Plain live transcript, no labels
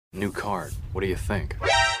New card. What do you think?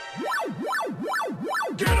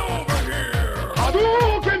 Get over here!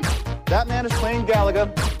 Hadouken! That man is playing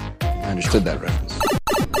Galaga. I understood that reference.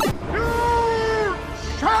 You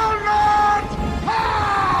shall not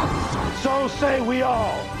pass! So say we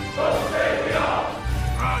all. So say we all.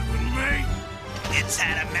 Ride with me. It's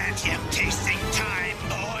adamantium tasting time,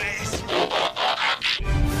 boys.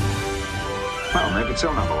 Well, make it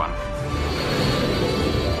so, number one.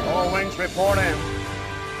 All wings report in.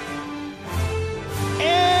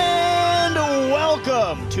 And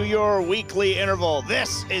welcome to your weekly interval.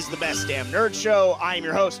 This is the Best Damn Nerd Show. I am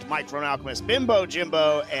your host, Mike from Alchemist Bimbo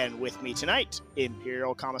Jimbo, and with me tonight,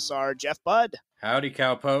 Imperial Commissar Jeff Budd. Howdy,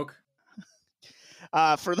 cowpoke.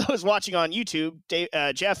 For those watching on YouTube,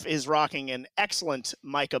 Jeff is rocking an excellent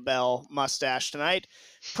Micah Bell mustache tonight.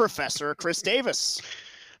 Professor Chris Davis.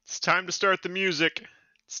 It's time to start the music.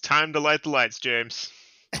 It's time to light the lights, James.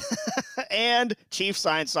 And Chief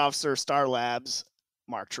Science Officer, Star Labs,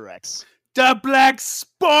 Mark Truex. The black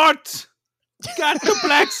spot! Got the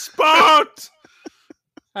black spot!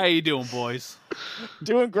 How you doing, boys?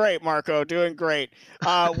 Doing great, Marco. Doing great.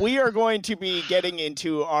 We are going to be getting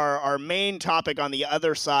into our main topic on the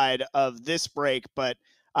other side of this break, but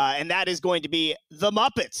and that is going to be the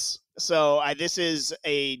Muppets. So this is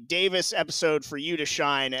a Davis episode for you to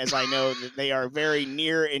shine, as I know that they are very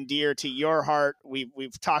near and dear to your heart.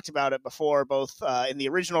 We've talked about it before, both in the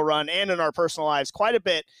original run and in our personal lives quite a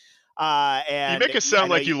bit. And you make it sound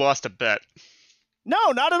like you lost a bet.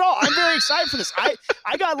 No, not at all. I'm very excited for this.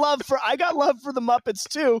 I got love for the Muppets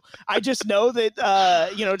too. I just know that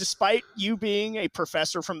despite you being a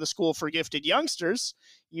professor from the School for Gifted Youngsters,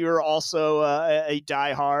 you're also a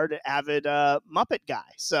diehard, avid Muppet guy.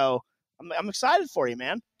 So I'm excited for you,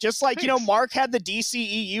 man. Just like Thanks. Mark had the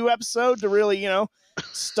DCEU episode to really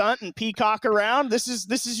stunt and peacock around. This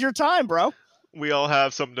is your time, bro. We all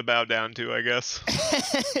have something to bow down to, I guess.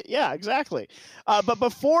 Yeah, exactly. But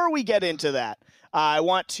before we get into that, I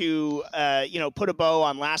want to, put a bow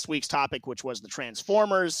on last week's topic, which was the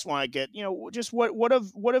Transformers. Want to get, just what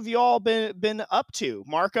have you all been up to,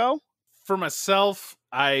 Marco? For myself,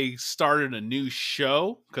 I started a new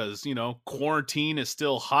show because, quarantine is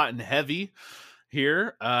still hot and heavy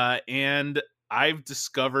here. And I've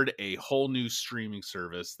discovered a whole new streaming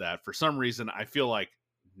service that for some reason I feel like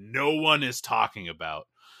no one is talking about.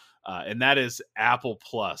 And that is Apple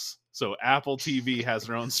Plus. So Apple TV has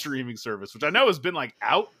their own streaming service, which I know has been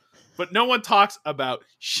out, but no one talks about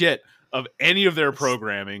shit of any of their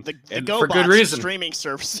programming. The for good reason. Streaming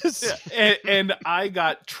services. Yeah, and I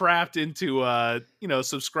got trapped into,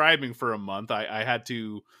 subscribing for a month. I had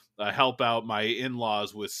to help out my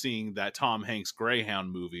in-laws with seeing that Tom Hanks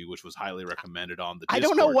Greyhound movie, which was highly recommended on the Discord. I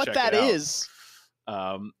don't know what Check that it out. is.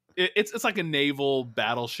 It's like a naval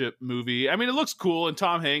battleship movie. I mean, it looks cool, and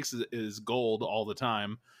Tom Hanks is gold all the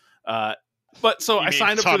time. But so I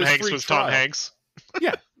signed up for this Hanks free was trial. Tom Hanks.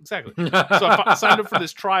 Yeah, exactly. So I signed up for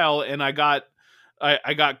this trial, and I got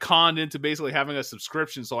conned into basically having a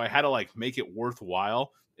subscription. So I had to make it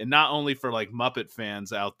worthwhile. And not only for Muppet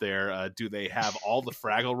fans out there, do they have all the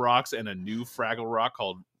Fraggle Rocks and a new Fraggle Rock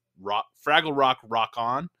called Fraggle Rock Rock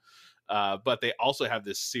On. But they also have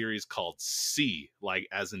this series called C,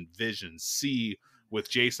 as in Vision, C, with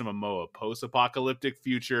Jason Momoa, post-apocalyptic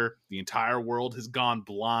future. The entire world has gone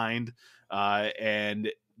blind,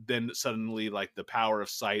 and then suddenly the power of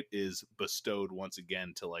sight is bestowed once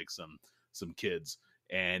again to some kids,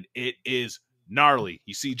 and it is gnarly.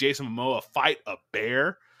 You see Jason Momoa fight a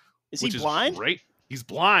bear. Is he blind? Great. He's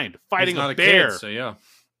blind fighting He's not a bear. Kid, so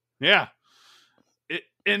yeah.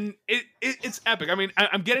 It's epic. I mean,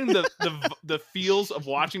 I'm getting the feels of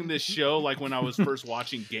watching this show like when I was first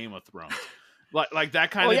watching Game of Thrones. Like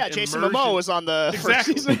that kind of immersion. Jason Momoa was on the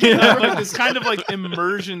exactly. first season. Yeah, this kind of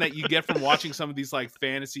immersion that you get from watching some of these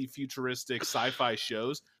fantasy futuristic sci-fi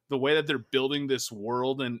shows. The way that they're building this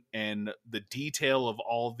world and the detail of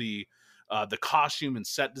all the costume and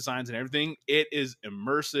set designs and everything, it is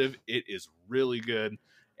immersive. It is really good.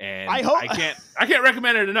 And I can't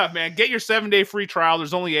recommend it enough, man. Get your 7-day free trial.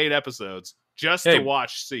 There's only 8 episodes just to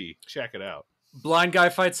watch C. Check it out. Blind guy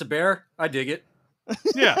fights a bear. I dig it.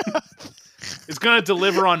 Yeah. It's going to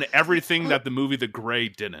deliver on everything that the movie The Grey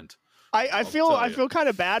didn't. I feel kind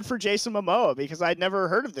of bad for Jason Momoa because I'd never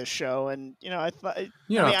heard of this show, and I thought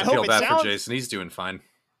You don't have to feel bad for Jason. He's doing fine.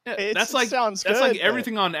 Yeah, that's sounds good, that's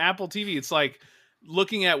everything on Apple TV. It's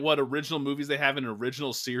looking at what original movies they have in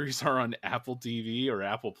original series are on Apple TV or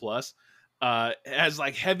Apple Plus. Has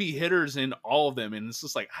heavy hitters in all of them, and it's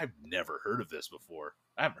just I've never heard of this before.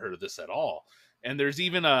 I haven't heard of this at all. And there's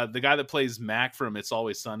even the guy that plays Mac from It's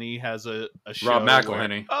Always Sunny has a show. Rob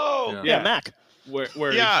McElhenney. Yeah, Mac.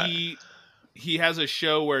 where Yeah. he has a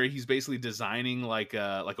show where he's basically designing like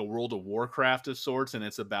a World of Warcraft of sorts, and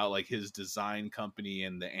it's about like his design company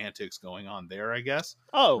and the antics going on there, I guess.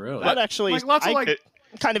 Oh, Really? that actually, Like lots of like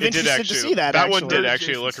kind of It did interested actually, to see that. That actually. one did actually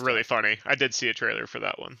Jason look stuff. really funny. I did see a trailer for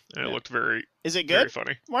that one, and it looked very, Is it very good,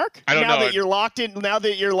 funny. Mark? I don't now know. That you're locked in, now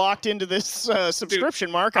that you're locked into this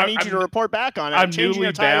subscription, Mark, I need you I'm- to report back on it. I'm changing newly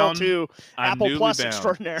your title bound. to I'm Apple newly Plus bound.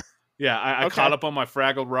 Extraordinaire. Yeah, I Okay. caught up on my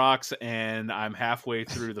Fraggle Rocks, and I'm halfway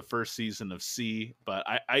through the first season of C. But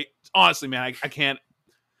I honestly, man, I can't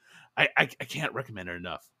recommend it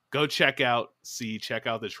enough. Go check out C. Check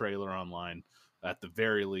out the trailer online at the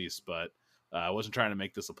very least. But I wasn't trying to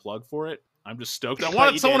make this a plug for it. I'm just stoked. I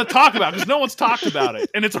wanted someone to talk about it because no one's talked about it,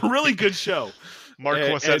 and it's a really good show. Mark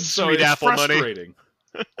wants And that so sweet it's Apple money. frustrating.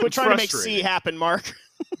 We're It's trying to make C frustrating. happen, Mark.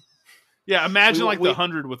 Yeah, imagine We- like we- the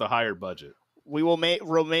 100 with a higher budget. We will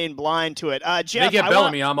remain blind to it. They Jeff, get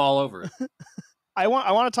Bellamy, I'm all over it. I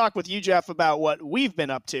want to talk with you, Jeff, about what we've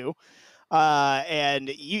been up to. And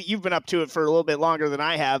you've been up to it for a little bit longer than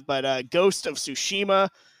I have, but Ghost of Tsushima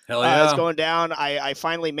Hell yeah. is going down. I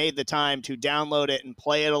finally made the time to download it and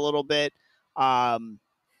play it a little bit.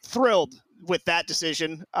 Thrilled with that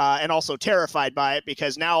decision, and also terrified by it,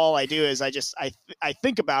 because now all I do is I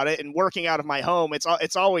think about it, and working out of my home,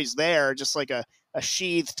 it's always there, just like a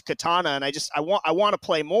sheathed katana, and I want to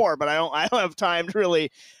play more, but I don't have time to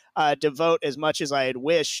really devote as much as I had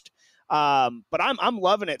wished. But I'm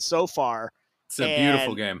loving it so far. It's a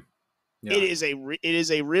beautiful game. Yeah. It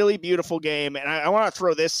is a really beautiful game, and I want to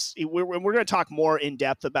throw this. We're going to talk more in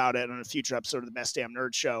depth about it on a future episode of the Best Damn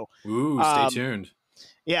Nerd Show. Ooh, stay tuned.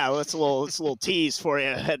 Yeah, well, that's a little tease for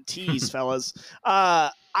you. Tease, fellas.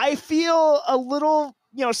 I feel a little,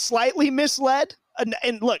 slightly misled.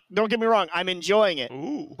 And look, don't get me wrong, I'm enjoying it.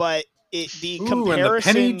 Ooh. But the Ooh,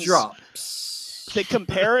 comparison, and the penny drops. the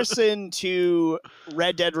comparison to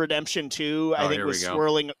Red Dead Redemption 2, I think here was we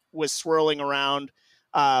go. swirling around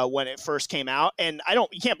when it first came out. And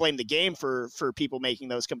you can't blame the game for people making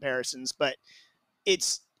those comparisons, but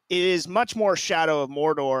it is much more Shadow of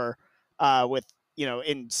Mordor with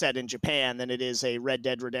set in Japan than it is a Red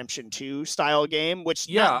Dead Redemption 2 style game, which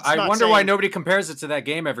I wonder why nobody compares it to that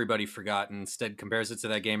game everybody forgot and instead compares it to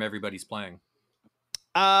that game everybody's playing.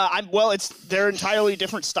 They're entirely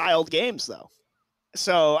different styled games though.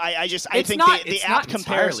 So I think the apt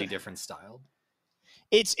comparison, entirely different styled.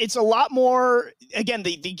 It's a lot more, again,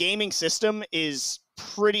 the gaming system is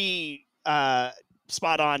pretty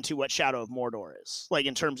spot on to what Shadow of Mordor is, like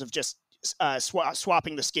in terms of just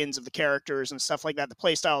swapping the skins of the characters and stuff like that. The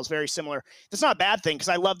play style is very similar. That's not a bad thing, because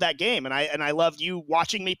I love that game, and I loved you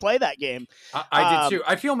watching me play that game. I did too.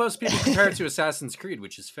 I feel most people compare it to Assassin's Creed,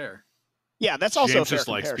 which is fair. Yeah, that's also James a fair just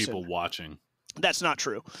likes comparison. people watching. That's not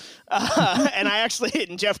true.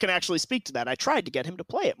 And Jeff can actually speak to that. I tried to get him to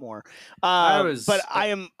play it more. But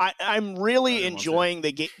I'm really enjoying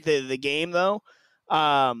the game though.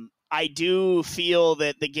 I do feel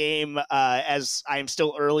that the game, as I'm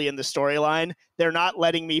still early in the storyline, they're not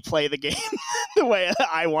letting me play the game the way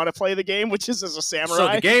I want to play the game, which is as a samurai. So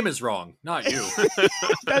the game is wrong, not you.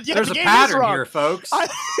 There's the a game is pattern wrong. here, folks.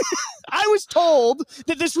 I was told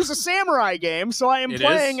that this was a samurai game, so I am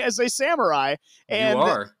playing as a samurai. And you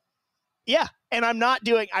are. Yeah, and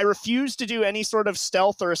I refuse to do any sort of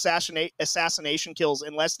stealth or assassination kills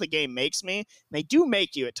unless the game makes me. And they do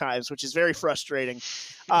make you at times, which is very frustrating.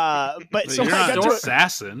 But so you're I not got an to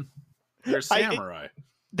assassin. You're a samurai.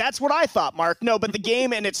 That's what I thought, Mark. No, but the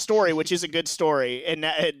game and its story, which is a good story, and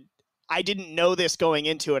I didn't know this going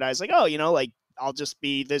into it. I was like, I'll just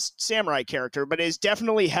be this samurai character, but it's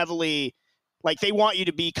definitely heavily like they want you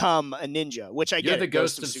to become a ninja, which I get. The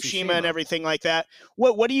Ghost of Tsushima and everything like that.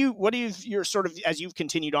 What do you your sort of, as you've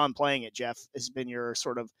continued on playing it, Jeff, has been your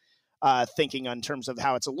sort of thinking in terms of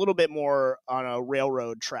how it's a little bit more on a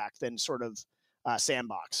railroad track than sort of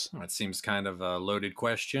sandbox? That seems kind of a loaded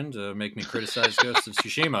question to make me criticize Ghost of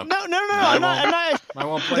Tsushima. No. I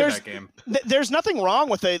won't play that game. There's nothing wrong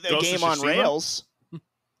with a game on Tsushima? rails.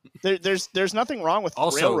 There's nothing wrong with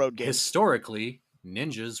Also, railroad games. Historically,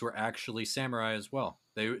 ninjas were actually samurai as well.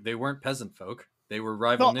 They weren't peasant folk. They were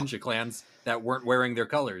rival ninja clans that weren't wearing their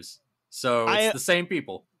colors. So it's the same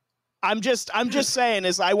people. I'm just saying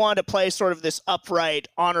is I want to play sort of this upright,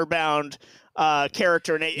 honor-bound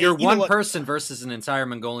character. And You're one person versus an entire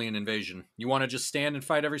Mongolian invasion. You want to just stand and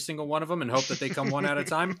fight every single one of them and hope that they come one at a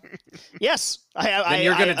time? Yes. Then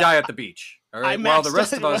you're going to die at the beach. All right. While the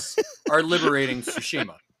rest of us are liberating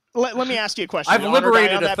Tsushima. Let me ask you a question. I've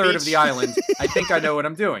liberated a third of the island. I think I know what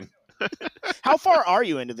I'm doing. How far are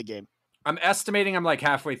you into the game? I'm estimating I'm like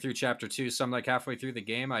halfway through chapter 2, so I'm like halfway through the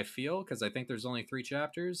game, I feel, because I think there's only 3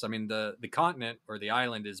 chapters. I mean, the continent or the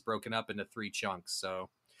island is broken up into 3 chunks. So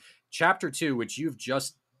chapter 2, which you've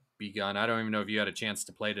just begun, I don't even know if you had a chance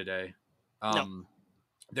to play today. No.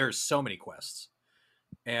 There's so many quests.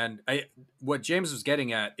 And what James was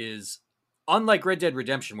getting at is, unlike Red Dead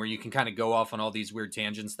Redemption, where you can kind of go off on all these weird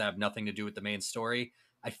tangents that have nothing to do with the main story,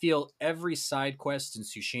 I feel every side quest in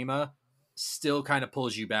Tsushima still kind of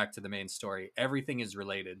pulls you back to the main story. Everything is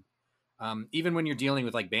related. Even when you're dealing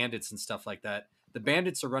with like bandits and stuff like that, the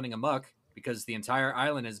bandits are running amok because the entire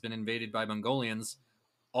island has been invaded by Mongolians.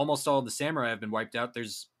 Almost all of the samurai have been wiped out.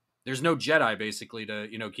 There's no Jedi basically to,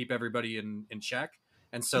 keep everybody in check.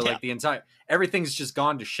 And so like everything's just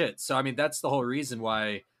gone to shit. So, I mean, that's the whole reason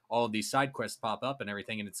why all of these side quests pop up and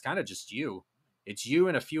everything. And it's kind of just you. It's you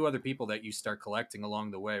and a few other people that you start collecting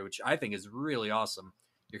along the way, which I think is really awesome.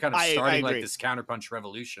 You're kind of starting like this counterpunch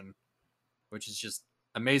revolution, which is just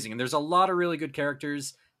amazing. And there's a lot of really good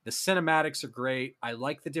characters. The cinematics are great. I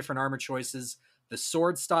like the different armor choices, the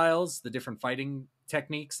sword styles, the different fighting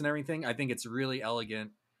techniques and everything. I think it's really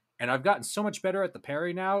elegant. And I've gotten so much better at the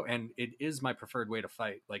parry now, and it is my preferred way to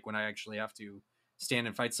fight, like when I actually have to stand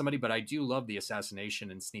and fight somebody. But I do love the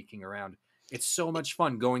assassination and sneaking around. It's so much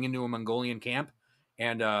fun going into a Mongolian camp,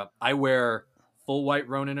 and I wear full white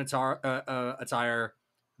Ronin attire,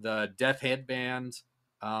 the death headband,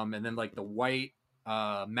 and then like the white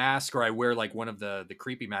mask, or I wear like one of the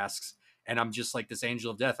creepy masks, and I'm just like this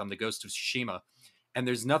angel of death. I'm the ghost of Tsushima. And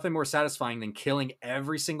there's nothing more satisfying than killing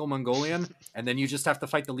every single Mongolian, and then you just have to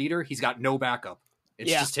fight the leader. He's got no backup. It's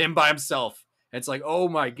just him by himself. And it's like, oh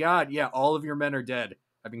my God, yeah, all of your men are dead.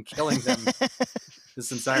 I've been killing them this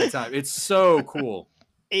entire time. It's so cool.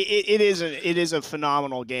 It is a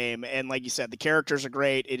phenomenal game, and like you said, the characters are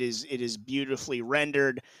great. It is beautifully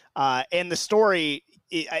rendered, and the story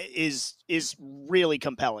is really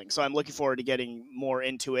compelling. So I'm looking forward to getting more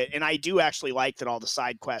into it. And I do actually like that all the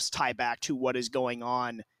side quests tie back to what is going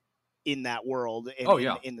on in that world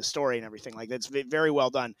and in the story and everything. Like, that's very well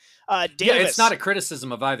done. Davis, yeah, it's not a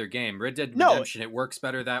criticism of either game. Red Dead Redemption, it works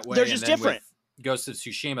better that way. They're just different. With Ghost of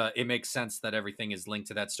Tsushima, it makes sense that everything is linked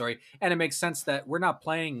to that story, and it makes sense that we're not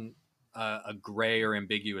playing a gray or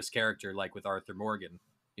ambiguous character like with Arthur Morgan,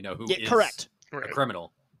 who is correct. a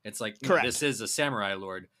criminal. It's like, this is a samurai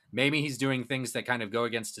lord. Maybe he's doing things that kind of go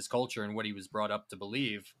against his culture and what he was brought up to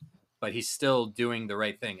believe, but he's still doing the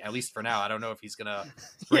right thing, at least for now. I don't know if he's gonna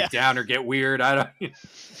break down or get weird. I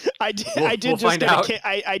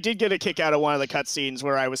did get a kick out of one of the cutscenes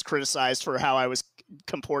where I was criticized for how I was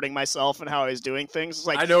comporting myself and how I was doing things. It's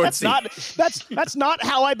like, I know that's not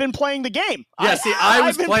how I've been playing the game. Yeah, I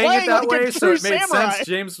was playing it that way, so it made sense.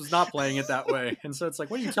 James was not playing it that way, and so it's like,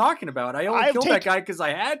 what are you talking about? I only killed that guy because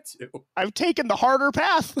I had to. I've taken the harder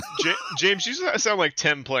path. James, you sound like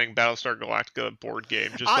Tim playing Battlestar Galactica board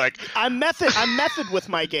game. Just I'm method with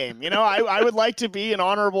my game. I would like to be an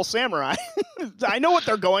honorable samurai. I know what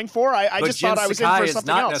they're going for. I just thought I was in for something else. Is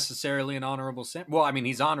not necessarily an honorable samurai. Well, I mean,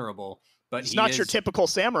 he's honorable. But he's not your typical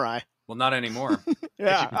samurai. Well, not anymore.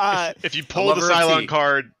 Yeah. If you pull the Cylon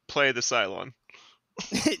card, play the Cylon.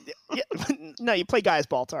 No, you play Gaius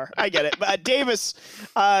Baltar. I get it. But Davis,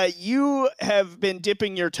 you have been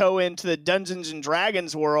dipping your toe into the Dungeons and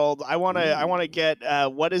Dragons world. I want to get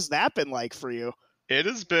what has that been like for you? It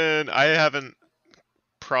has been. I haven't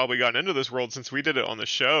probably gotten into this world since we did it on the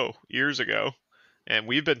show years ago, and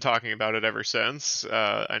we've been talking about it ever since.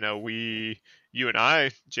 I know you and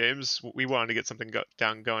I, James, we wanted to get something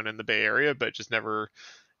going in the Bay Area, but just never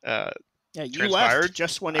you left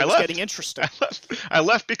just when it was getting interesting. I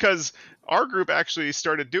left because our group actually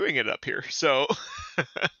started doing it up here. So,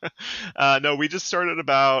 no, we just started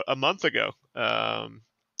about a month ago,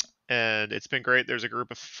 and it's been great. There's a group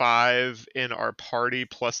of 5 in our party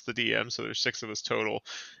plus the DM, so there's 6 of us total.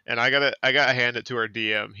 And I gotta hand it to our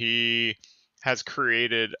DM. He has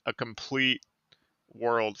created a complete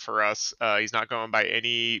world for us. He's not going by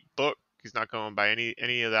any book. He's not going by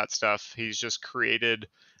any of that stuff. He's just created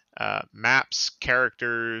maps,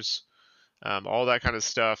 characters, all that kind of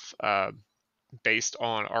stuff based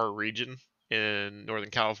on our region in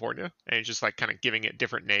Northern California, and he's just like kind of giving it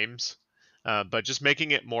different names, but just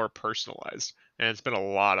making it more personalized. And it's been a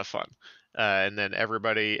lot of fun. And then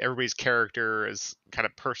everybody's character is kind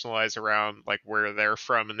of personalized around like where they're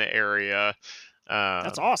from in the area.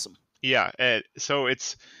 That's awesome. Yeah, so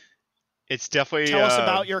it's definitely... Tell us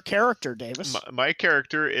about your character, Davis. My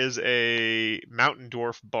character is a mountain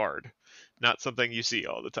dwarf bard. Not something you see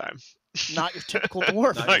all the time. Not your typical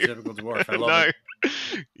dwarf. Not your typical dwarf. I love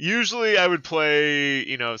it. Usually I would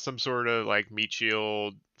play, some sort of like meat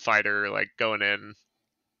shield fighter, like going in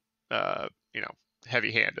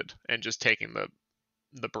heavy-handed and just taking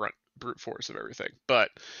the brute force of everything. But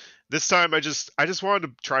this time I just wanted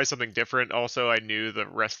to try something different. Also, I knew the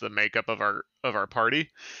rest of the makeup of our party,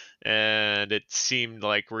 and it seemed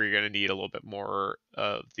like we were going to need a little bit more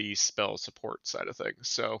of the spell support side of things.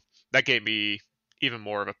 So that gave me even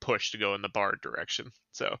more of a push to go in the bard direction.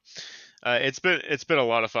 So it's been a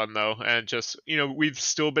lot of fun though, and just we've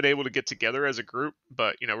still been able to get together as a group,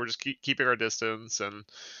 but we're just keeping our distance and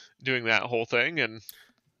doing that whole thing, and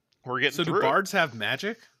we're getting so through. Do bards have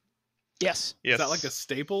magic? Yes. Is that like a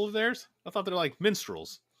staple of theirs? I thought they're like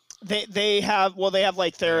minstrels. They have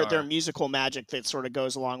like their musical magic that sort of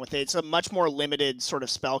goes along with it. It's a much more limited sort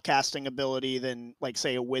of spell casting ability than like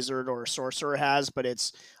say a wizard or a sorcerer has, but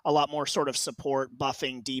it's a lot more sort of support,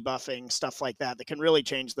 buffing, debuffing, stuff like that can really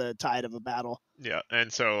change the tide of a battle. Yeah,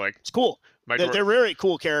 and so like it's cool. They're very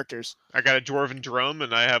cool characters. I got a dwarven drum,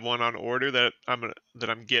 and I have one on order that I'm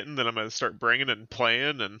gonna start bringing and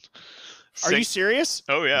playing and. Are you serious?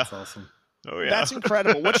 Oh yeah, that's awesome. Oh yeah, that's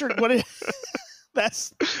incredible. That's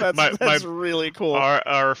really cool.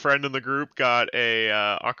 Our friend in the group got a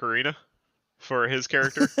ocarina for his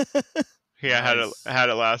character. Yeah, nice. had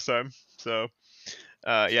it last time. So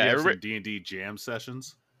everybody D&D jam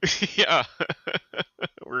sessions. Yeah.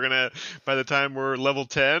 We're gonna, by the time we're level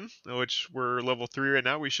 10, which we're level 3 right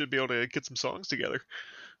now, we should be able to get some songs together.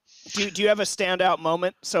 Do you have a standout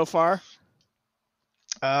moment so far?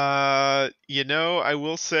 I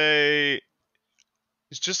will say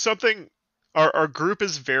it's just something. Our group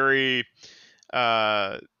is very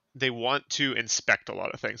they want to inspect a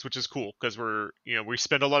lot of things, which is cool because we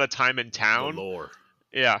spend a lot of time in town. The lore.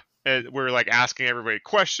 Yeah. And we're like asking everybody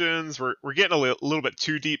questions. We're getting a little bit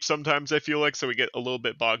too deep sometimes, I feel like, so we get a little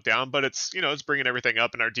bit bogged down, but it's it's bringing everything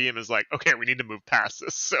up, and our DM is like, okay, we need to move past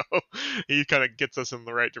this. So he kind of gets us in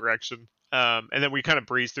the right direction. And then we kind of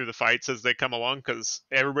breeze through the fights as they come along because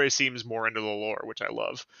everybody seems more into the lore, which I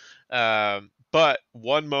love. But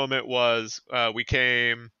one moment was we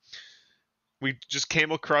just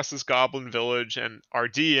came across this goblin village, and our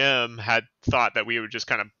DM had thought that we would just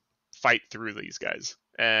kind of fight through these guys.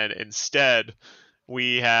 And instead,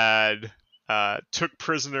 we had took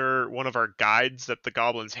prisoner one of our guides that the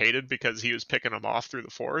goblins hated because he was picking them off through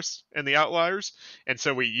the forest and the outliers. And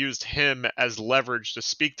so we used him as leverage to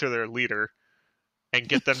speak to their leader and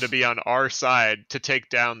get them to be on our side to take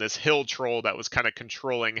down this hill troll that was kind of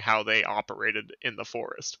controlling how they operated in the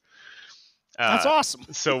forest. That's awesome.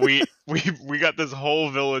 So we got this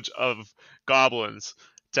whole village of goblins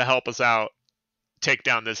to help us out take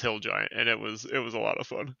down this hill giant, and it was a lot of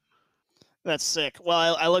fun. That's sick.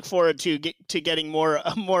 Well, I look forward to getting more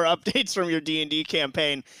updates from your D&D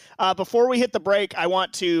campaign. Before we hit the break, I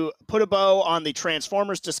want to put a bow on the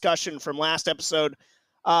Transformers discussion from last episode.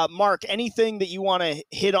 Mark, anything that you want to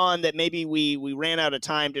hit on that maybe we ran out of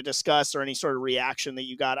time to discuss, or any sort of reaction that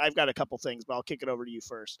you got? I've got a couple things, but I'll kick it over to you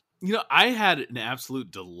first. I had an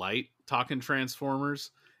absolute delight talking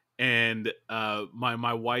Transformers. And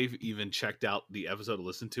my wife even checked out the episode to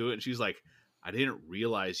listen to it, and she's like, I didn't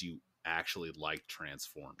realize you actually liked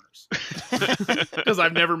Transformers. Because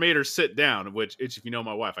I've never made her sit down, which if you know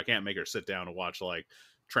my wife, I can't make her sit down and watch like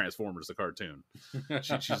Transformers the cartoon.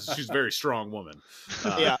 She's a very strong woman.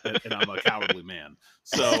 And I'm a cowardly man.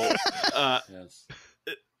 So yes.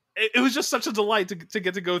 It was just such a delight to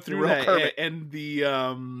get to go through that. And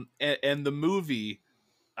the movie,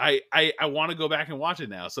 I want to go back and watch it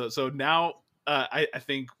now. So now I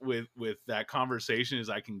think with that conversation is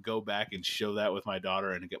I can go back and show that with my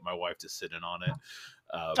daughter and get my wife to sit in on it.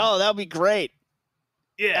 That'd be great.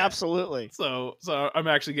 Yeah, absolutely. So I'm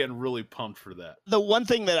actually getting really pumped for that. The one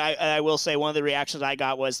thing that I will say, one of the reactions I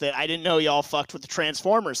got was that I didn't know y'all fucked with the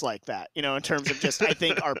Transformers like that. In terms of just, I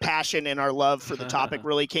think our passion and our love for the topic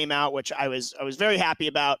really came out, which I was very happy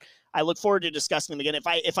about. I look forward to discussing them again.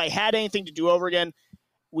 If I had anything to do over again,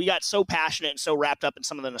 we got so passionate and so wrapped up in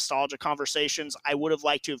some of the nostalgia conversations. I would have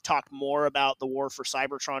liked to have talked more about the War for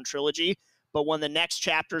Cybertron trilogy, but when the next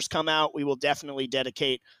chapters come out, we will definitely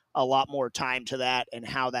dedicate a lot more time to that and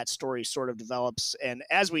how that story sort of develops. And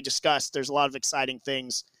as we discussed, there's a lot of exciting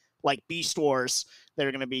things like Beast Wars that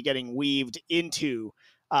are going to be getting weaved into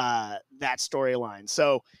that storyline.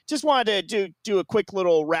 So just wanted to do a quick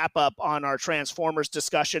little wrap up on our Transformers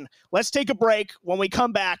discussion. Let's take a break. When we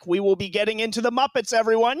come back, we will be getting into the Muppets,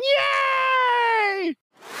 everyone. Yay!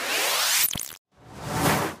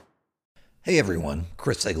 Hey everyone,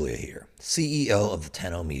 Chris Seglia here, CEO of the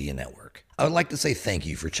Tenno Media Network. I would like to say thank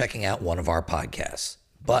you for checking out one of our podcasts,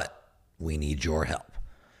 but we need your help.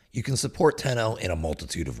 You can support Tenno in a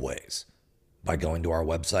multitude of ways. By going to our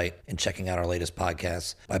website and checking out our latest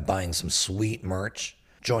podcasts, by buying some sweet merch,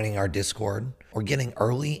 joining our Discord, or getting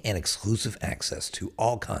early and exclusive access to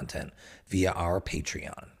all content via our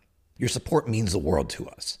Patreon. Your support means the world to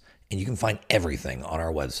us, and you can find everything on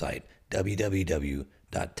our website, www.10-o.gg.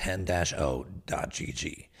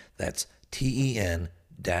 That's ten-o.gg.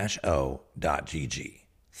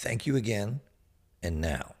 Thank you again, and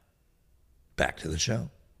now, back to the show.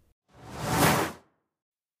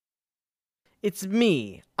 It's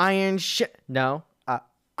me, Iron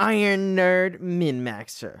Nerd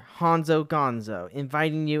Min-Maxer, Hanzo Gonzo,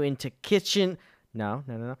 inviting you into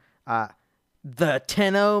the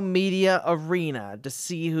Tenno Media Arena to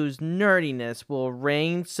see whose nerdiness will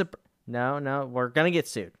reign we're gonna get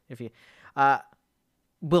sued if you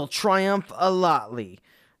will triumph a lotly.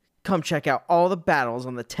 Come check out all the battles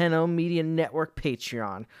on the Tenno Media Network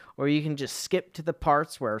Patreon, or you can just skip to the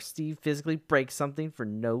parts where Steve physically breaks something for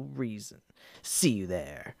no reason. See you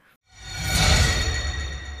there.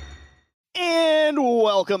 And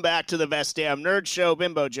welcome back to the Best Damn Nerd Show.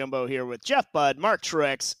 Bimbo Jumbo here with Jeff Budd, Mark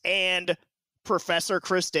Truex, and Professor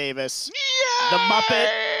Chris Davis. Yay! The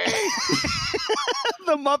Muppet.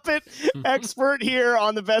 The Muppet expert here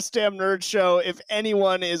on the Best Damn Nerd Show, if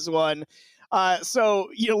anyone is one. So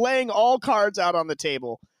you're laying all cards out on the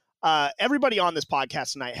table. Everybody on this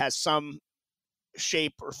podcast tonight has some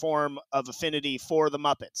shape or form of affinity for the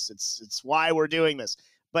Muppets. It's why we're doing this.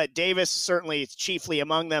 But Davis certainly is chiefly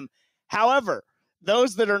among them. However,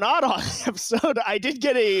 those that are not on the episode, I did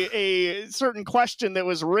get a certain question that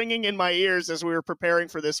was ringing in my ears as we were preparing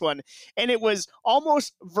for this one, and it was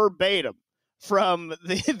almost verbatim from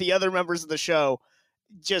the other members of the show.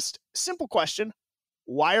 Just simple question: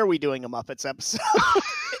 why are we doing a Muppets episode?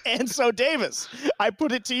 And so, Davis, I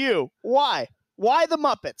put it to you. Why? Why the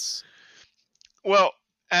Muppets? Well,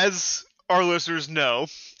 as our listeners know,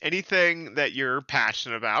 anything that you're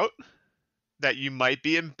passionate about, that you might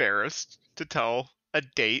be embarrassed to tell a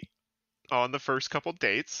date on the first couple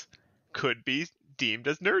dates, could be deemed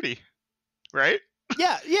as nerdy, right?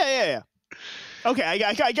 Yeah. Okay,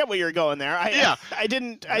 I get where you're going there. I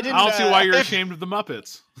didn't. I don't see why you're ashamed of the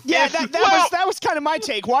Muppets. Yeah, that was kind of my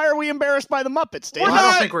take. Why are we embarrassed by the Muppets, Dave? Well,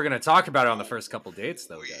 I don't think we're going to talk about it on the first couple dates,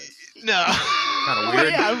 though, guys. No. Kind of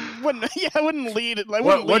weird. I wouldn't lead it.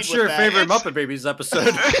 What's your favorite Muppet Babies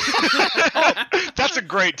episode? That's a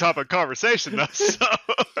great topic of conversation, though. So.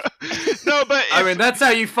 No, but I mean, that's how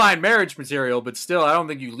you find marriage material, but still, I don't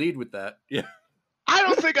think you lead with that. Yeah. I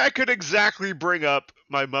don't think I could exactly bring up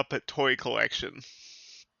my Muppet toy collection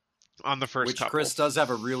on the first couple. Chris does have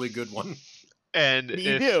a really good one. And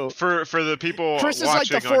you do. For the people Chris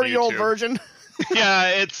watching is like the 40-year-old version. Yeah,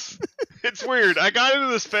 it's weird. I got into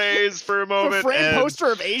this phase for a moment. The framed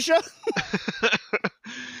poster of Asia?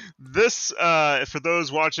 This, for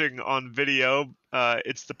those watching on video,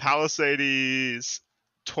 it's the Palisades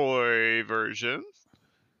toy version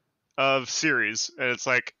of series. And it's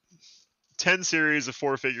like 10 series of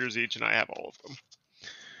 4 figures each, and I have all of them.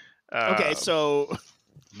 Okay, so...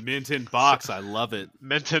 Mint in box, I love it.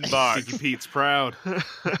 Mint in box. Sticky Pete's proud.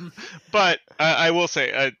 But I will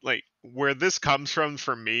say, like, where this comes from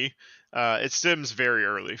for me, it stems very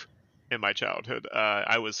early in my childhood.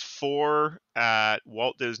 I was 4 at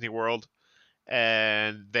Walt Disney World,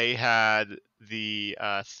 and they had the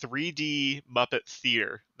 3D Muppet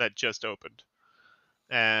Theater that just opened.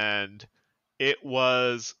 And it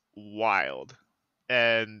was wild.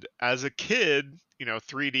 And as a kid,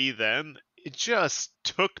 3D then, it just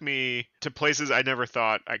took me to places I never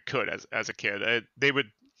thought I could as a kid.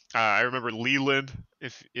 I remember Leland,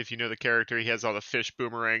 if you know the character, he has all the fish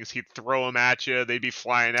boomerangs. He'd throw them at you. They'd be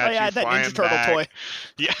flying at you. Yeah, that Ninja Turtle back. toy.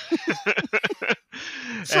 Yeah.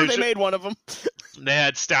 So they made one of them. They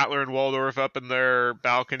had Statler and Waldorf up in their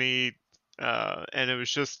balcony, and it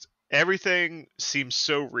was just everything seemed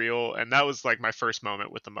so real. And that was like my first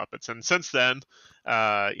moment with the Muppets. And since then,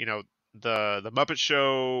 the Muppet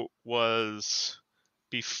Show was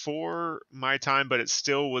before my time, but it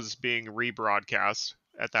still was being rebroadcast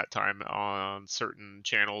at that time on certain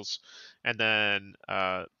channels. And then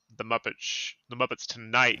the Muppets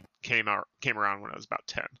Tonight came around when I was about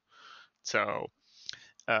 10. So,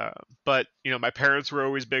 but my parents were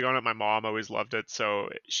always big on it. My mom always loved it, so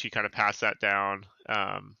she kind of passed that down.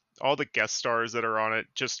 All the guest stars that are on it,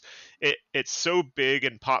 just it's so big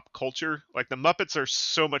in pop culture. Like the Muppets are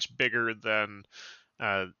so much bigger than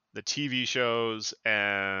the TV shows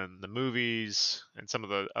and the movies and some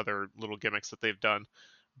of the other little gimmicks that they've done,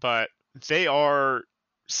 but they are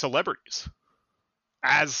celebrities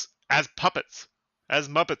as puppets, as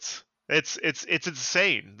Muppets. It's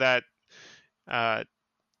insane that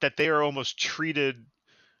they are almost treated,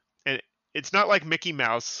 and it's not like Mickey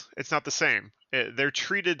Mouse. It's not the same. They're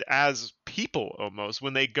treated as people. people almost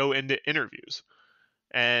when they go into interviews,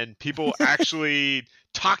 and people actually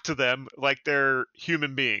talk to them like they're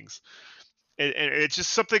human beings. And it's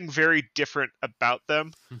just something very different about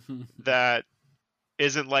them that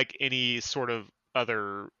isn't like any sort of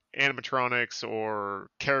other animatronics or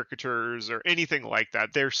caricatures or anything like that.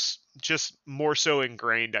 They're just more so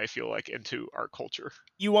ingrained, I feel like, into our culture.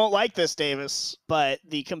 You won't like this, Davis, but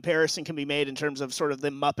the comparison can be made in terms of sort of the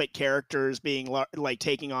Muppet characters being like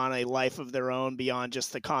taking on a life of their own beyond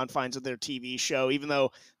just the confines of their TV show. Even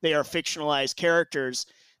though they are fictionalized characters,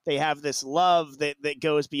 they have this love that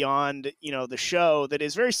goes beyond, the show, that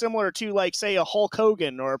is very similar to, like, say, a Hulk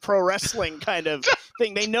Hogan or a pro wrestling kind of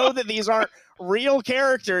thing. They know that these aren't real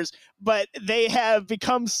characters, but they have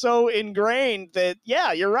become so ingrained that,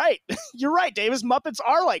 yeah, you're right. You're right, Davis. Muppets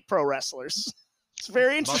are like pro wrestlers. It's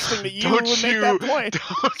very interesting that you would make that point.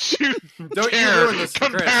 Don't you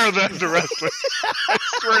compare them to wrestling. I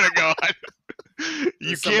swear to God.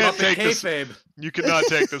 You can't take this. You cannot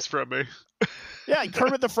take this from me. Yeah,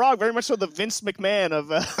 Kermit the Frog, very much so the Vince McMahon of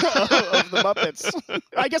the Muppets.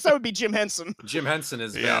 I guess that would be Jim Henson. Jim Henson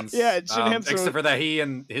is Vince. Yeah, Jim Henson. Except for that he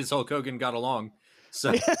and his Hulk Hogan got along.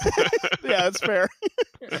 So yeah, that's fair.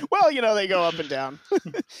 Well, they go up and down.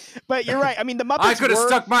 But you're right. I mean, the Muppets I could have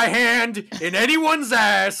stuck my hand in anyone's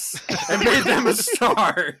ass and made them a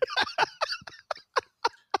star.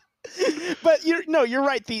 But you're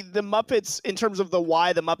right. The Muppets, in terms of the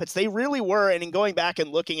why the Muppets, they really were, and in going back and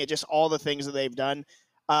looking at just all the things that they've done,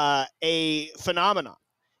 a phenomenon.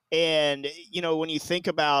 And, when you think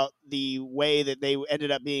about the way that they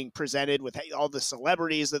ended up being presented with all the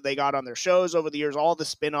celebrities that they got on their shows over the years, all the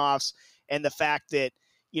spinoffs, and the fact that,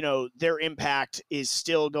 their impact is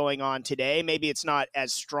still going on today. Maybe it's not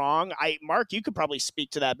as strong. Mark, you could probably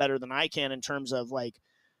speak to that better than I can in terms of, like,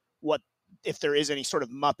 what, if there is any sort of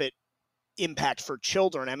Muppet impact for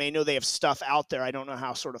children. I mean, I know they have stuff out there. I don't know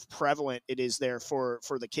how sort of prevalent it is there for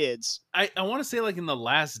the kids. I want to say, like, in the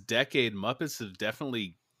last decade, Muppets have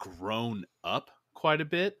definitely grown up quite a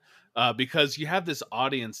bit, because you have this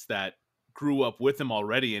audience that grew up with them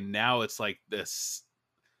already, and now it's like this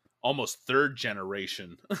almost third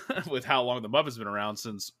generation with how long the Muppets been around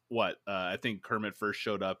since I think Kermit first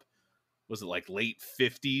showed up, was it like late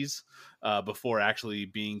 50s, before actually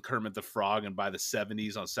being Kermit the Frog, and by the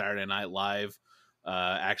 70s on Saturday Night Live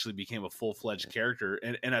actually became a full-fledged character.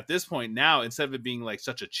 And at this point now, instead of it being like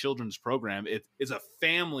such a children's program, it's a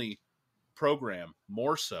family program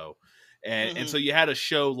more so. And so you had a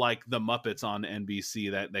show like The Muppets on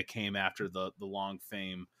NBC that came after the long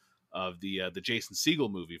fame of the Jason Segel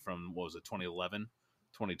movie from, what was it, 2011,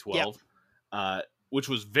 2012, which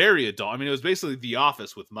was very adult. I mean, it was basically The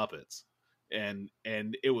Office with Muppets. And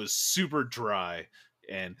it was super dry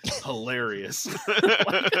and hilarious.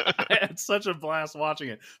 I had such a blast watching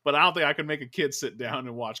it, but I don't think I could make a kid sit down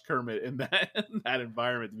and watch Kermit in that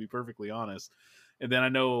environment, to be perfectly honest. And then I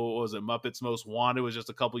know, what was it, Muppets Most Wanted was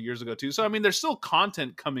just a couple years ago too. So I mean, there's still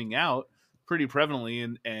content coming out pretty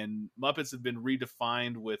prevalently, and Muppets have been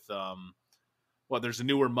redefined with there's a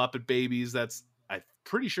newer Muppet Babies that's, I'm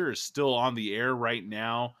pretty sure, is still on the air right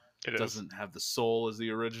now. It doesn't have the soul as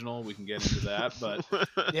the original. We can get into that, but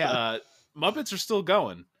yeah, Muppets are still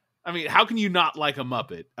going. I mean, how can you not like a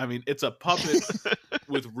Muppet? I mean, it's a puppet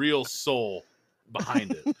with real soul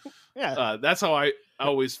behind it. Yeah, that's how I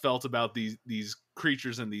always felt about these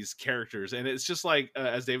creatures and these characters. And it's just like,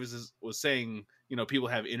 as Davis was saying, people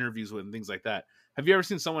have interviews with and things like that. Have you ever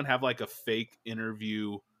seen someone have like a fake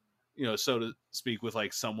interview, so to speak, with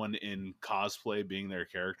like someone in cosplay being their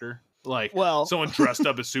character? Like, someone dressed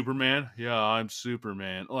up as Superman. Yeah, I'm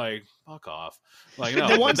Superman. Like, fuck off. Like,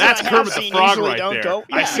 no, that's Kermit the Frog right there. Yeah.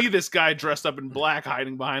 I see this guy dressed up in black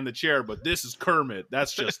hiding behind the chair, but this is Kermit.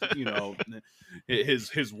 That's just,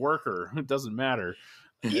 his worker. It doesn't matter.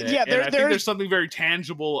 Yeah, I think there's something very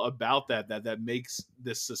tangible about that makes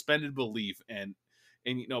this suspended belief, and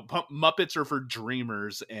Muppets are for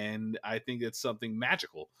dreamers, and I think it's something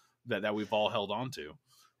magical that we've all held on to.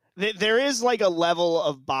 There is like a level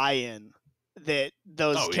of buy-in that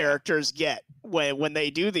those characters get when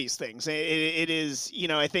they do these things. It is,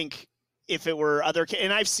 I think if it were other,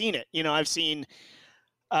 and I've seen it, I've seen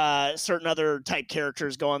certain other type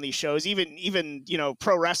characters go on these shows, even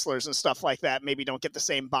pro wrestlers and stuff like that maybe don't get the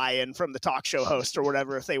same buy-in from the talk show host or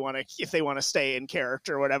whatever if they want to stay in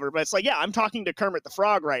character or whatever. But it's like, yeah, I'm talking to Kermit the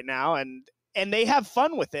Frog right now, and they have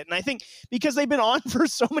fun with it. And I think because they've been on for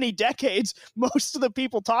so many decades, most of the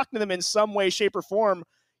people talking to them in some way, shape, or form,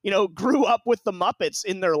 grew up with the Muppets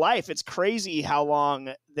in their life. It's crazy how long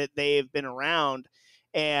that they've been around.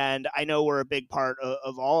 And I know we're a big part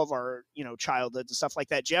of all of our, childhoods and stuff like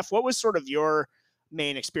that. Jeff, what was sort of your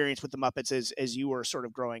main experience with the Muppets as you were sort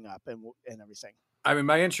of growing up and everything? I mean,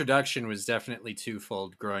 my introduction was definitely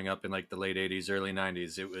twofold growing up in like the late 80s, early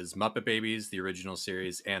 90s. It was Muppet Babies, the original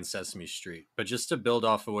series, and Sesame Street. But just to build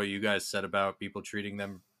off of what you guys said about people treating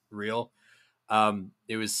them real,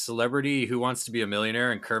 it was Celebrity Who Wants to Be a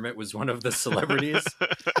Millionaire, and Kermit was one of the celebrities.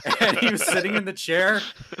 And he was sitting in the chair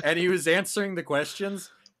and he was answering the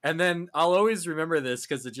questions. And then I'll always remember this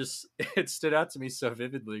because it stood out to me so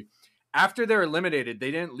vividly. After they're eliminated,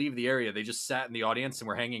 they didn't leave the area. They just sat in the audience and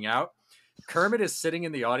were hanging out. Kermit is sitting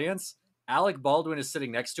in the audience. Alec Baldwin is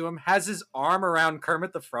sitting next to him, has his arm around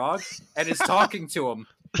Kermit the Frog, and is talking to him.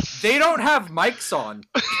 They don't have mics on.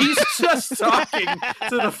 He's just talking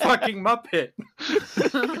to the fucking Muppet.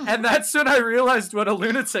 And that's when I realized what a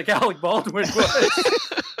lunatic Alec Baldwin was.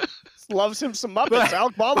 Loves him some Muppets.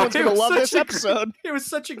 Alec Baldwin's going to love this episode. It was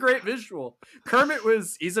such a great visual. Kermit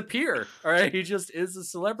he's a peer, all right? He just is a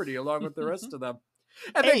celebrity along with the rest of them.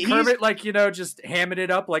 And then Kermit, like, just hamming it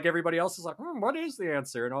up like everybody else is like, what is the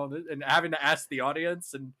answer? And all this, and having to ask the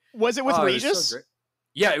audience. And was it with Regis? It was so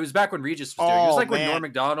yeah, it was back when Regis was doing it. It was like when Norm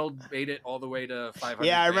Macdonald made it all the way to 500.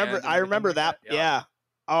 Yeah, I remember that. Yeah.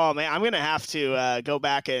 Oh man, I'm gonna have to go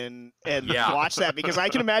back and watch that because I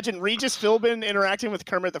can imagine Regis Philbin interacting with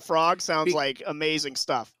Kermit the Frog sounds like amazing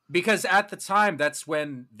stuff. Because at the time, that's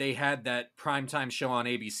when they had that primetime show on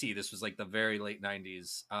ABC. This was like the very late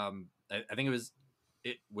 90s. I think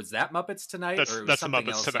was that Muppets Tonight? That's the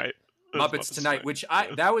Muppets else? Tonight. Muppets Tonight, which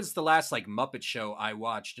that was the last like Muppet show I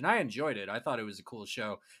watched, and I enjoyed it. I thought it was a cool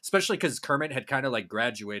show, especially because Kermit had kind of like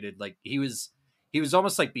graduated. Like he was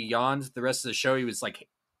almost like beyond the rest of the show. He was like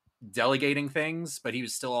delegating things, but he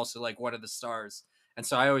was still also like one of the stars. And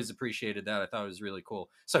so I always appreciated that. I thought it was really cool.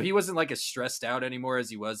 So he wasn't like as stressed out anymore as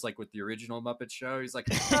he was like with the original Muppet show. He's like,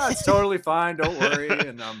 it's totally fine. Don't worry.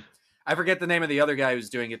 And I forget the name of the other guy who's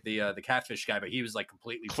doing it, the catfish guy, but he was like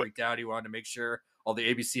completely freaked out. He wanted to make sure all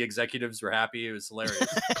the ABC executives were happy. It was hilarious.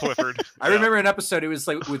 Clifford. I remember an episode, it was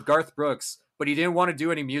like with Garth Brooks, but he didn't want to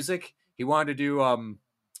do any music. He wanted to do Evel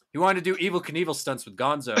Knievel stunts with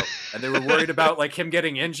Gonzo, and they were worried about like him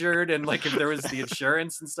getting injured and like if there was the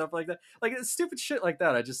insurance and stuff like that. Like stupid shit like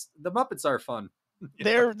that. The Muppets are fun.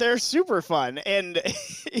 They're super fun, and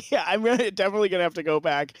yeah, I'm definitely gonna have to go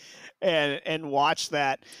back and watch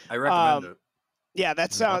that. I recommend it. Yeah,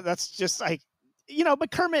 that's just like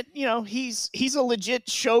but Kermit, he's a legit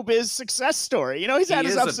showbiz success story. He's had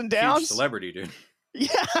his ups and downs. Huge celebrity, dude.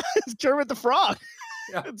 Yeah, it's Kermit the Frog.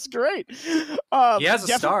 Yeah, it's great. He has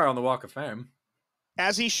a star on the Walk of Fame,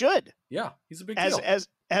 as he should. Yeah, he's a big deal.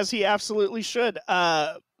 As he absolutely should.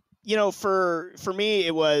 For me,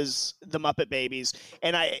 it was the Muppet Babies,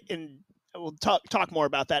 and we'll talk more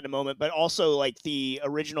about that in a moment. But also, like the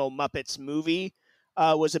original Muppets movie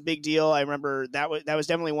was a big deal. I remember that was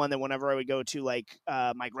definitely one that whenever I would go to like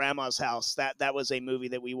my grandma's house, that was a movie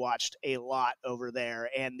that we watched a lot over there.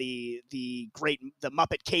 And the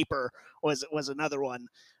Muppet Caper was another one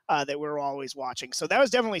that we were always watching. So that was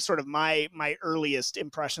definitely sort of my earliest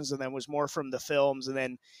impressions of them was more from the films, and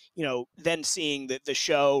then then seeing the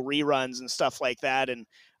show reruns and stuff like that. And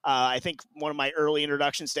I think one of my early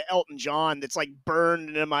introductions to Elton John that's like burned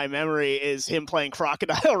into my memory is him playing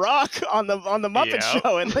Crocodile Rock on the Muppet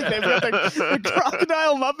Show, and like they've got the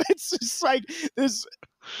Crocodile Muppets. It's like this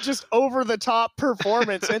just over the top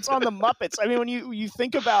performance. And it's on the Muppets. I mean, when you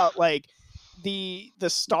think about like the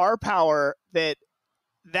star power that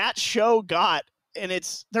show got, and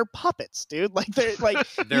they're puppets, dude. Like they're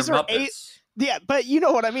these are Muppets. Yeah, but you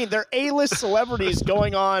know what I mean. They're A-list celebrities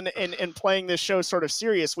going on and playing this show sort of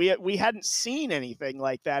serious. We hadn't seen anything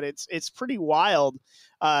like that. It's pretty wild,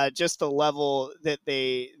 just the level that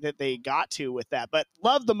they got to with that. But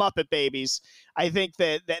love the Muppet Babies. I think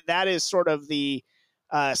that is sort of the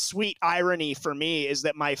sweet irony for me, is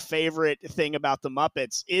that my favorite thing about the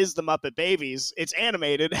Muppets is the Muppet Babies. It's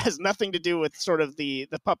animated, it has nothing to do with sort of the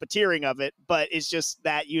puppeteering of it, but it's just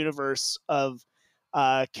that universe of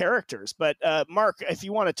characters. But Mark, if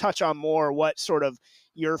you want to touch on more, what sort of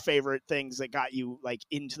your favorite things that got you like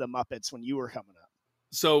into the Muppets when you were coming up?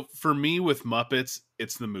 So for me with Muppets,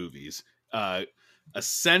 it's the movies.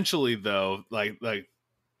 Essentially though, like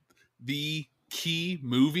the key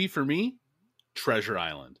movie for me, Treasure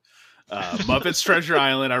Island. Muppets Treasure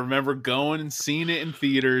Island. I remember going and seeing it in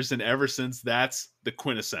theaters, and ever since, that's the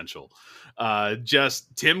quintessential.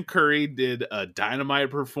 Just Tim Curry did a dynamite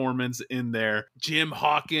performance in there. Jim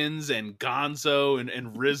Hawkins and Gonzo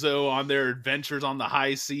and Rizzo on their adventures on the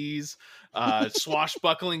high seas.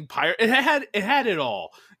 Swashbuckling pirate. It had it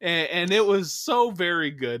all, and it was so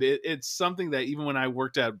very good. It's something that even when I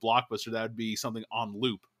worked at Blockbuster, that would be something on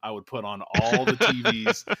loop I would put on all the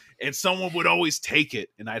TVs, and someone would always take it,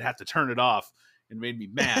 and I'd have to turn it off. It made me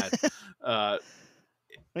mad.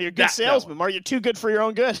 Well, you're a good salesman, Mark. You're too good for your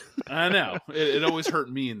own good. I know. It always hurt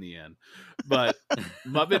me in the end. But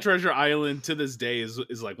Muppet Treasure Island to this day is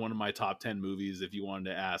like one of my top 10 movies. If you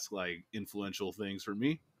wanted to ask like influential things for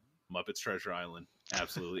me, Muppet's Treasure Island.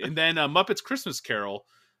 Absolutely. And then Muppet's Christmas Carol.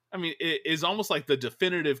 I mean, it is almost like the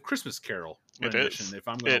definitive Christmas Carol rendition. If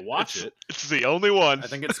I'm going to watch it, it's the only one. I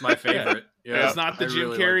think it's my favorite. Yeah. It's not the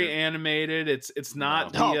Jim Carrey animated. It's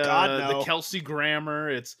not the Kelsey Grammer.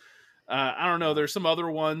 It's I don't know. There's some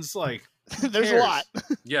other ones like there's a lot.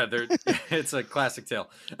 Yeah, it's a classic tale.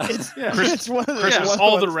 It's one of the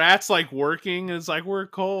all the rats like working. It's like we're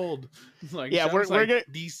cold. It's like we're gonna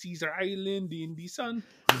DC's Island in the sun.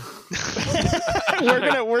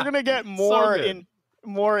 we're gonna get more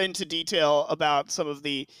into detail about some of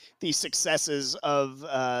the successes of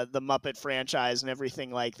the Muppet franchise and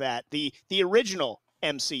everything like that. The original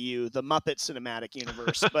MCU, the Muppet Cinematic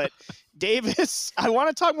Universe. But Davis, I want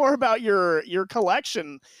to talk more about your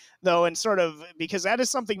collection though, and sort of, because that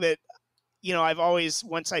is something that, you know, I've always,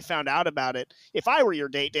 once I found out about it, if I were your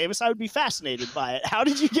date, Davis, I would be fascinated by it. How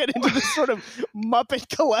did you get into this sort of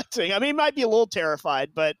Muppet collecting? I mean, it might be a little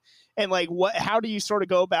terrified, but, and like, how do you sort of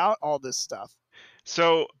go about all this stuff?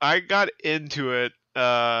 So I got into it,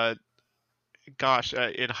 in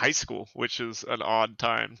high school, which is an odd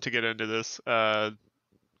time to get into this,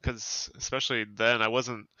 because especially then I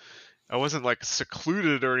wasn't like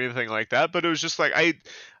secluded or anything like that, but it was just like I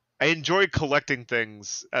enjoyed collecting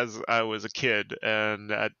things as I was a kid,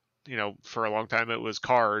 and you know, for a long time it was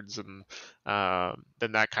cards, and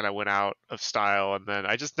then that kind of went out of style, and then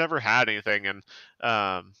I just never had anything, and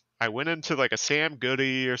I went into like a Sam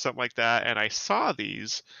Goody or something like that, and I saw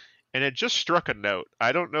these, and it just struck a note.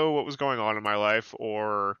 I don't know what was going on in my life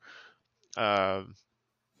or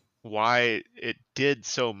why it did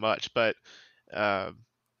so much, but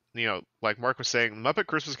you know, like Mark was saying, Muppet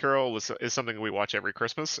Christmas Carol is something we watch every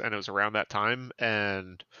Christmas, and it was around that time,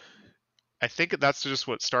 and I think that's just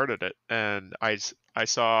what started it. And I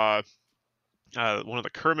saw one of the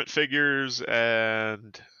Kermit figures,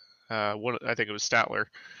 and I think it was Statler,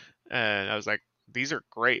 and I was like, these are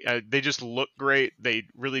great. They just look great. They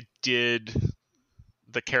really did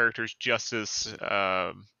the characters justice.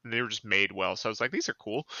 They were just made well. So I was like, these are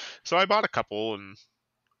cool. So I bought a couple and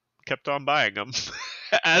kept on buying them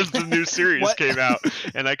as the new series came out,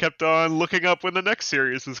 and I kept on looking up when the next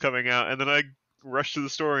series was coming out, and then I rushed to the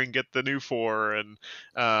store and get the new 4. And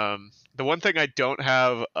the one thing I don't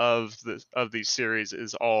have of these series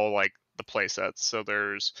is all like the play sets. So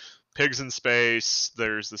there's Pigs in Space,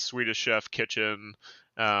 there's the Swedish Chef Kitchen,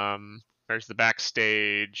 there's the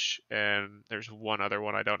Backstage, and there's one other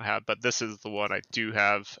one I don't have, but this is the one I do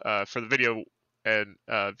have. For the video and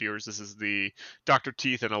viewers, this is the Dr.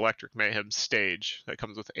 Teeth and Electric Mayhem stage that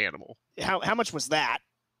comes with Animal. How much was that?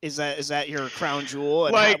 Is that your crown jewel?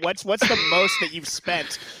 And like, what's the most that you've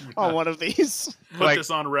spent on one of these? Put this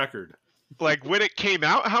on record. Like when it came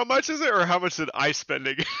out, how much is it, or how much did I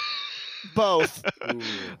spending? Both.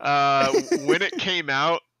 When it came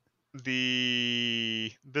out,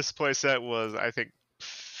 this playset was, I think,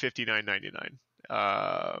 $59.99.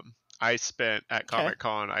 I spent at Comic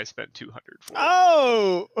Con. I spent $200 for it.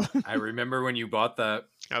 Oh, I remember when you bought that.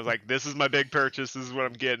 I was like, "This is my big purchase. This is what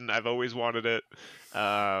I'm getting. I've always wanted it."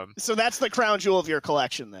 So that's the crown jewel of your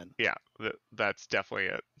collection, then. Yeah, that's definitely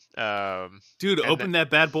it. Dude, open that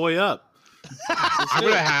bad boy up. I'm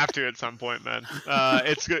gonna have to at some point, man.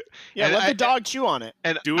 It's good. Yeah, let the dog chew on it.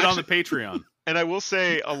 And do it on the Patreon. And I will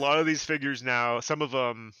say, a lot of these figures now, some of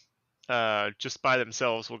them just by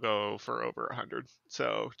themselves will go for over 100.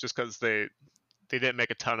 So just because they didn't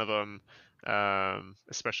make a ton of them,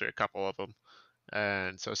 especially a couple of them,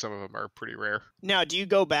 and so some of them are pretty rare. Now, do you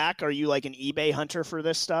go back? Are you like an eBay hunter for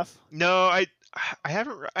this stuff? No, I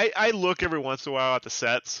haven't. I look every once in a while at the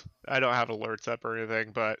sets. I don't have alerts up or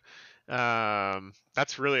anything, but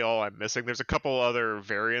that's really all I'm missing. There's a couple other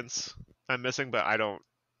variants I'm missing, but I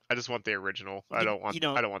just want the original. I don't want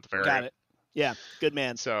the variant. Got it. Yeah, good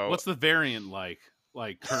man. So what's the variant like?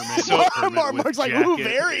 Like Kermit? Mark's like, ooh,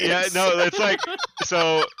 variants. Yeah, no, it's like,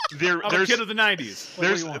 so there's a kid of the 90s.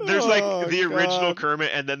 There's like the original Kermit,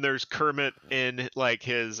 and then there's Kermit in like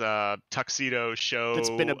his tuxedo show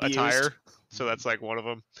attire. So that's like one of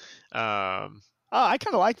them. I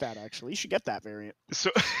kind of like that, actually. You should get that variant.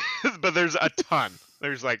 So, but there's a ton.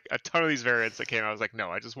 There's like a ton of these variants that came out. I was like, no,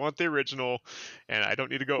 I just want the original, and I don't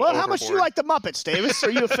need to go overboard. How much do you like the Muppets, Davis? Are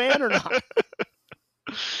you a fan or not?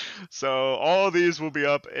 So all of these will be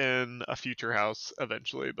up in a future house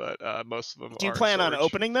eventually, but most of them. Do you plan on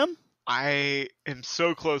opening them? I am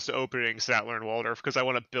so close to opening Statler and Waldorf because I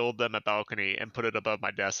want to build them a balcony and put it above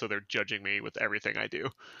my desk so they're judging me with everything I do.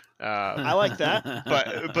 I like that.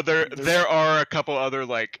 But there are a couple other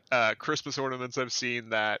like Christmas ornaments I've seen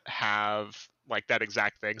that have like that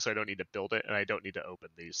exact thing, so I don't need to build it and I don't need to open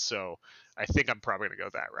these. So I think I'm probably gonna go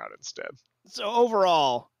that route instead. So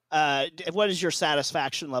overall, what is your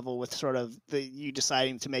satisfaction level with sort of you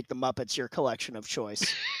deciding to make the Muppets your collection of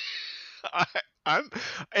choice? I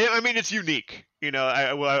mean, it's unique. You know,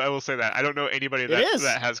 I will say that. I don't know anybody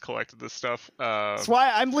that has collected this stuff. That's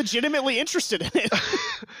why I'm legitimately interested in it.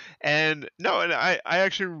 And I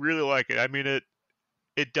actually really like it. I mean,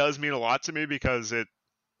 it does mean a lot to me because it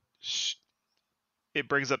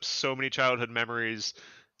brings up so many childhood memories,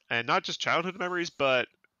 and not just childhood memories, but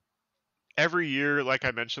every year, like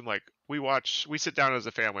I mentioned, like we sit down as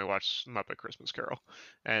a family, watch Muppet Christmas Carol,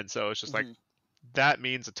 and so it's just like that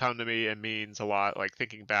means a ton to me and means a lot. Like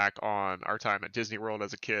thinking back on our time at Disney World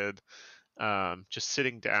as a kid, just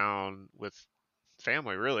sitting down with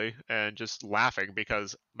family really and just laughing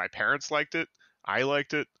because my parents liked it, I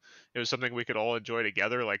liked it. It was something we could all enjoy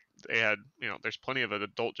together. Like they had, there's plenty of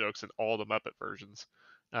adult jokes in all the Muppet versions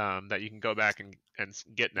that you can go back and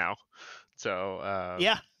get now. So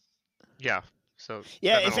yeah. So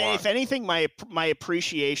yeah, if anything, my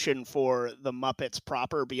appreciation for the Muppets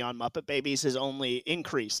proper beyond Muppet Babies has only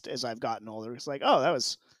increased as I've gotten older. It's like, oh, that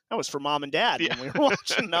was for mom and dad when we were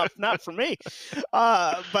watching, not for me.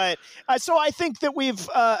 But so I think that we've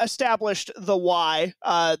established the why.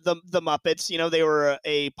 The Muppets, they were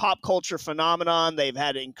a pop culture phenomenon. They've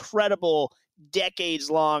had incredible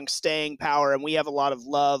decades-long staying power, and we have a lot of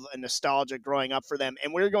love and nostalgia growing up for them.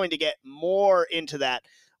 And we're going to get more into that.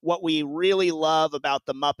 What we really love about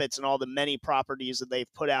the Muppets and all the many properties that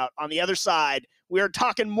they've put out. On the other side, we are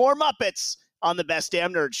talking more Muppets on the Best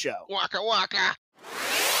Damn Nerd Show. Waka waka.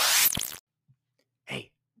 Hey,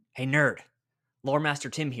 nerd. Lore Master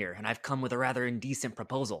Tim here, and I've come with a rather indecent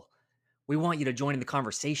proposal. We want you to join in the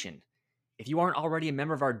conversation. If you aren't already a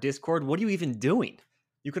member of our Discord, what are you even doing?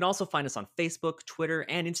 You can also find us on Facebook, Twitter,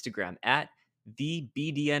 and Instagram at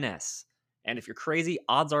TheBDNS. And if you're crazy,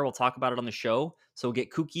 odds are we'll talk about it on the show. So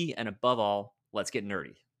get kooky, and above all, let's get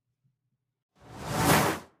nerdy.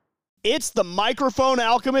 It's the microphone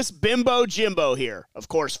alchemist Bimbo Jimbo here, of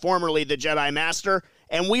course, formerly the Jedi Master,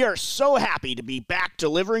 and we are so happy to be back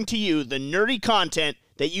delivering to you the nerdy content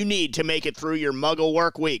that you need to make it through your Muggle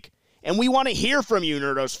work week. And we want to hear from you,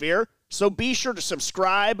 Nerdosphere, so be sure to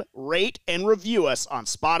subscribe, rate, and review us on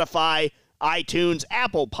Spotify, iTunes,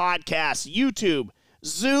 Apple Podcasts, YouTube,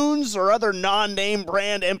 Zunes, or other non-name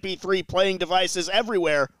brand MP3 playing devices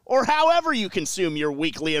everywhere, or however you consume your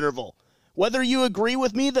weekly interval. Whether you agree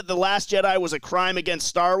with me that The Last Jedi was a crime against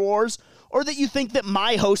Star Wars, or that you think that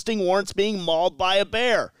my hosting warrants being mauled by a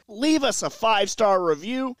bear, leave us a 5-star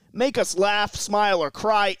review, make us laugh, smile, or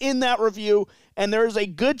cry in that review, and there is a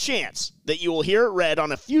good chance that you will hear it read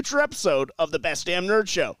on a future episode of the Best Damn Nerd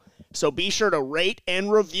Show. So be sure to rate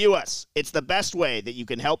and review us. It's the best way that you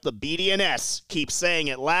can help the BDNS keep saying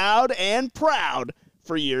it loud and proud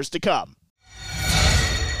for years to come.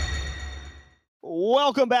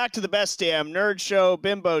 Welcome back to the Best Damn Nerd Show.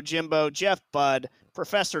 Bimbo Jimbo, Jeff Budd,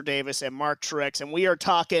 Professor Davis, and Mark Trix, and we are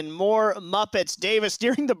talking more Muppets. Davis,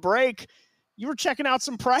 during the break, you were checking out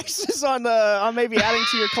some prices on maybe adding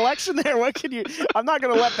to your collection there. What can you? I'm not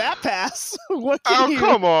going to let that pass.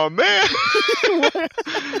 Come on, man!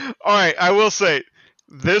 All right, I will say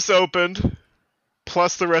this opened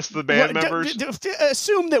plus the rest of the band members.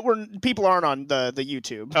 Assume that people aren't on the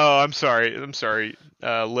YouTube. Oh, I'm sorry,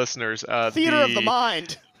 listeners. Theater of the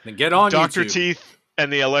mind. Then get on Dr. YouTube. Teeth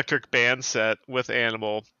and the Electric Band set with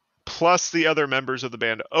Animal, plus the other members of the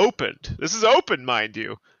band opened. This is open, mind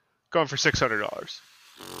you. Going for $600.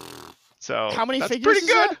 So how many that's figures pretty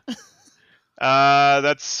good.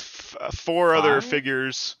 That's four other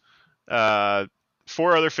figures. 4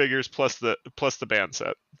 other figures plus the band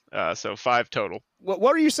set. So 5 total. What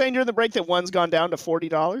were you saying during the break that one's gone down to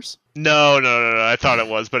 $40? No. I thought it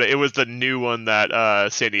was, but it was the new one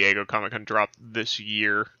that San Diego Comic-Con dropped this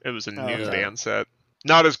year. It was a new band set.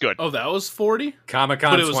 Not as good. Oh, that was 40?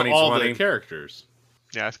 Comic-Con 2020. But it was all the characters.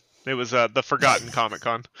 Yeah. It was the Forgotten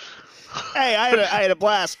Comic-Con. Hey, I had a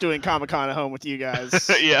blast doing Comic-Con at home with you guys.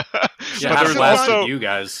 Yeah. But there's also you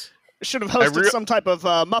guys. Should have hosted some type of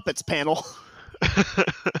Muppets panel.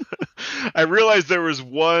 I realized there was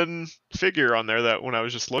one figure on there that when I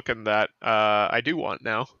was just looking that I do want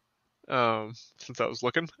now. Since I was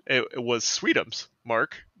looking, it was Sweetums,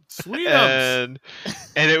 Mark. Sweetums,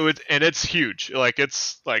 and it's huge. Like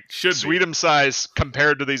it's like Sweetum size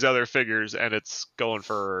compared to these other figures, and it's going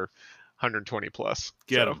for 120 plus.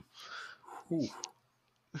 Get them.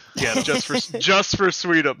 Yeah, just for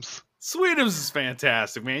Sweetums. Sweetums is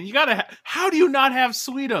fantastic, man. You gotta. How do you not have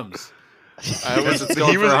Sweetums? He was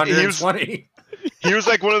 120. He was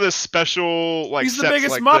like one of the special like. He's the sets,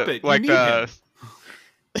 biggest like Muppet. Like him.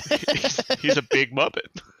 he's a big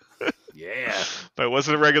Muppet. Yeah, but it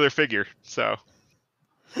wasn't a regular figure, so.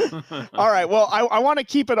 All right. Well, I want to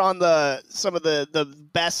keep it on some of the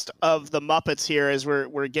best of the Muppets here as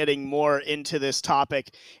we're getting more into this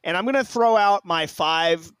topic, and I'm going to throw out my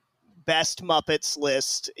 5 best Muppets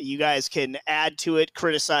list. You guys can add to it,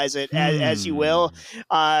 criticize it as you will.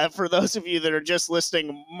 For those of you that are just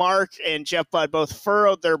listening, Mark and Jeff Budd both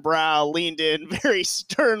furrowed their brow, leaned in very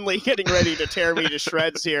sternly, getting ready to tear me to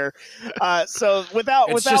shreds here. So without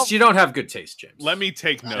just you don't have good taste, James. Let me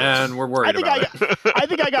take notes, and we're worried about it. I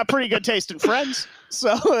think I got pretty good taste in Friends.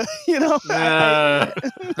 So, yeah,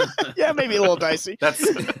 maybe a little dicey. That's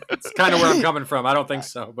kind of where I'm coming from. I don't think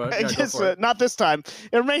so, but I guess, not this time.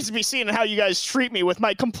 It remains to be seen how you guys treat me with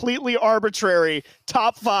my completely arbitrary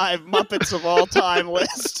top 5 Muppets of all time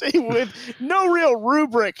list with no real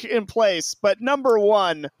rubric in place. But number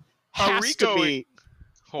 1 has to be.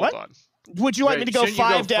 Hold on. Would you like me to go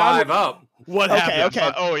 5 down? 5 up. What happened?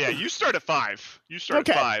 Okay. Oh yeah, you start at 5. You start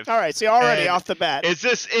at 5. All right. So already off the bat. Is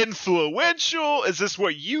this influential? Is this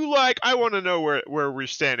what you like? I want to know where we're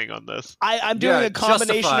standing on this. I'm doing a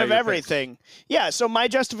combination of everything. Yeah. So my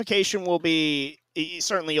justification will be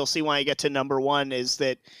certainly you'll see when I get to number 1 is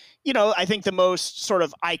that I think the most sort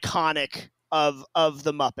of iconic of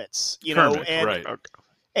the Muppets. Kermit, and. Right. Okay.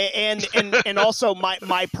 And also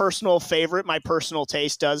my personal favorite, my personal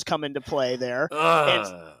taste does come into play there.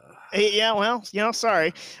 Yeah, well,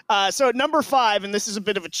 sorry. So at number 5, and this is a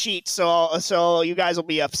bit of a cheat, so you guys will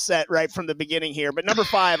be upset right from the beginning here. But number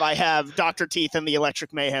 5, I have Dr. Teeth and the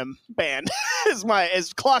Electric Mayhem Band is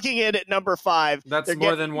clocking in at number 5. That's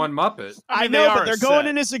more than one Muppet. I know, but they're going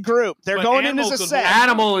in as a group. They're going in as a set.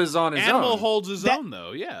 Animal is on his own. Animal holds his own,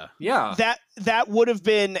 though. Yeah. Yeah. That would have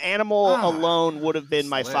been Animal alone would have been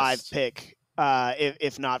my 5 pick.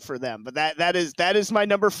 If not for them, but that is my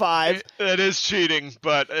number 5. It is cheating,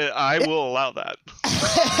 but I will allow that.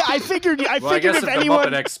 I figured I guess if anyone... the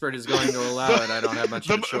Muppet expert is going to allow it, I don't have much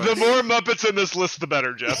of a choice. The more Muppets in this list, the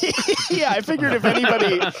better, Jeff. Yeah, I figured if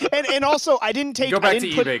anybody, and also I didn't take. Go back to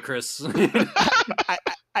eBay, Chris.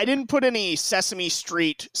 I didn't put any Sesame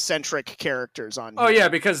Street centric characters on. Oh here. yeah,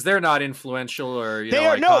 because they're not influential or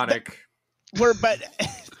iconic. But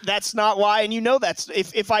that's not why, and that's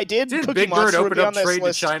if I did Cookie Big Monster Bird would open be up on this trade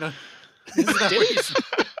list. to China?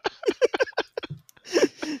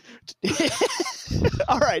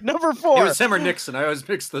 All right, number 4. It was him or Nixon. I always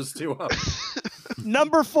mix those two up.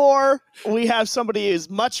 Number 4, we have somebody who's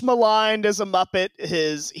much maligned as a Muppet.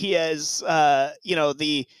 He has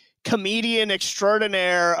the comedian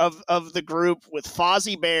extraordinaire of the group with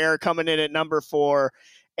Fozzie Bear coming in at number 4,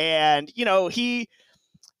 and he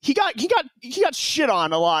got shit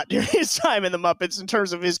on a lot during his time in the Muppets in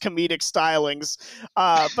terms of his comedic stylings,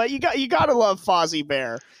 but you gotta love Fozzie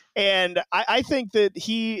Bear, and I think that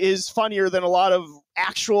he is funnier than a lot of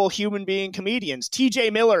actual human being comedians. T.J.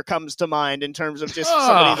 Miller comes to mind in terms of just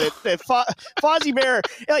somebody that Fozzie Bear.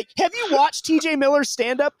 Like, have you watched T.J. Miller's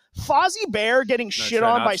stand up? Fozzie Bear getting shit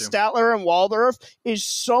on by Statler and Waldorf is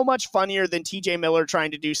so much funnier than T.J. Miller trying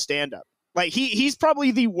to do stand up. Like he's probably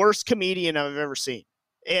the worst comedian I've ever seen.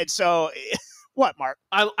 And so, what, Mark?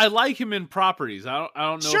 I like him in Properties. I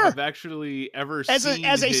don't know if I've actually ever seen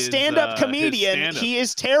as a stand-up comedian. He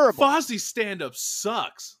is terrible. Fozzie's stand-up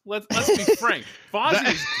sucks. Let's be frank.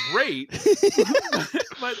 Fozzie is great,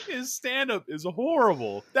 but his stand-up is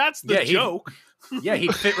horrible. That's the joke. Yeah,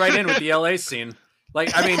 he'd fit right in with the LA scene.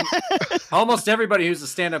 Like, I mean, almost everybody who's a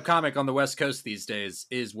stand-up comic on the West Coast these days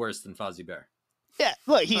is worse than Fozzie Bear. Yeah,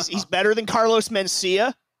 look, he's better than Carlos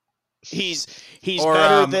Mencia. He's or,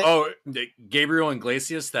 better than Gabriel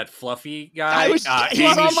Iglesias, that fluffy guy. He's Amy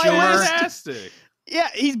on my Schumer. list. Fantastic. Yeah,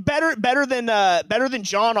 he's better than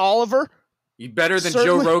John Oliver. He's better than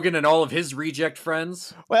Joe Rogan and all of his reject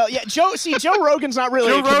friends. Well, yeah, Joe Rogan's not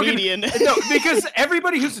really a comedian. No, because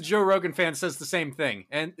everybody who's a Joe Rogan fan says the same thing,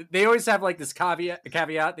 and they always have like this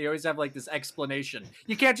caveat. They always have like this explanation.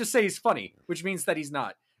 You can't just say he's funny, which means that he's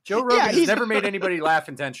not. Joe Rogan has never made anybody laugh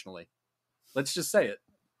intentionally. Let's just say it.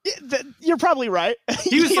 You're probably right.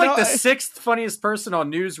 He was like the 6th funniest person on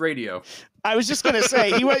news radio. I was just going to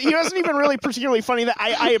say, he wasn't even really particularly funny. That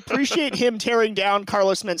I appreciate him tearing down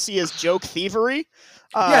Carlos Mencia's joke thievery.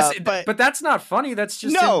 Yes, but that's not funny. That's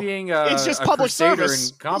just him being it's just a public crusader service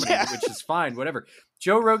in comedy, which is fine, whatever.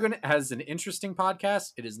 Joe Rogan has an interesting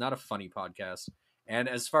podcast. It is not a funny podcast. And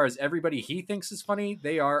as far as everybody he thinks is funny,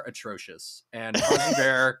 they are atrocious. And Fozzie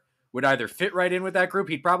Bear would either fit right in with that group.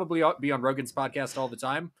 He'd probably be on Rogan's podcast all the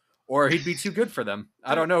time, or he'd be too good for them.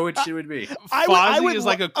 I don't know which it would be. Fozzie is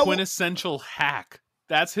like a quintessential hack.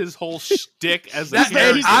 That's his whole shtick as a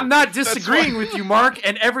character. I'm not disagreeing with you, Mark,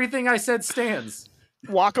 and everything I said stands.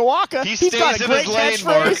 Waka Waka. He He's got stays a in great his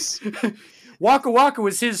lane, catchphrase. Waka Waka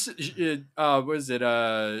was his, Shucky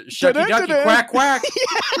Ducky Quack Quack?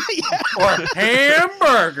 Or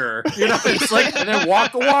hamburger. You know, it's like, and then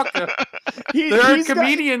Waka Waka. There are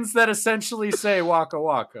comedians that essentially say Waka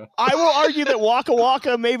Waka. I will argue that Waka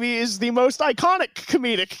Waka maybe is the most iconic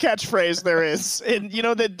comedic catchphrase there is. And, you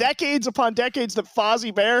know, the decades upon decades that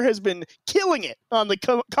Fozzie Bear has been killing it on the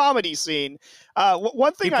comedy scene.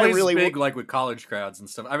 One thing he plays I really big, like with college crowds and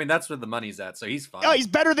stuff. I mean, that's where the money's at, so he's fine. Oh, he's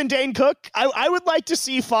better than Dane Cook. I would like to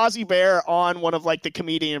see Fozzie Bear on one of like the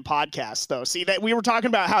comedian podcasts, though. See, that we were talking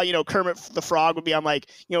about how, you know, Kermit the Frog would be on, like,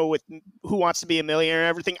 you know, with Who Wants to Be a Millionaire and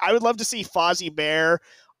everything. I would love to see Fozzie Bear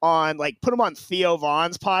on, like, put him on Theo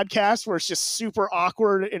Vaughn's podcast, where it's just super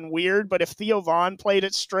awkward and weird. But if Theo Vaughn played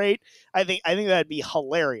it straight, I think that'd be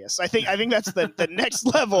hilarious. I think that's the next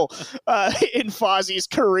level in Fozzie's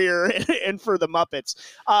career and for the Muppets.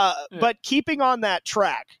 But keeping on that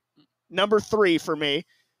track, number 3 for me.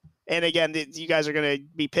 And again, you guys are going to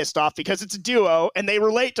be pissed off because it's a duo and they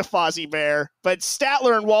relate to Fozzie Bear. But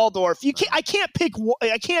Statler and Waldorf, I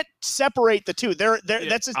can't separate the two.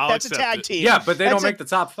 That's a tag team. Yeah, but they don't make the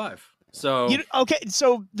top 5. So okay,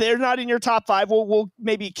 so they're not in your top 5. We'll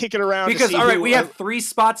maybe kick it around because all right, we have 3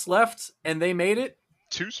 spots left, and they made it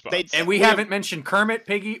 2 spots, and we haven't mentioned Kermit,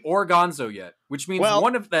 Piggy, or Gonzo yet, which means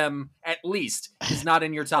one of them at least is not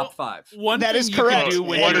in your top 5. That is correct.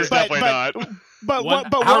 One is definitely not. But one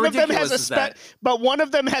of them has one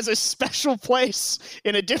of them has a special place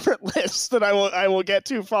in a different list that I will get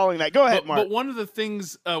to following that. Go ahead, Mark. But one of the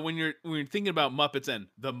things when you're thinking about Muppets and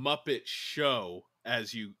the Muppet Show,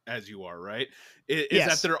 as you are, right, is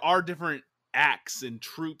that there are different acts and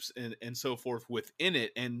troops and so forth within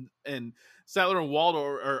it, and Statler and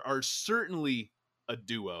Waldorf are certainly a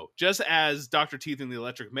duo, just as Dr. Teeth and the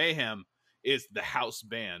Electric Mayhem is the house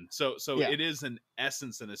band. So it is an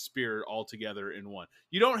essence and a spirit all together in one.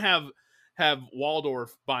 You don't have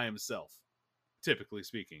Waldorf by himself, typically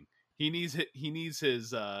speaking. He needs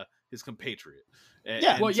his compatriot.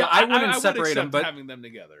 I wouldn't separate them, but having them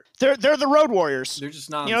together, they're the Road Warriors. They're just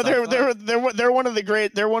not. You know, they're one of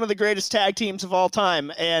the greatest tag teams of all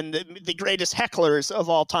time and the greatest hecklers of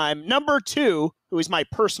all time. Number 2, who is my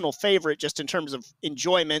personal favorite, just in terms of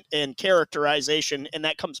enjoyment and characterization, and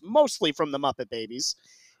that comes mostly from the Muppet Babies,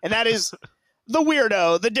 and that is the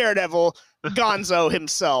weirdo, the daredevil, Gonzo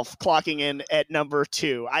himself, clocking in at number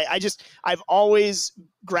 2. I've always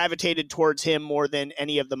gravitated towards him more than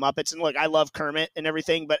any of the Muppets. And look, I love Kermit and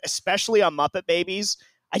everything, but especially on Muppet Babies,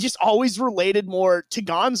 I just always related more to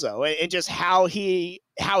Gonzo and just how he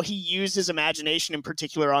used his imagination, in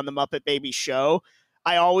particular on the Muppet Babies show.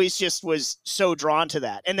 I always just was so drawn to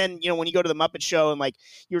that. And then, you know, when you go to the Muppet Show and like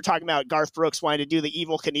you were talking about Garth Brooks wanting to do the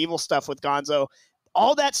Evel Knievel stuff with Gonzo,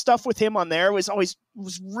 all that stuff with him on there was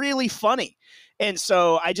really funny. And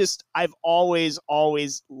so I've always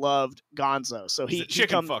loved Gonzo. So he's a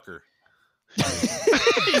chicken fucker.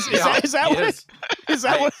 Is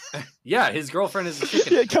that what? Yeah, his girlfriend is a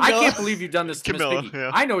chicken. I can't believe you've done this to Miss Piggy. Yeah.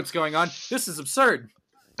 I know what's going on. This is absurd.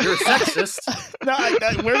 You're a sexist. No,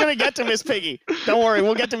 we're going to get to Miss Piggy. Don't worry,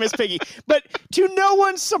 we'll get to Miss Piggy. But to no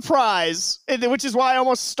one's surprise, which is why I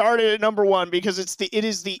almost started at number 1, because it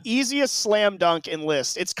is the easiest slam dunk in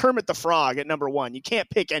list. It's Kermit the Frog at number 1. You can't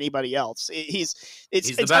pick anybody else.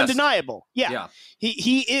 It's undeniable. Yeah.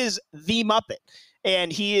 He is the Muppet,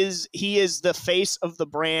 and he is the face of the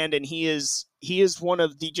brand, and he is one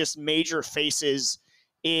of the just major faces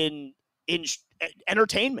in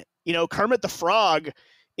entertainment. You know, Kermit the Frog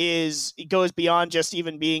goes beyond just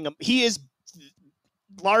even being he is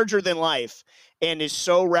larger than life and is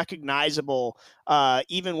so recognizable,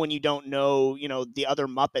 even when you don't know, you know, the other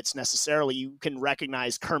Muppets necessarily. You can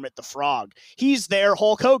recognize Kermit the Frog. He's there.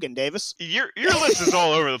 Hulk Hogan, Davis. Your list is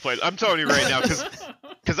all over the place. I'm telling you right now,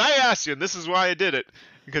 because I asked you, and this is why I did it,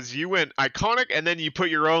 because you went iconic and then you put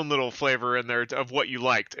your own little flavor in there of what you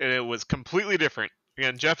liked, and it was completely different.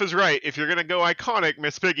 Again, Jeff is right. If you're going to go iconic,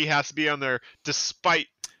 Miss Piggy has to be on there despite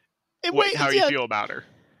how you feel about her.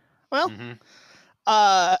 Well,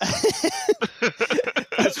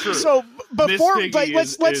 that's true. So before,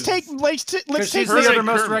 let's take she's the other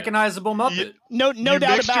most recognizable Muppet. No doubt about it. You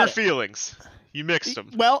mixed your feelings. You mixed them.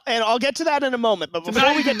 Well, and I'll get to that in a moment. But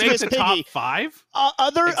before we get to Miss Piggy, top 5,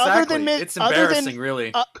 other than it's embarrassing,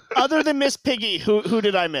 really. Other than Miss Piggy, who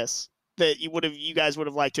did I miss that you guys would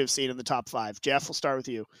have liked to have seen in the top 5? Jeff, we'll start with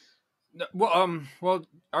you. Well,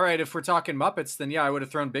 all right. If we're talking Muppets, then yeah, I would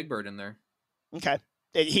have thrown Big Bird in there. Okay,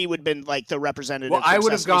 he would have been like the representative. Well, I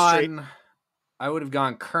would have Sesame Street. I would have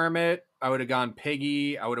gone Kermit. I would have gone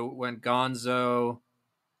Piggy. I would have went Gonzo.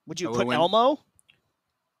 Would you put Elmo?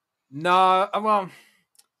 No, well,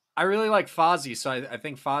 I really like Fozzie, so I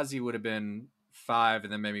think Fozzie would have been 5,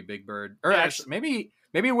 and then maybe Big Bird, or actually maybe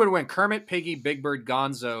it would have went Kermit, Piggy, Big Bird,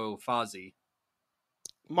 Gonzo, Fozzie.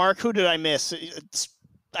 Mark, who did I miss?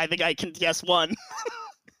 I think I can guess one.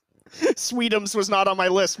 Sweetums was not on my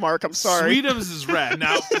list, Mark. I'm sorry. Sweetums is rad.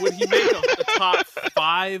 Now, would he make a top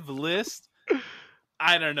 5 list?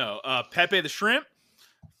 I don't know. Pepe the Shrimp?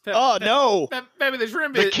 No. Pepe the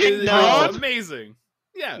Shrimp the is amazing.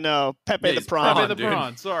 Yeah. No, Pepe the Prawn. Pepe the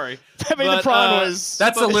Prawn, sorry. Pepe the Prawn was...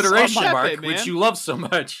 That's alliteration, Pepe, Mark, man. which you love so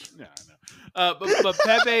much. Yeah, I know. But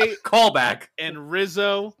Pepe... Callback. And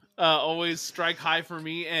Rizzo always strike high for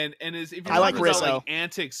me. And if you I like Rizzo. about, like,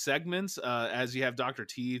 antic segments, as you have Dr.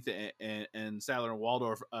 Teeth and Statler and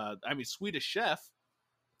Waldorf, Swedish Chef...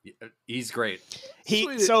 He's great.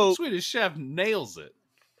 Swedish Chef nails it.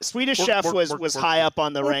 Swedish Chef was high up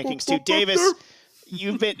on the rankings, too. Davis,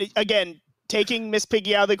 you've been... Again... Taking Miss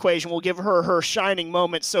Piggy out of the equation, we'll give her her shining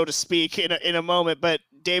moment, so to speak, in a moment. But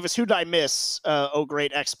Davis, who did I miss? Oh,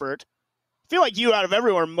 great expert. I feel like you, out of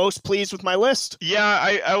everyone, are most pleased with my list.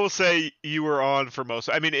 Yeah, I will say you were on for most.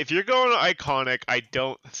 I mean, if you're going iconic, I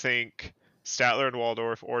don't think Statler and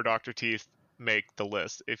Waldorf or Dr. Teeth make the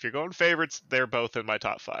list. If you're going favorites, they're both in my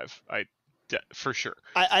top 5. For sure.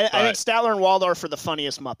 I think Statler and Waldorf are the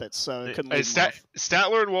funniest Muppets, so it couldn't leave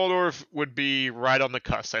Statler and Waldorf would be right on the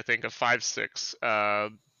cusp, I think, of 5, 6.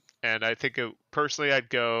 And I think personally, I'd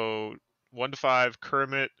go 1 to 5,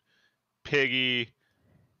 Kermit, Piggy,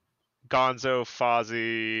 Gonzo,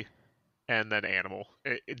 Fozzie, and then Animal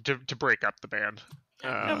to break up the band.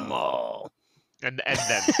 Animal. And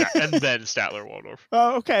then Statler Waldorf.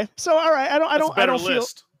 Oh, okay. So all right, I don't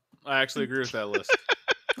list. I actually agree with that list.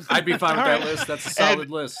 I'd be fine with that list. That's a solid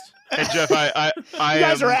list. And Jeff, I you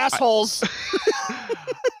guys are assholes.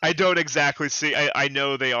 I don't exactly see. I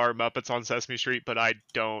know they are Muppets on Sesame Street, but I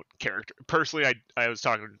don't character personally. I was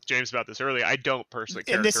talking to James about this earlier. I don't personally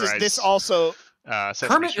characterize. And this also.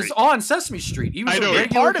 Kermit is on Sesame Street. He was a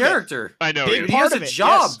regular character. I know. He has a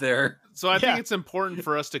job there. So I think it's important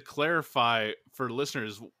for us to clarify for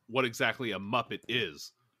listeners what exactly a Muppet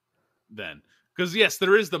is. Then. Because, yes,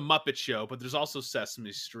 there is the Muppet Show, but there's also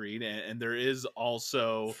Sesame Street, and there is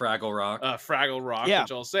also... Fraggle Rock.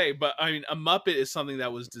 Which I'll say. But, I mean, a Muppet is something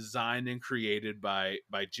that was designed and created by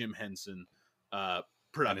Jim Henson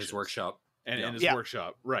Productions. And his workshop. And his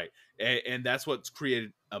workshop, right. And that's what's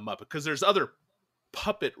created a Muppet. Because there's other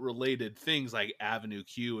puppet-related things like Avenue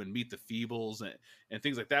Q and Meet the Feebles and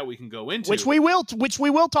things like that we can go into. Which we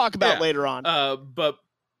will talk about later on.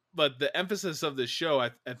 But the emphasis of this show,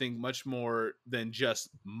 I think, much more than just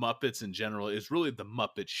Muppets in general, is really the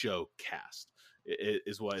Muppet Show cast.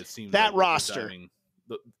 Is what it seems. That like roster.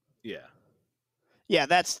 Yeah,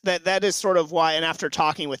 that is sort of why. And after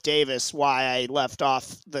talking with Davis, why I left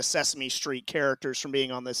off the Sesame Street characters from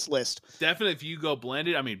being on this list. Definitely, if you go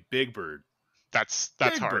blended, I mean, Big Bird. That's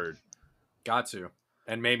Big hard. Bird. Got to,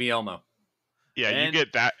 and maybe Elmo. Yeah, you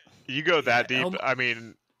get that. You go that deep. Elmo. I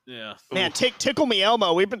mean. Yeah, man, tickle me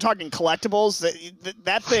Elmo. We've been talking collectibles.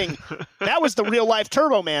 That thing, that was the real life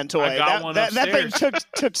Turbo Man toy. I got one that thing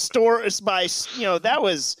took stores by. That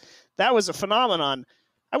was a phenomenon.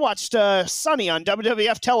 I watched Sonny on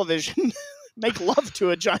WWF television make love to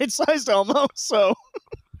a giant sized Elmo. So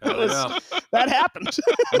that happened.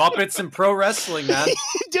 Muppets and pro wrestling, man.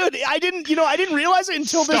 Dude, I didn't realize it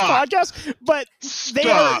until this podcast, but they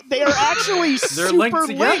are actually super linked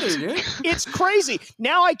together, dude. It's crazy.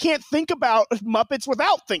 Now I can't think about Muppets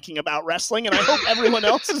without thinking about wrestling, and I hope everyone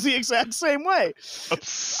else is the exact same way.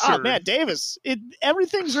 Absurd. Oh man, Davis,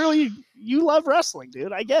 everything's really, you love wrestling,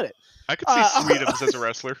 dude. I get it. I could see Sweetums as a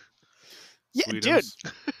wrestler. Yeah, Sweetums.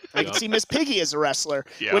 dude. I can see Miss Piggy as a wrestler,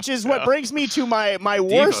 Yeah, which is what brings me to my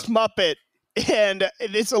worst Muppet, and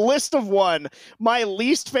it's a list of one. My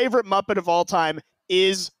least favorite Muppet of all time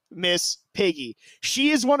is Miss Piggy. She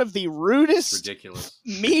is one of the rudest, ridiculous,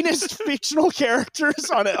 meanest fictional characters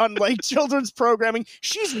on like children's programming.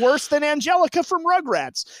 She's worse than Angelica from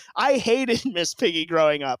Rugrats. I hated Miss Piggy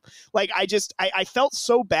growing up. Like I felt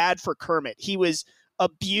so bad for Kermit. He was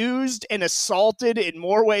abused and assaulted in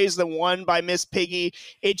more ways than one by Miss Piggy.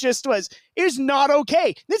 It was not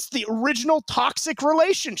okay. It's the original toxic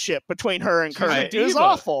relationship between her and Kermit. It was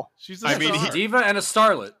awful. She's diva and a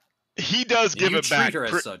starlet. He does give it back, her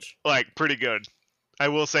as such. Like pretty good. I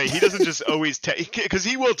will say he doesn't just always take, because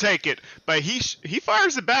he will take it, but he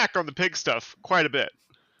fires it back on the pig stuff quite a bit.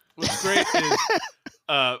 What's great is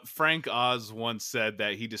Frank Oz once said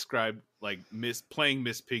that he described like playing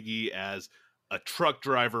Miss Piggy as a truck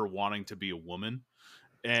driver wanting to be a woman,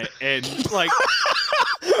 and like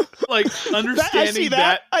understanding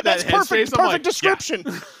that that's perfect. Perfect like, description.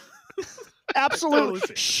 Yeah.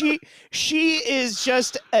 Absolutely. She is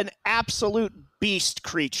just an absolute beast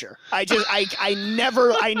creature. I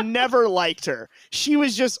never liked her. She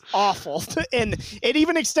was just awful. And it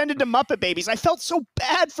even extended to Muppet Babies. I felt so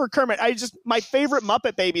bad for Kermit. My favorite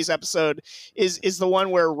Muppet Babies episode is the one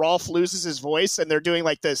where Rolf loses his voice and they're doing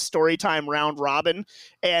like the story time round robin.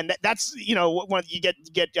 And that's, when you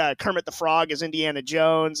get Kermit the Frog as Indiana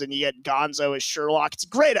Jones and you get Gonzo as Sherlock. It's a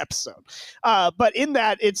great episode. But in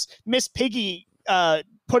that, it's Miss Piggy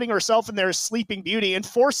putting herself in there as Sleeping Beauty and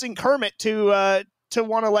forcing Kermit to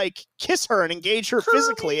want to like kiss her and engage her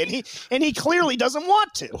physically, and he clearly doesn't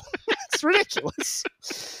want to. It's ridiculous.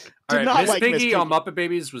 All right, Miss Piggy on Muppet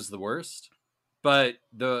Babies was the worst, but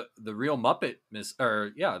the real Muppet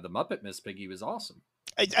the Muppet Miss Piggy was awesome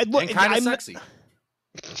and kind of sexy.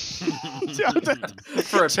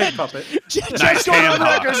 For a pig puppet. Just going on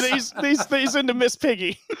record, these into Miss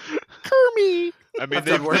Piggy. Kermit. I mean,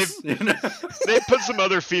 they put some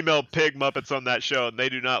other female pig Muppets on that show, and they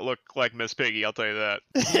do not look like Miss Piggy. I'll tell you that.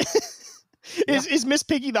 Is Miss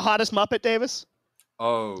Piggy the hottest Muppet, Davis?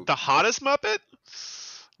 Oh, the hottest Muppet?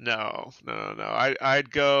 No.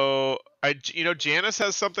 I'd go. Janice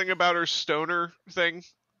has something about her stoner thing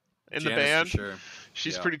in the band. For sure.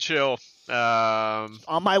 She's pretty chill.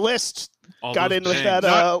 On my list. Got in with that.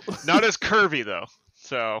 Not as curvy though,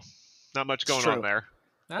 so not much going on there.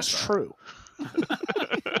 That's true.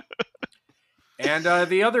 And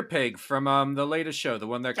the other pig from the latest show, the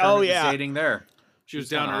one that Kermit was dating there. She was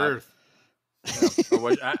down to earth.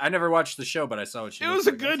 Yeah. I never watched the show, but I saw what she. It was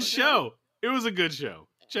a good show. It was a good show.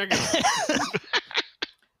 Check it out.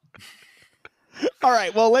 All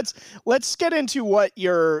right, well let's get into what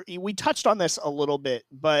we touched on this a little bit,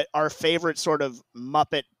 but our favorite sort of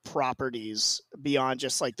Muppet properties beyond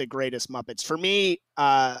just like the greatest Muppets. For me,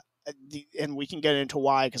 and we can get into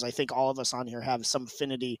why, because I think all of us on here have some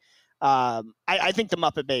affinity. I think the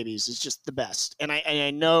Muppet Babies is just the best, and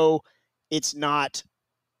I know it's not,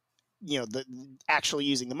 the actually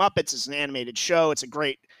using the Muppets. It's an animated show. It's a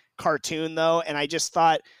great cartoon though, and I just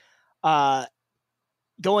thought.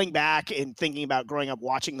 Going back and thinking about growing up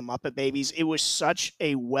watching the Muppet Babies, it was such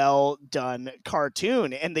a well done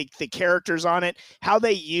cartoon, and the characters on it, how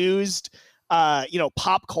they used,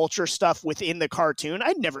 pop culture stuff within the cartoon.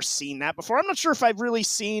 I'd never seen that before. I'm not sure if I've really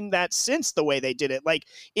seen that since the way they did it. Like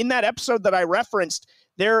in that episode that I referenced,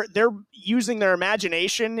 they're using their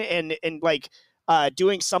imagination and like,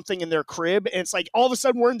 doing something in their crib, and it's like all of a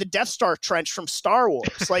sudden we're in the Death Star trench from Star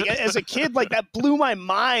Wars. Like as a kid, like that blew my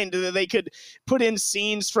mind that they could put in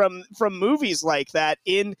scenes from movies like that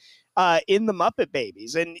in the Muppet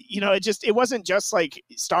Babies. And it wasn't just like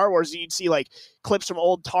Star Wars. You'd see like clips from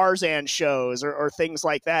old Tarzan shows or things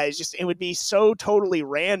like that. It would be so totally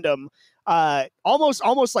random.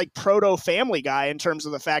 Almost like proto Family Guy in terms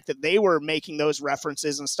of the fact that they were making those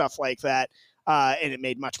references and stuff like that. And it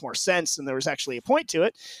made much more sense, and there was actually a point to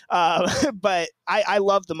it. But I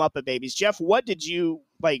love the Muppet Babies. Jeff, what did you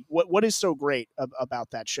like? What is so great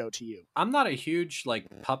about that show to you? I'm not a huge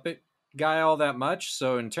puppet guy all that much.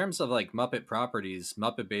 So in terms of Muppet properties,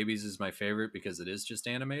 Muppet Babies is my favorite because it is just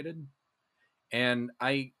animated. And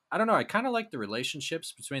I don't know, I kind of like the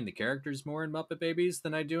relationships between the characters more in Muppet Babies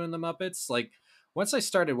than I do in the Muppets. Once I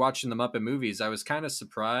started watching the Muppet movies, I was kind of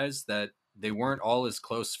surprised that they weren't all as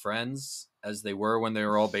close friends as they were when they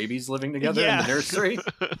were all babies living together in the nursery.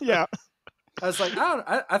 Yeah. I was like,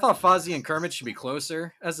 I thought Fozzie and Kermit should be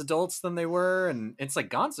closer as adults than they were. And it's like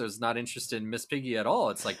Gonzo's not interested in Miss Piggy at all.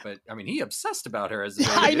 It's like, but I mean, he obsessed about her as a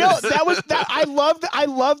baby. I know that I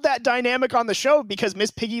loved that dynamic on the show because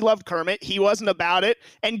Miss Piggy loved Kermit. He wasn't about it.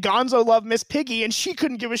 And Gonzo loved Miss Piggy and she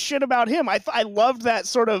couldn't give a shit about him. I loved that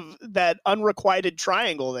sort of that unrequited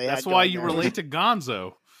triangle they had. That's why you relate to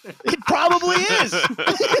Gonzo. It probably is.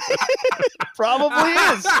 Probably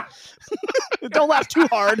is. Don't laugh too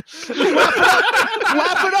hard.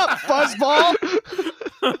 Laugh it up, fuzzball.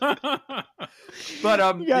 But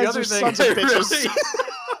the other thing,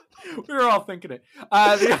 we were all thinking it.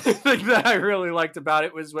 The other thing that I really liked about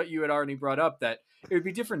it was what you had already brought up, that it would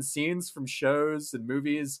be different scenes from shows and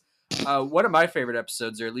movies. One of my favorite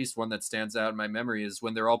episodes, or at least one that stands out in my memory, is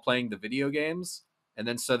when they're all playing the video games. And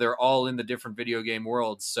then so they're all in the different video game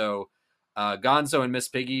worlds. So Gonzo and Miss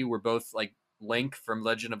Piggy were both like Link from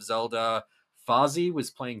Legend of Zelda. Fozzie was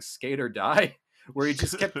playing Skate or Die. where he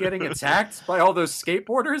just kept getting attacked by all those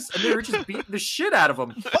skateboarders, and they were just beating the shit out of him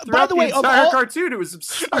By throughout the way, the entire cartoon. It was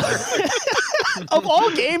absurd. Of all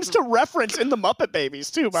games to reference in the Muppet Babies,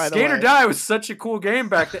 too, by the way. Skate or Die was such a cool game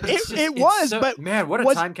back then. It was, but man, what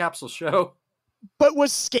a time capsule show. But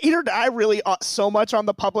was Skate or Die really so much on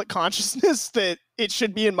the public consciousness that it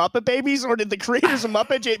should be in Muppet Babies, or did the creators of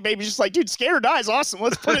Muppet Babies just like, dude, Skate or Die is awesome,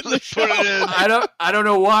 let's put it in the show? I don't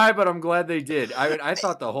know why, but I'm glad they did. I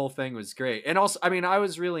thought the whole thing was great, and also, I mean, I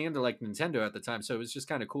was really into like Nintendo at the time, so it was just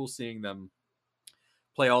kind of cool seeing them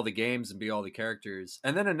play all the games and be all the characters.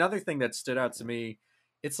 And then another thing that stood out to me,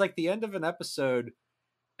 it's like the end of an episode,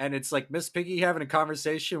 and it's like Miss Piggy having a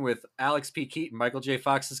conversation with Alex P. Keaton, Michael J.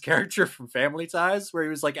 Fox's character from Family Ties, where he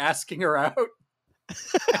was like asking her out.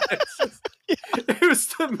 It was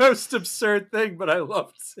the most absurd thing, but I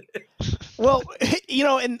loved it. Well, you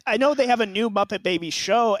know, and I know they have a new Muppet Babies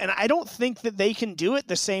show, and I don't think that they can do it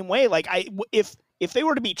the same way. Like, if they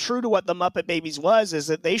were to be true to what the Muppet Babies was, is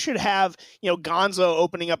that they should have, you know, Gonzo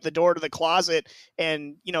opening up the door to the closet,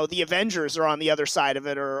 and, you know, the Avengers are on the other side of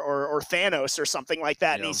it, or Thanos or something like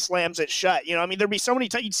that, and he slams it shut. You know, I mean, there'd be so many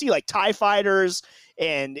times you'd see like TIE fighters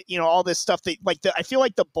and, you know, all this stuff that like I feel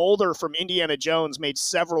like the Boulder from Indiana Jones made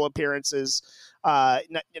several appearances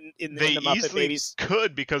in the Muppet Babies.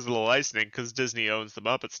 Could, because of the licensing, because Disney owns the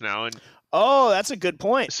Muppets now, and that's a good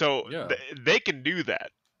point. So they can do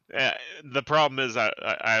that. The problem is,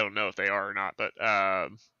 I don't know if they are or not, but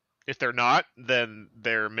if they're not, then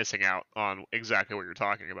they're missing out on exactly what you're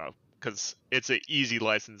talking about, because it's an easy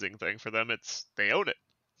licensing thing for them. They own it.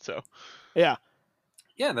 So yeah,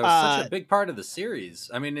 that was such a big part of the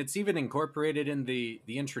series. I mean, it's even incorporated in the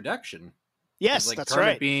introduction. Yes, like that's Kermit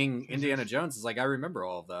right. Being Indiana Jones is like, I remember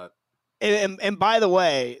all of that. And by the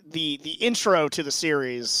way, the intro to the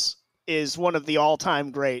series is one of the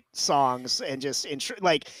all-time great songs, and just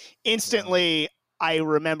like instantly I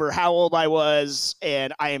remember how old I was,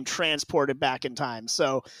 and I am transported back in time.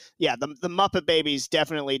 So yeah, the Muppet Babies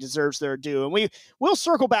definitely deserves their due, and we'll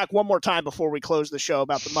circle back one more time before we close the show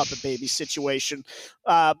about the Muppet Babies situation.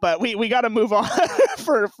 But we got to move on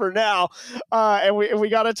for now, and we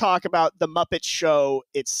got to talk about the Muppet Show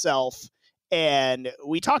itself. And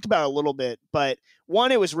we talked about it a little bit, but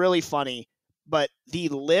one, it was really funny, but the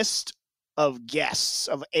list of guests,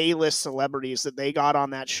 of A-list celebrities that they got on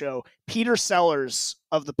that show, Peter Sellers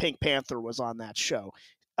of the Pink Panther was on that show.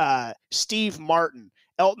 Steve Martin,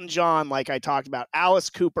 Elton John, like I talked about, Alice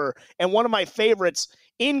Cooper, and one of my favorites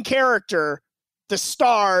in character, the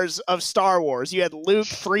stars of Star Wars. You had Luke,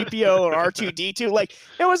 3PO, and R2-D2. Like,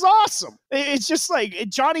 it was awesome. It's just like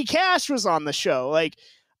Johnny Cash was on the show. Like,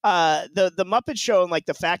 the Muppet Show, and like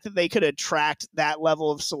the fact that they could attract that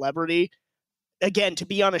level of celebrity, again, to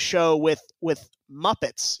be on a show with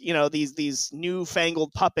Muppets, you know, these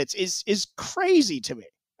newfangled puppets is crazy to me.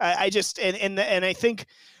 I just and I think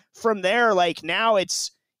from there, like, now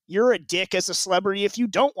you're a dick as a celebrity if you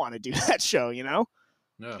don't want to do that show, you know?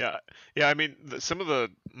 Yeah. I mean, some of the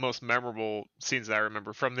most memorable scenes that I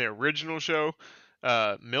remember from the original show,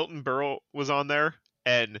 Milton Berle was on there,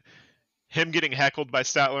 and him getting heckled by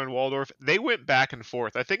Statler and Waldorf, they went back and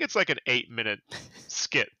forth. I think it's like an 8-minute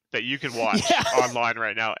skit that you can watch online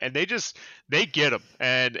right now, and they get him,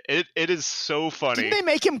 and it is so funny. Didn't they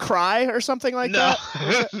make him cry or something like that?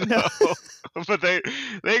 No. But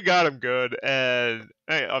they got him good, and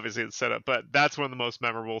obviously it's set up, but that's one of the most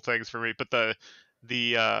memorable things for me. But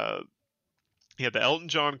the Elton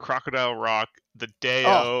John Crocodile Rock, the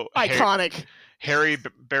Deo, iconic Harry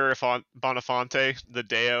Belafonte, the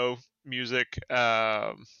Deo music,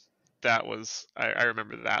 that was I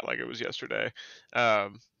remember that like it was yesterday.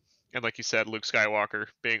 And like you said, Luke Skywalker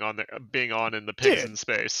being on in the pigs in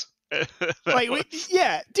space.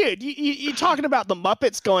 Dude, you talking about the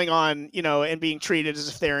Muppets going on, you know, and being treated as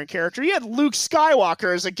if they're in character. You had Luke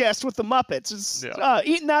Skywalker as a guest with the Muppets. It's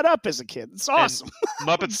eating that up as a kid. It's awesome.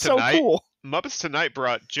 Muppets so Tonight, cool. Muppets Tonight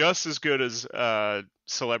brought just as good as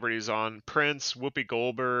celebrities on. Prince, Whoopi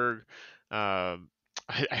Goldberg, the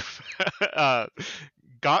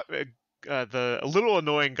little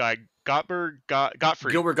annoying guy, Godfrey.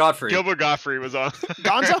 Gilbert Godfrey. Gilbert Godfrey was on.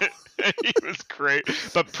 Gonzo? He was great.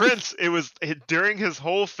 But Prince, it was during his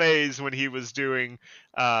whole phase when he was doing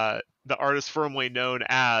the artist formerly known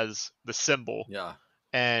as The Symbol. Yeah.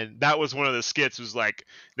 And that was one of the skits, was like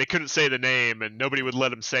they couldn't say the name and nobody would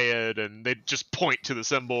let him say it, and they'd just point to the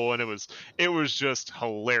symbol, and it was just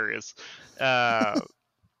hilarious. But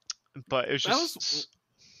it was just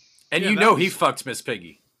and he fucked Miss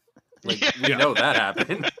Piggy. Like, we know that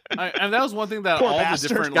happened. And that was one thing that Poor all bastard.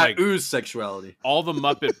 the different Got like ooze sexuality. all the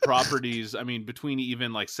Muppet properties, I mean, between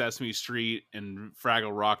even like Sesame Street and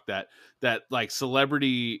Fraggle Rock, that like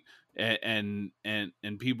celebrity and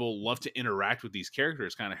people love to interact with these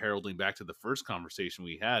characters, kind of heralding back to the first conversation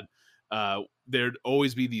we had. There'd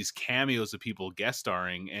always be these cameos of people guest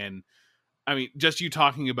starring, and I mean, just you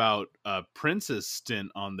talking about Prince's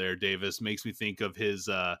stint on there, Davis, makes me think of his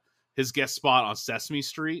guest spot on Sesame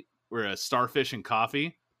Street, where Starfish and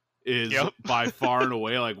Coffee is by far and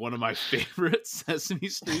away like one of my favorite Sesame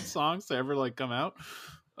Street songs to ever like come out.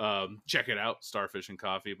 Check it out, Starfish and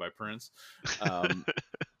Coffee by Prince.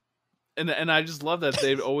 And I just love that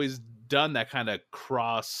they've always done that kind of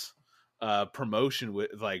cross promotion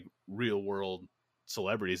with like real world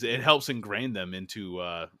celebrities. It helps ingrain them into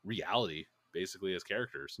reality, basically, as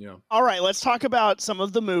characters. Yeah. All right, let's talk about some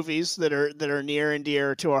of the movies that are near and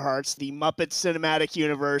dear to our hearts. The Muppet Cinematic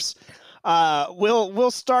Universe.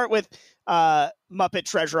 We'll start with Muppet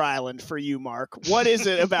Treasure Island for you, Mark. What is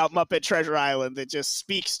it about Muppet Treasure Island that just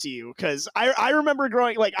speaks to you? Because I remember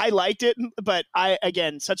growing, like, I liked it, but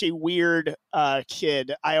again, such a weird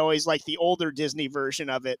kid. I always liked the older Disney version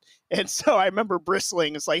of it, and so I remember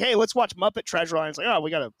bristling. It's like, hey, let's watch Muppet Treasure Island. It's like, oh,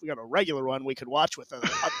 we got a regular one we could watch with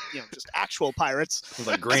just actual pirates. It was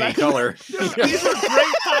like grainy color. These are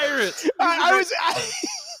great pirates.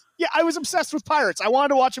 I was obsessed with pirates. I wanted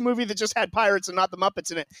to watch a movie that just had pirates and not the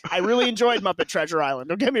Muppets in it. I really enjoyed Muppet Treasure Island.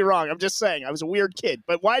 Don't get me wrong. I'm just saying. I was a weird kid.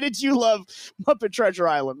 But why did you love Muppet Treasure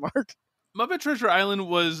Island, Mark? Muppet Treasure Island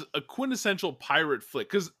was a quintessential pirate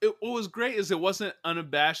flick. Because what was great is it wasn't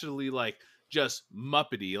unabashedly like just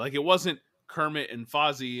Muppety. Like it wasn't Kermit and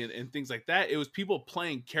Fozzie and things like that. It was people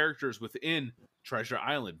playing characters within Treasure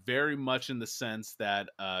Island. Very much in the sense that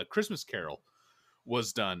Christmas Carol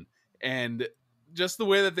was done. And just the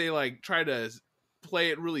way that they like try to play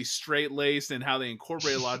it really straight laced and how they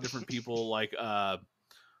incorporate a lot of different people, like what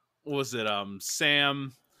was it?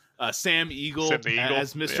 Sam Eagle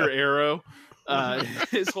as Mr. Arrow.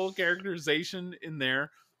 His whole characterization in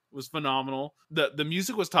there was phenomenal. The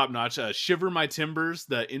music was top notch. Shiver My Timbers,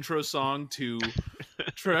 the intro song to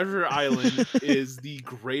Treasure Island, is the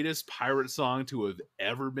greatest pirate song to have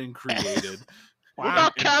ever been created. What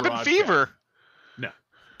about Cabin Fever? No.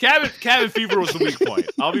 Cabin Fever was the weak point.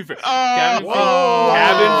 I'll be fair. Cabin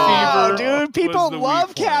Fever. Dude, people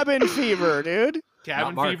love Cabin Fever, dude.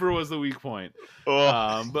 Cabin Fever was the weak point.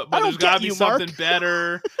 But there's got to be something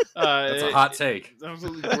better. That's a hot take. It's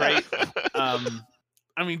absolutely great.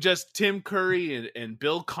 I mean, just Tim Curry and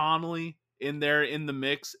Bill Connolly in there in the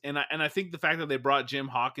mix, and I think the fact that they brought Jim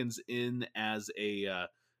Hawkins in as an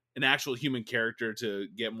actual human character to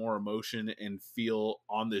get more emotion and feel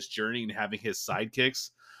on this journey, and having his sidekicks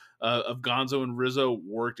of Gonzo and Rizzo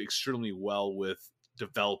worked extremely well with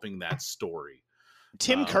developing that story.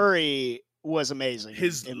 Tim Curry was amazing.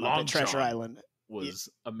 His in Long Treasure John Island was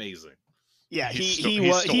amazing. Yeah, he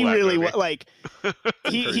really like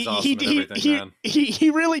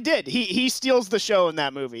he really did. He steals the show in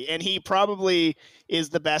that movie, and he probably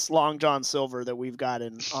is the best Long John Silver that we've got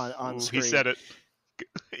on screen. He said it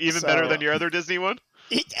even better than your other Disney one.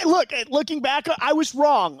 Looking back, I was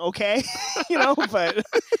wrong. Okay, but.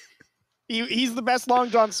 He's the best Long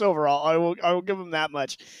John Silver. I will give him that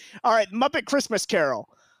much. All right, Muppet Christmas Carol.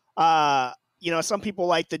 Some people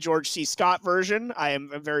like the George C. Scott version. I am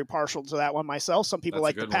very partial to that one myself. Some people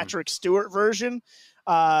like the Patrick Stewart version.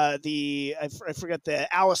 I forget the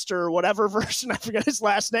Alistair whatever version. I forget his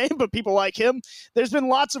last name, but people like him. There's been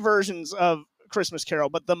lots of versions of Christmas Carol,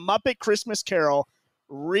 but the Muppet Christmas Carol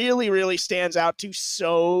really, really stands out to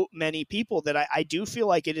so many people that I do feel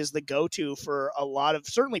like it is the go-to for a lot of,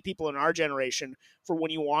 certainly people in our generation, for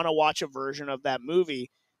when you want to watch a version of that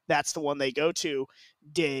movie. That's the one they go to.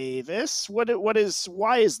 Davis,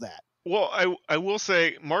 why is that? Well, I will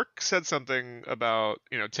say Mark said something about,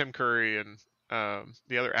 Tim Curry and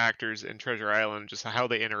the other actors in Treasure Island, just how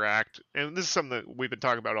they interact. And this is something that we've been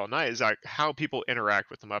talking about all night, is like how people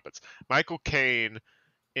interact with the Muppets. Michael Caine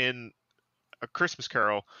in A Christmas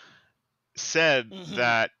Carol said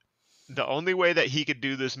that the only way that he could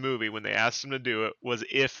do this movie when they asked him to do it was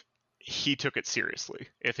if he took it seriously.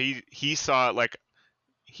 If he saw it like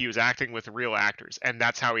he was acting with real actors, and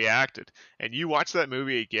that's how he acted. And you watch that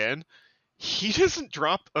movie again, he doesn't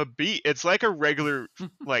drop a beat. It's like a regular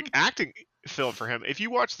like acting film for him. If you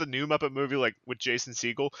watch the new Muppet movie like with Jason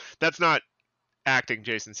Segel, that's not acting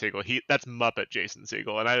Jason Segel. That's Muppet Jason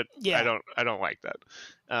Segel, and I don't like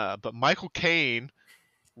that. But Michael Caine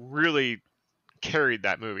really carried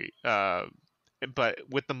that movie. But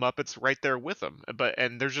with the Muppets right there with him.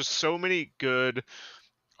 And there's just so many good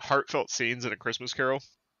heartfelt scenes in A Christmas Carol.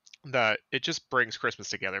 that it just brings Christmas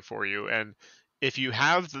together for you. And if you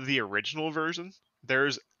have the original version,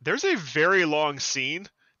 there's a very long scene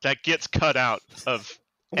that gets cut out of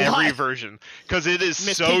every version because it is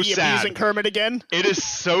Miss so Piggy sad. abusing Kermit again. It is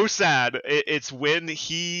so sad. It's when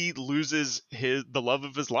he loses the love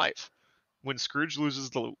of his life. When Scrooge loses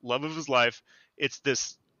the love of his life, it's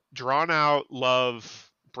this drawn out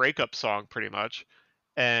love breakup song pretty much.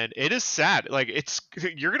 And it is sad. Like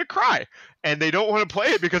you're gonna cry, and they don't want to play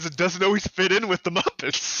it because it doesn't always fit in with the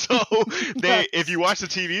Muppets. So if you watch the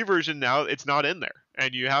TV version now, it's not in there,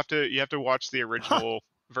 and you have to watch the original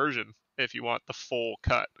version if you want the full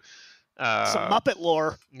cut. Some Muppet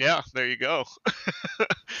lore. Yeah, there you go.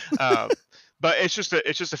 But it's just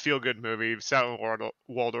a feel good movie. Statler and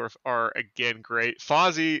Waldorf are again great.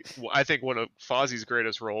 Fozzie, I think one of Fozzie's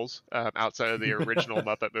greatest roles outside of the original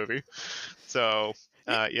Muppet movie. So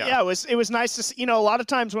yeah, it was nice to see. A lot of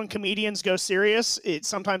times when comedians go serious,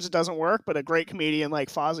 sometimes it doesn't work. But a great comedian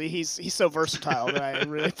like Fozzie, he's so versatile that I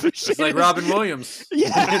really appreciate. It's like Robin Williams.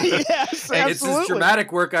 Yes, absolutely. It's his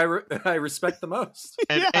dramatic work I respect the most.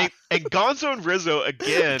 And Gonzo and Rizzo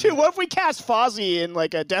again. Dude, what if we cast Fozzie in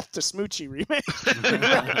like a Death to Smoochie remake?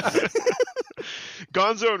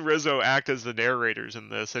 Gonzo and Rizzo act as the narrators in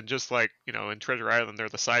this, and just like in Treasure Island, they're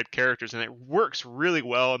the side characters, and it works really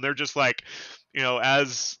well. And they're just like,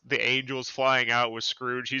 as the angel's flying out with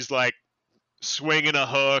Scrooge, he's like swinging a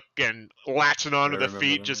hook and latching onto the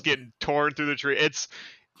feet, just getting torn through the tree.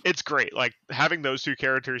 It's great. Like having those two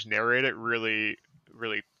characters narrate it really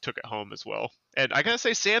took it home as well. And I gotta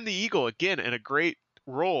say, Sam the Eagle again in a great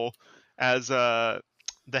role as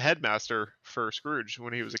the headmaster for Scrooge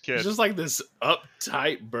when he was a kid. He's just like this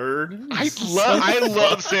uptight bird. I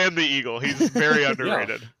love Sam the Eagle. He's very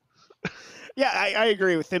underrated. Yeah, I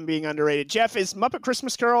agree with him being underrated. Jeff, is Muppet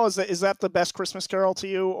Christmas Carol, is that the best Christmas Carol to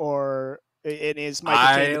you, or it is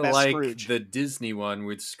Michael Caine the best like Scrooge? The Disney one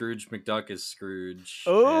with Scrooge McDuck as Scrooge.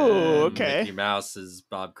 Oh, okay. Mickey Mouse is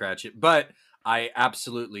Bob Cratchit. But I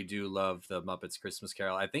absolutely do love the Muppets Christmas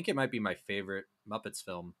Carol. I think it might be my favorite Muppets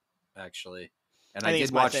film, actually. And I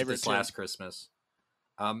did watch this last Christmas.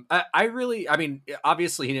 I mean,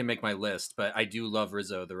 obviously he didn't make my list, but I do love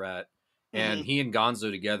Rizzo the Rat. And he and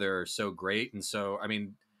Gonzo together are so great. And so, I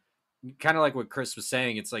mean, kind of like what Chris was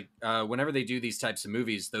saying, it's like whenever they do these types of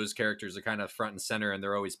movies, those characters are kind of front and center, and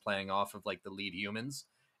they're always playing off of like the lead humans.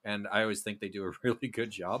 And I always think they do a really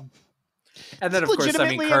good job. And then, of course, I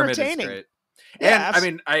mean, Kermit is great. Yeah, and I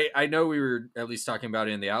mean, I know we were at least talking about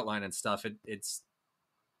it in the outline and stuff. It's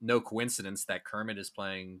no coincidence that Kermit is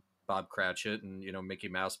playing Bob Cratchit, and Mickey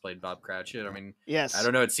Mouse played Bob Cratchit. I mean, yes, I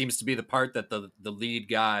don't know. It seems to be the part that the lead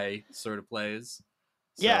guy sort of plays.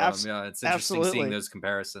 So, yeah, it's interesting seeing those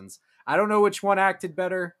comparisons. I don't know which one acted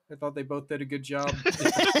better. I thought they both did a good job.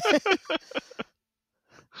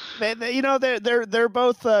 they're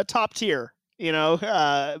both top tier.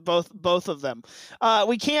 Both of them.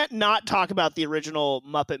 We can't not talk about the original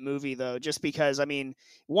Muppet movie though, just because I mean,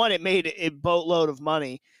 one, it made a boatload of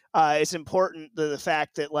money. It's important the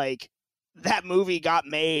fact that like that movie got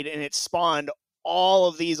made and it spawned all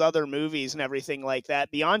of these other movies and everything like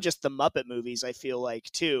that beyond just the Muppet movies, I feel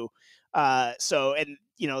like too. That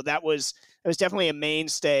was definitely a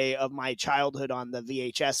mainstay of my childhood on the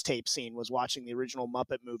VHS tape scene, was watching the original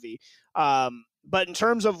Muppet movie. But in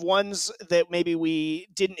terms of ones that maybe we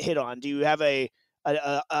didn't hit on, do you have a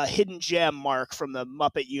hidden gem, Mark, from the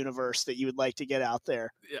Muppet universe that you would like to get out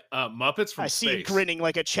there? Muppets from Space. I see you grinning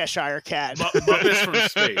like a Cheshire cat. Muppets from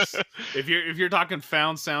Space. If you're talking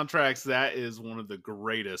found soundtracks, that is one of the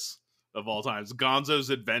greatest of all times. Gonzo's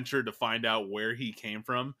adventure to find out where he came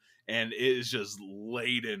from, and it is just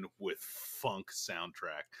laden with funk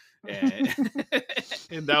soundtrack.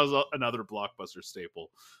 And that was another blockbuster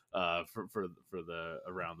staple for the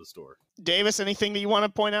around the store. Davis, anything that you want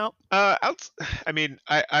to point out? I mean,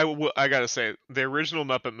 I gotta say the original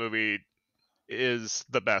Muppet movie is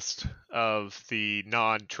the best of the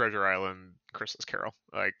non-Treasure Island Christmas Carol.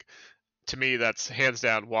 Like, to me, that's hands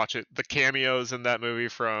down. Watch it. The cameos in that movie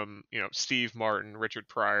from Steve Martin, Richard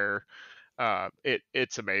Pryor,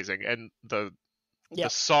 it's amazing. And the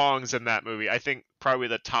songs in that movie, I think probably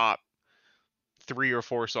the top 3 or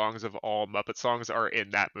 4 songs of all Muppet songs are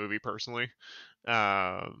in that movie personally.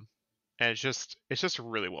 And it's just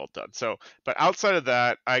really well done. So, but outside of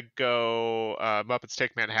that, I go Muppets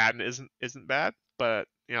Take Manhattan isn't bad, but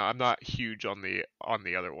I'm not huge on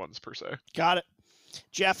the other ones per se. Got it.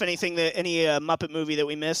 Jeff, any Muppet movie that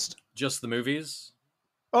we missed? Just the movies?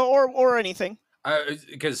 Or anything.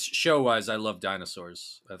 Because show-wise, I love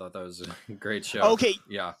Dinosaurs. I thought that was a great show. Okay.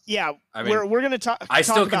 Yeah. Yeah. I mean, we're gonna talk. I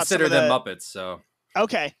still consider them Muppets. So.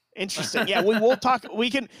 Okay. Interesting. Yeah, we will talk. We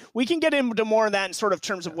can get into more of that in sort of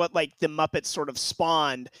terms of what like the Muppets sort of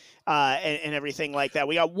spawned and everything like that.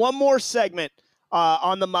 We got one more segment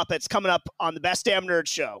on the Muppets coming up on the Best Damn Nerd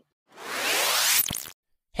Show.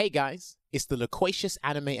 Hey guys, it's the loquacious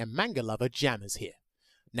anime and manga lover Jammers here.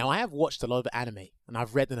 Now I have watched a lot of anime and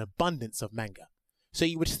I've read an abundance of manga, so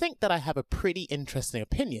you would think that I have a pretty interesting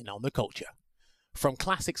opinion on the culture. From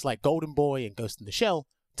classics like Golden Boy and Ghost in the Shell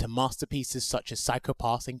to masterpieces such as Psycho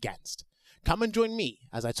Pass and Gantz. Come and join me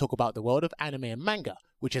as I talk about the world of anime and manga,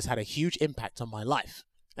 which has had a huge impact on my life.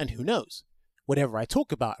 And who knows, whatever I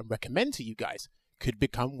talk about and recommend to you guys could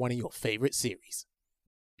become one of your favorite series.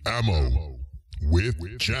 Ammo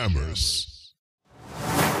with Jammers.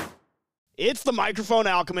 It's the microphone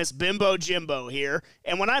alchemist Bimbo Jimbo here,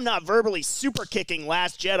 and when I'm not verbally super kicking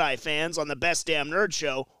Last Jedi fans on the Best Damn Nerd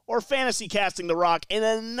Show, or fantasy casting The Rock in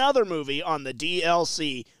another movie on the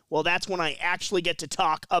DLC, well, that's when I actually get to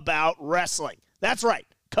talk about wrestling. That's right,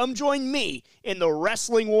 come join me in the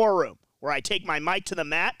Wrestling War Room, where I take my mic to the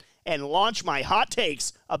mat and launch my hot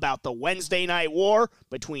takes about the Wednesday Night War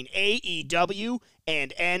between AEW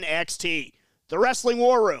and NXT. The Wrestling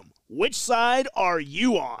War Room, which side are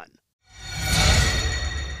you on?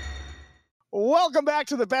 Welcome back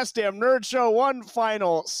to the Best Damn Nerd Show. One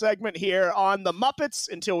final segment here on the Muppets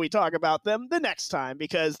until we talk about them the next time,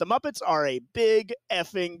 because the Muppets are a big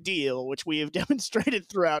effing deal, which we have demonstrated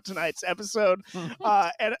throughout tonight's episode.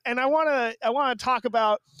 And I want to talk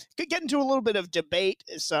about, get into a little bit of debate,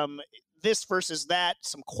 some this versus that,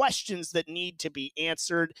 some questions that need to be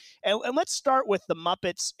answered. And let's start with the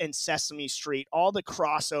Muppets and Sesame Street, all the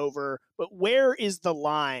crossover, but where is the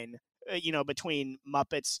line between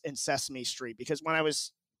Muppets and Sesame Street? Because when I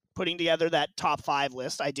was putting together that top 5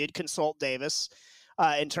 list, I did consult Davis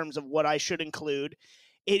in terms of what I should include.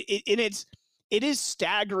 It is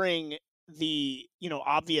staggering the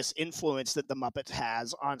obvious influence that the Muppets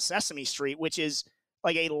has on Sesame Street, which is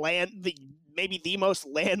like maybe the most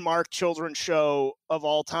landmark children's show of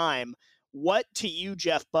all time. What to you,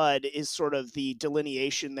 Jeff Budd, is sort of the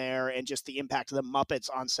delineation there and just the impact of the Muppets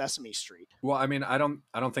on Sesame Street? Well, I mean, I don't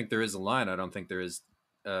think there is a line. I don't think there is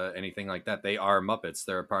anything like that. They are Muppets.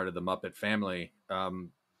 They're a part of the Muppet family.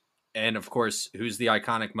 And of course, who's the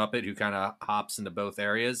iconic Muppet who kind of hops into both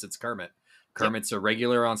areas? It's Kermit. Kermit's a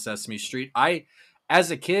regular on Sesame Street. As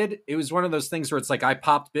a kid, it was one of those things where it's like I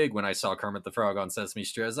popped big when I saw Kermit the Frog on Sesame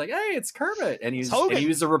Street. I was like, "Hey, it's Kermit!" And he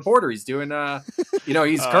was a reporter. He's doing,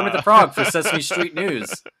 he's Kermit the Frog for Sesame Street News.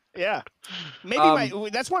 Yeah, maybe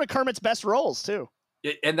that's one of Kermit's best roles too.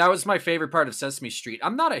 And that was my favorite part of Sesame Street.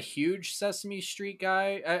 I'm not a huge Sesame Street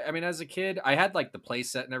guy. I mean, as a kid, I had like the play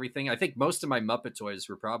set and everything. I think most of my Muppet toys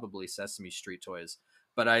were probably Sesame Street toys.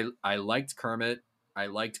 But I liked Kermit. I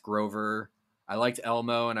liked Grover. I liked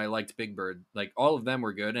Elmo, and I liked Big Bird. Like, all of them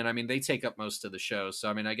were good. And I mean, they take up most of the show. So,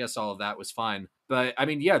 I mean, I guess all of that was fine. But I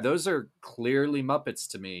mean, yeah, those are clearly Muppets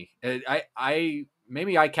to me.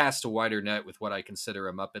 Maybe I cast a wider net with what I consider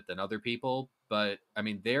a Muppet than other people. But I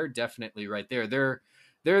mean, they're definitely right there. They're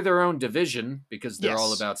their own division because they're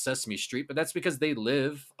all about Sesame Street. But that's because they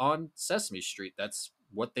live on Sesame Street. That's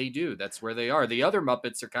what they do. That's where they are. The other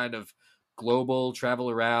Muppets are kind of global, travel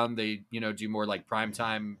around. They do more like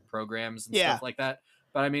primetime programs and stuff like that.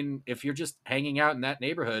 But I mean, if you're just hanging out in that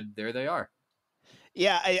neighborhood, there they are.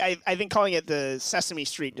 Yeah, I think calling it the Sesame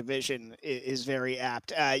Street division is very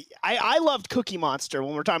apt. I loved Cookie Monster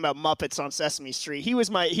when we're talking about Muppets on Sesame Street. He was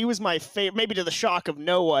my favorite, maybe to the shock of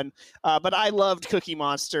no one. But I loved Cookie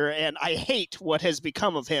Monster, and I hate what has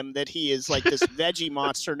become of him, that he is like this veggie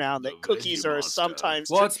monster now. That cookies are sometimes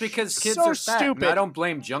it's because kids are fat. Stupid. I don't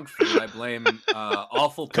blame junk food. I blame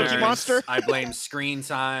awful parents. Cookie Monster. I blame screen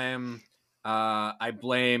time. I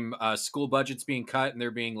blame school budgets being cut and there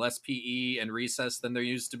being less PE and recess than there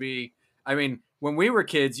used to be. I mean, when we were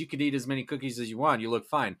kids, you could eat as many cookies as you want. You look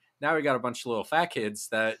fine. Now we got a bunch of little fat kids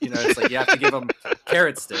that, it's like you have to give them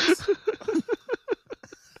carrot sticks.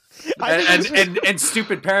 And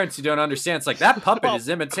stupid parents who don't understand. It's like, that puppet is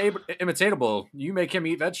imitatable. You make him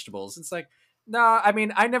eat vegetables. It's like, no, I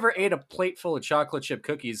mean, I never ate a plate full of chocolate chip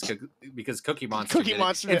cookies because Cookie Monster. Cookie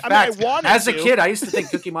Monster. In fact, as a kid, I used to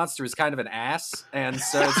think Cookie Monster was kind of an ass, and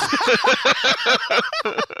so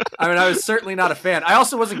I mean, I was certainly not a fan. I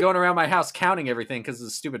also wasn't going around my house counting everything because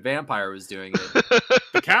the stupid vampire was doing it.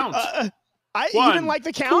 The count. You didn't like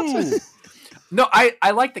the count? No,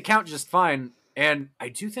 I like the count just fine, and I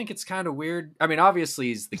do think it's kind of weird. I mean, obviously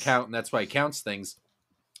he's the count, and that's why he counts things.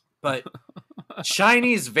 But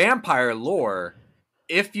Chinese vampire lore,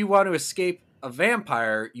 if you want to escape a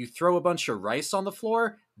vampire, you throw a bunch of rice on the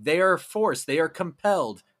floor. They are forced, they are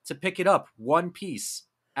compelled to pick it up one piece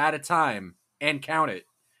at a time and count it.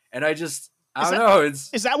 And I don't know.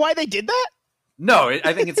 Is that why they did that? No,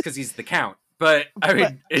 I think it's because he's the Count. But I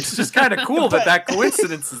mean, it's just kind of cool that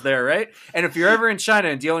coincidence is there, right? And if you're ever in China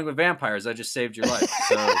and dealing with vampires, I just saved your life.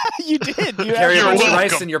 So you did. You carry a bunch of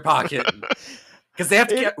rice in your pocket. Because they have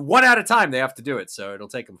to get one at a time. They have to do it, so it'll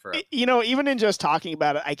take them forever. You know, even in just talking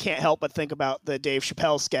about it, I can't help but think about the Dave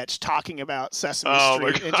Chappelle sketch talking about Sesame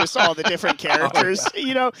Street and just all the different characters.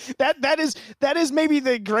 You know, that is maybe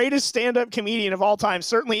the greatest stand-up comedian of all time.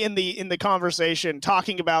 Certainly in the conversation,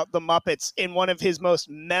 talking about the Muppets in one of his most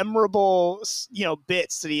memorable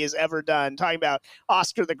bits that he has ever done. Talking about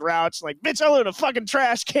Oscar the Grouch, like, bitch, I live in a fucking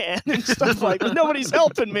trash can and stuff like that. Nobody's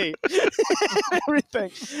helping me.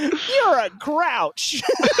 Everything. You're a grouch.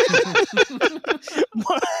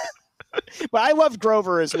 But I loved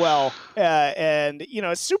Grover as well, and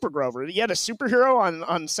Super Grover. He had a superhero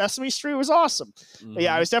on Sesame Street. It was awesome. Mm-hmm.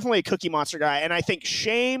 Yeah, I was definitely a Cookie Monster guy, and I think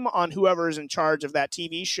shame on whoever is in charge of that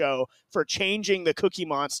TV show for changing the Cookie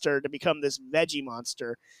Monster to become this Veggie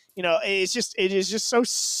Monster. You know, it is just so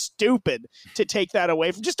stupid to take that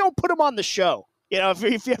away from. Just don't put him on the show. You know, if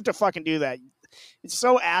you have to fucking do that, it's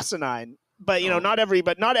so asinine. But not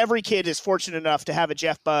every kid is fortunate enough to have a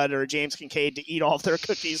Jeff Budd or a James Kincaid to eat all of their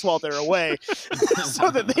cookies while they're away, so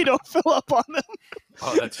that they don't fill up on them.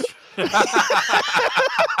 Oh, that's.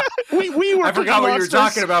 we were. I forgot what you were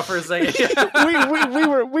talking about for a second.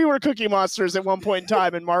 we were Cookie Monsters at one point in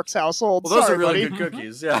time in Mark's household. Well, those Sorry, are really buddy. good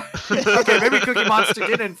cookies. Yeah. Okay, maybe Cookie Monster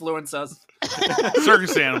did influence us.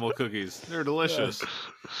 Circus animal cookies. They're delicious.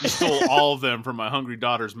 You stole all of them from my hungry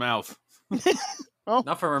daughter's mouth. Oh.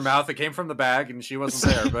 Not from her mouth. It came from the bag, and she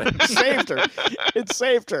wasn't there. But it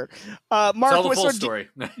saved her. Mark, tell the full story.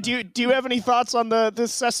 Do you have any thoughts on the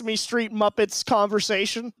Sesame Street Muppets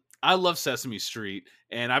conversation? I love Sesame Street,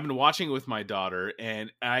 and I've been watching it with my daughter,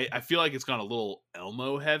 and I feel like it's gone a little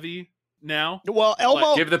Elmo heavy now. Well,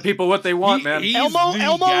 Elmo, give the people what they want, man.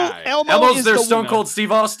 Elmo's their Stone Cold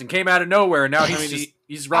Steve Austin came out of nowhere, and now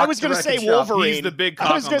he's rocking. I was going to say Wolverine. He's the big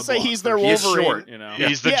cock. I was going to say he's their Wolverine. He's short,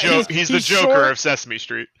 He's the He's the Joker short. Of Sesame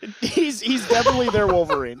Street. He's definitely their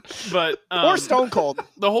Wolverine. But or Stone Cold.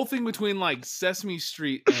 The whole thing between like Sesame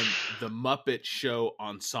Street and the Muppet Show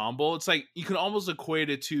ensemble, it's like you can almost equate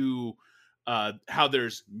it to how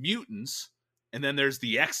there's mutants and then there's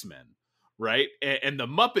the X-Men. Right, and the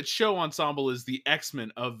Muppet Show ensemble is the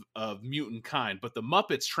X-Men of mutant kind, but the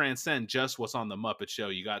Muppets transcend just what's on the Muppet Show.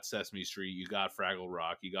 You got Sesame Street, you got Fraggle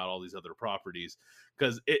Rock, you got all these other properties,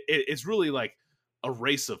 because it's really like a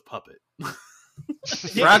race of puppet.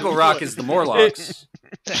 Fraggle Rock is the Morlocks.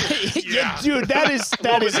 Yeah, dude, that is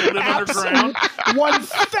underground.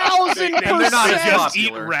 1,000%. They're not as just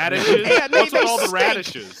eat radishes. Yeah, what's with all the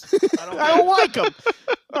radishes? I don't like them.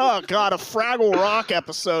 Oh god, a Fraggle Rock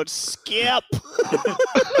episode. Skip.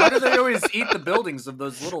 Why do they always eat the buildings of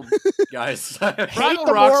those little guys? Fraggle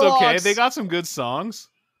Rock's okay. They got some good songs.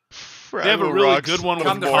 They have a really good one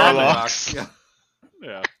with Morlocks.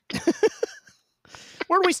 Yeah.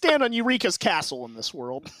 Where do we stand on Eureka's Castle in this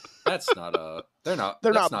world? That's not They're not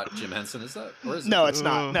Jim Henson, is that? Or is no, it's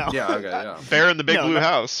not. No. Yeah. Okay. Yeah. Bear in the Big Blue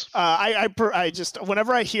House. I just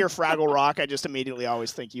whenever I hear Fraggle Rock, I just immediately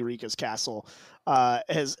always think Eureka's Castle,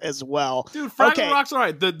 as well. Dude, Fraggle Rock's all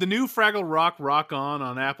right. The new Fraggle Rock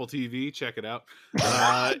On Apple TV. Check it out.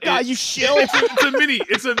 God, you shill. It's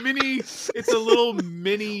a little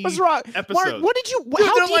mini. What's wrong? Episode. Mark, what did you?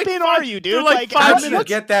 How deep in are you, dude? Like how did you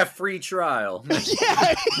get that free trial?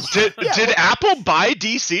 Yeah. Did Apple buy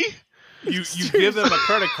DC? You give them a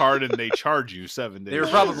credit card and they charge you 7 days. They were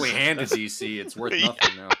probably handed DC. It's worth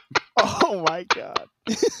nothing now. Oh my god.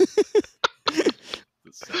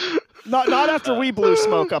 Not after we blew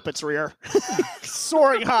smoke up its rear.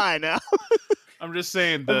 Soaring high now. I'm just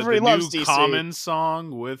saying the new Common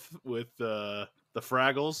song with the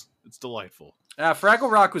Fraggles. It's delightful.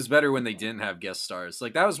 Fraggle Rock was better when they didn't have guest stars.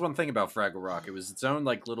 Like that was one thing about Fraggle Rock. It was its own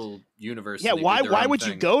like little universe. Yeah, why would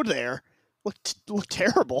you go there? Look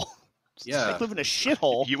terrible. Yeah, like live in a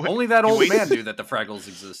shithole. Only that old man knew that the Fraggles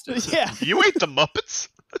existed. Yeah, you ate the Muppets.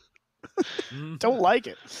 Don't like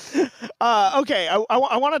it. Okay, I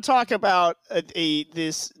want to talk about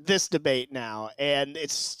this debate now, and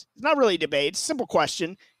it's not really a debate. It's a simple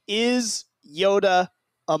question: is Yoda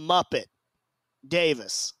a Muppet?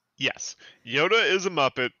 Davis. Yes, Yoda is a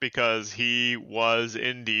Muppet because he was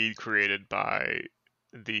indeed created by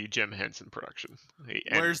the Jim Henson production.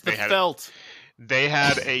 Where's the felt? They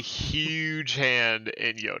had a huge hand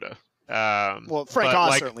in Yoda. Well, Frank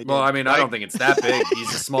Oz certainly did. Well, I mean, I don't think it's that big.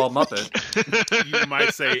 He's a small Muppet. You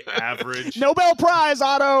might say average. Nobel Prize,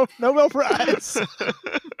 Otto. Nobel Prize.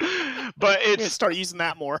 But I'm gonna start using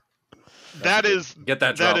that more. That is get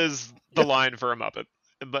that. That is the line for a Muppet.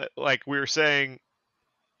 but like we were saying,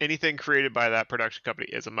 anything created by that production company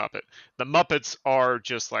is a Muppet. The Muppets are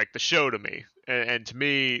just like the show to me, and to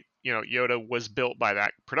me, Yoda was built by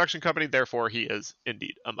that production company, therefore he is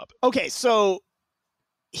indeed a Muppet. Okay, so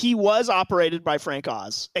he was operated by Frank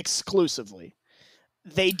Oz exclusively.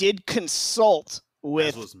 They did consult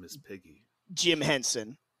with Miss Piggy. Jim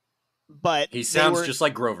Henson, but he sounds just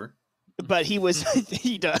like Grover. But he was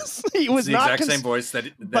he does. He was the not exact same voice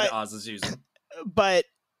that Oz is using. But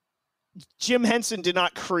Jim Henson did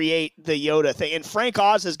not create the Yoda thing, and Frank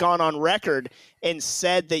Oz has gone on record and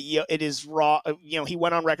said that it is wrong. He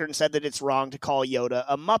went on record and said that it's wrong to call Yoda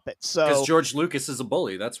a Muppet. So because George Lucas is a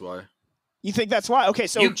bully, that's why. You think that's why? Okay,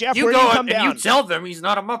 so Jeff, where do you come down? And you tell them he's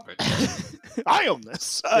not a Muppet. I own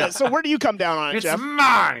this. So where do you come down on it, it's Jeff? It's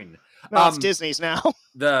mine. No, it's Disney's now.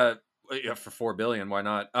 For $4 billion, why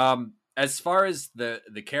not? As far as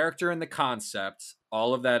the character and the concept,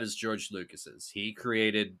 all of that is George Lucas's. He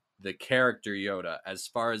created the character Yoda. As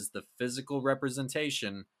far as the physical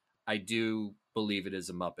representation, I do believe it is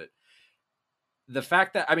a Muppet. The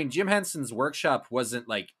fact that, Jim Henson's workshop wasn't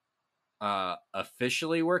like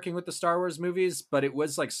officially working with the Star Wars movies, but it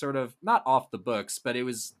was like sort of not off the books, but it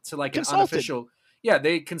was to like an unofficial. Yeah,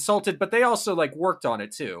 they consulted, but they also like worked on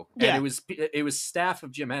it too. Yeah. And it was staff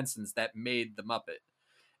of Jim Henson's that made the Muppet.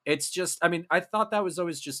 It's just, I thought that was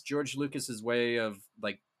always just George Lucas's way of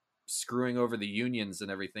like screwing over the unions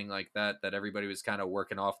and everything like that everybody was kind of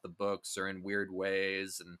working off the books or in weird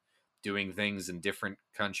ways and doing things in different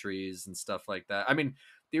countries and stuff like that.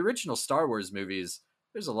 The original Star Wars movies,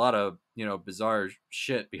 there's a lot of, bizarre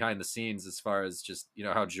shit behind the scenes as far as just,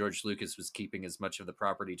 how George Lucas was keeping as much of the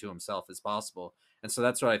property to himself as possible. And so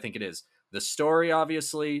that's what I think it is. The story,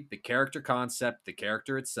 obviously, the character concept, the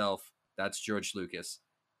character itself, that's George Lucas.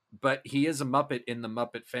 But he is a Muppet in the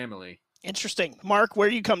Muppet family. Interesting. Mark, where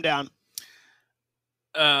do you come down?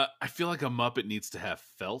 I feel like a Muppet needs to have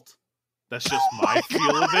felt. That's just my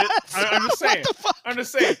feel of it. I'm just saying. I'm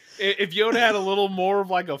just saying. If Yoda had a little more of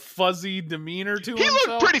like a fuzzy demeanor to him, he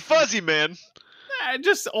looked pretty fuzzy, man.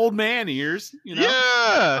 Just old man ears,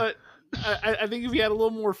 Yeah. But I think if he had a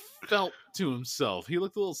little more felt to himself, he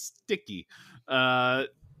looked a little sticky. I'm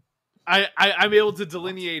able to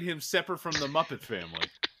delineate him separate from the Muppet family.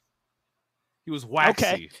 He was waxy.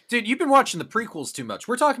 Okay. Dude, you've been watching the prequels too much.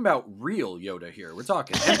 We're talking about real Yoda here. We're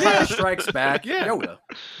talking Empire Strikes Back Yoda.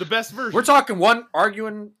 The best version. We're talking one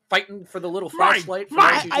arguing, fighting for the little flashlight.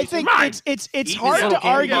 I think it's hard to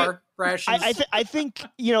argue. I think,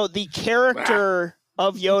 the character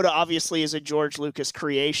of Yoda obviously is a George Lucas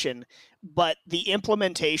creation, but the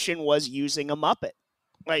implementation was using a Muppet.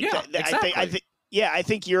 Like, yeah, exactly. I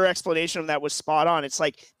think your explanation of that was spot on. It's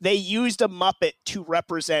like they used a Muppet to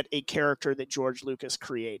represent a character that George Lucas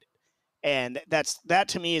created. And that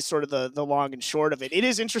to me is sort of the long and short of it. It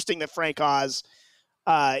is interesting that Frank Oz,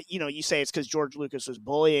 you say it's because George Lucas was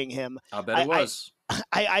bullying him. I bet it was.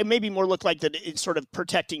 I maybe more look like that it's sort of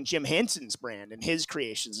protecting Jim Henson's brand and his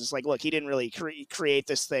creations. It's like, look, he didn't really create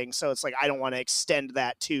this thing. So it's like, I don't want to extend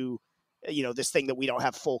that to, this thing that we don't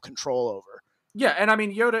have full control over. Yeah, and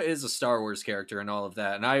Yoda is a Star Wars character and all of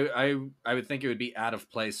that, and I would think it would be out of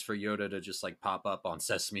place for Yoda to just like pop up on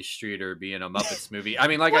Sesame Street or be in a Muppets movie. I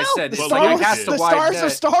said, the stars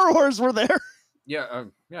of Star Wars were there. Yeah,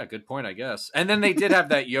 good point, I guess. And then they did have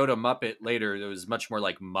that Yoda Muppet later that was much more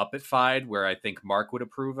like Muppet-fied, where I think Mark would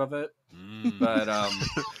approve of it. But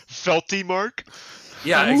Felty Mark?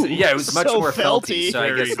 Yeah, it was much more felty. So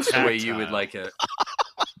I guess it's the way you would like it.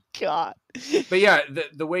 God. But yeah,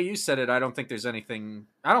 the way you said it, I don't think there's anything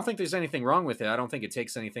wrong with it. I don't think it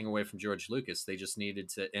takes anything away from George Lucas. They just needed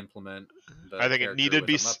to implement I think it needed to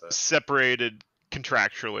be separated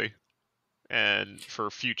contractually and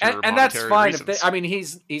for future and that's fine reasons.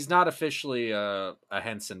 if he's not officially a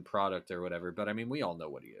Henson product or whatever, but we all know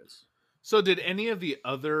what he is. So did any of the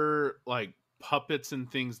other like puppets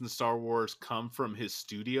and things in Star Wars come from his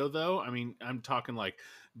studio though? I'm talking like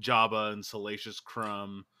Jabba and Salacious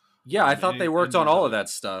Crumb. Yeah, I thought they worked on all of that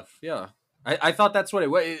stuff. Yeah. I thought that's what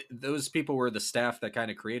it was. Those people were the staff that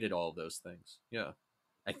kind of created all of those things. Yeah,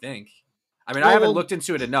 I think. I haven't looked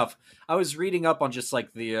into it enough. I was reading up on just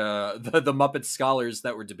like the Muppet scholars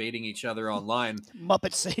that were debating each other online.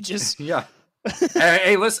 Muppet sages. Yeah.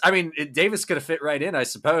 Hey, listen, Davis could have fit right in, I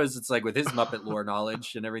suppose. It's like with his Muppet lore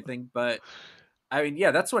knowledge and everything. But,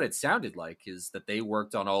 that's what it sounded like, is that they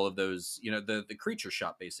worked on all of those, the creature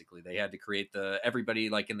shop, basically. They had to create everybody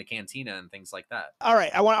like in the cantina and things like that. All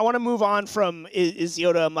right, I want to move on from is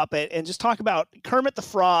Yoda a Muppet and just talk about Kermit the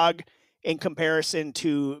Frog in comparison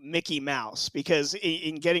to Mickey Mouse, because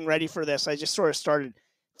in getting ready for this, I just sort of started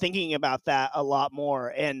thinking about that a lot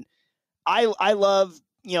more. And I love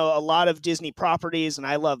a lot of Disney properties, and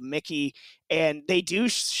I love Mickey, and they do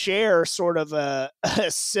share sort of a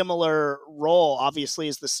similar role, obviously,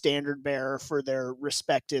 as the standard bearer for their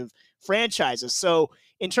respective franchises. So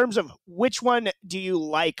in terms of which one do you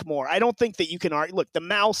like more, I don't think that you can argue. Look, the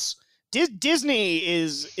mouse. Disney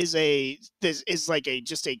is like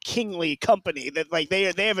just a kingly company that like they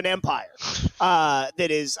have an empire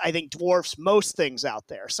that is, I think, dwarfs most things out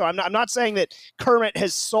there. So I'm not saying that Kermit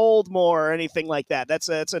has sold more or anything like that. That's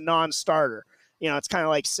a non-starter. It's kind of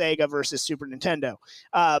like Sega versus Super Nintendo.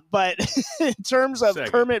 But in terms of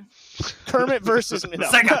Sega. Kermit versus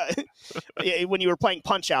Sega. When you were playing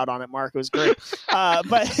Punch Out on it, Mark, it was great.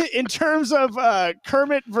 But in terms of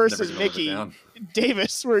Kermit versus Mickey,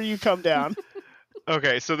 Davis, where you come down?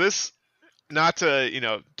 Okay, so this, not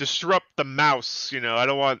to disrupt the mouse. I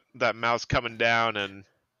don't want that mouse coming down and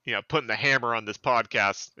putting the hammer on this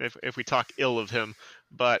podcast if we talk ill of him.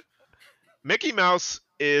 But Mickey Mouse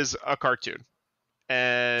is a cartoon.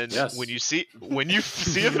 And yes. when you see a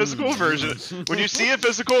physical version, of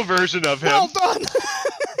him, well done.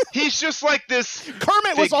 He's just like this.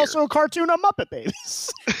 Kermit was also a cartoon on Muppet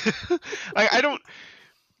Babies.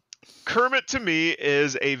 Kermit to me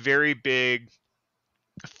is a very big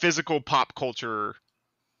physical pop culture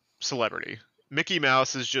celebrity. Mickey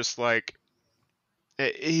Mouse is just like,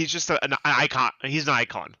 he's just an icon. He's an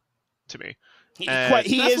icon to me.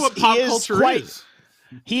 That's what pop culture is.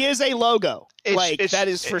 He is a logo. That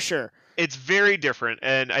is for sure. It's very different.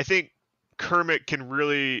 And I think Kermit can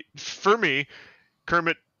really, for me,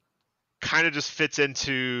 Kermit kind of just fits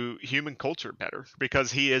into human culture better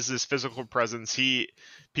because he is this physical presence.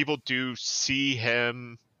 People do see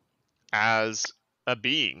him as a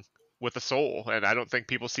being with a soul. And I don't think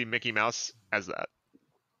people see Mickey Mouse as that.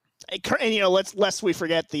 And lest we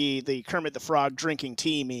forget the Kermit the Frog drinking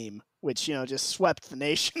tea meme, which just swept the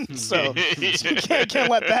nation. So can't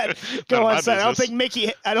let that go unsaid. I don't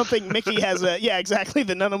think Mickey has a exactly,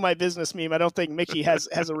 the none of my business meme. I don't think Mickey has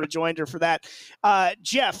a rejoinder for that.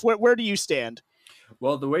 Jeff, where do you stand?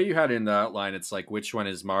 Well, the way you had it in the outline, it's like which one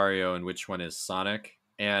is Mario and which one is Sonic.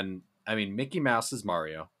 And I mean, Mickey Mouse is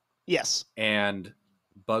Mario. Yes. And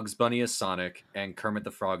Bugs Bunny is Sonic, and Kermit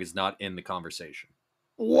the Frog is not in the conversation.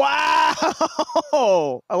 Wow,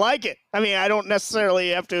 I like it. I mean, I don't necessarily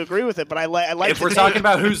have to agree with it, but I like. If we're talking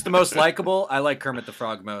about who's the most likable, I like Kermit the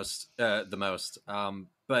Frog the most.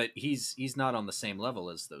 But he's not on the same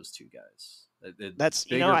level as those two guys. That's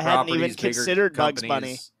I hadn't even considered Bugs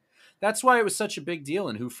Bunny. That's why it was such a big deal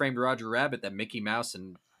in Who Framed Roger Rabbit that Mickey Mouse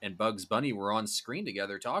and Bugs Bunny were on screen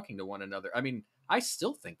together talking to one another. I mean, I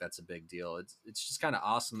still think that's a big deal. It's just kind of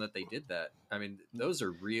awesome that they did that. I mean, those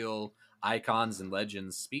are real icons and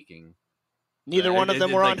legends speaking. Neither one of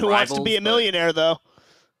them were on Who Wants to Be a Millionaire, though.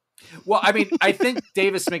 Well, I mean, I think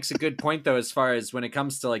Davis makes a good point, though, as far as when it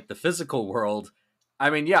comes to like the physical world.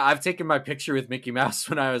 I mean, yeah, I've taken my picture with Mickey Mouse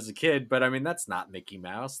when I was a kid, but I mean, that's not Mickey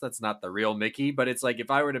Mouse. That's not the real Mickey. But it's like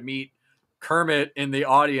if I were to meet Kermit in the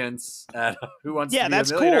audience at Who Wants to Be a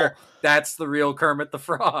Millionaire, cool. That's the real Kermit the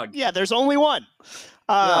Frog. Yeah, there's only one.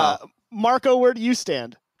 Marco, where do you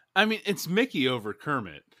stand? I mean, it's Mickey over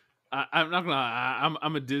Kermit. I'm not gonna.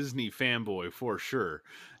 I'm a Disney fanboy for sure,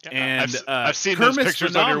 and I've seen Kermit's those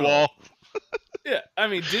pictures phenomenal. on your wall. Yeah, I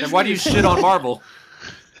mean, Disney. And why do you shit on Marvel?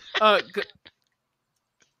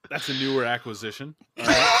 That's a newer acquisition.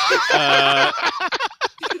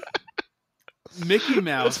 Mickey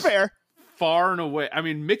Mouse. That's fair. Far and away. I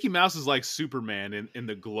mean, Mickey Mouse is like Superman in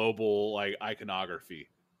the global like iconography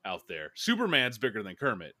out there. Superman's bigger than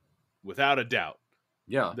Kermit, without a doubt.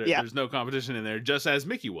 Yeah. There's no competition in there, just as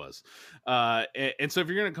Mickey was. And so if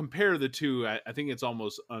you're going to compare the two, I think it's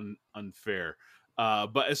almost unfair.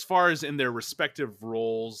 But as far as in their respective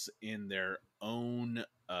roles in their own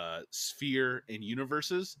sphere and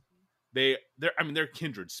universes, they're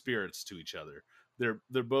kindred spirits to each other.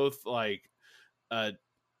 They're both like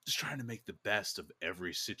just trying to make the best of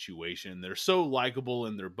every situation. They're so likable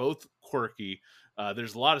and they're both quirky.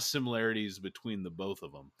 There's a lot of similarities between the both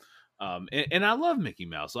of them. And I love Mickey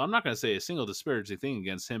Mouse, so I'm not going to say a single disparaging thing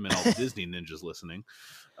against him and all the Disney ninjas listening.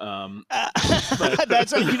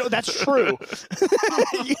 That's true.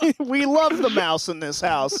 We love the mouse in this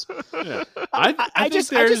house. Yeah. I just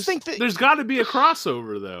think that there's got to be a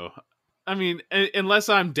crossover, though. I mean, unless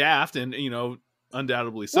I'm daft and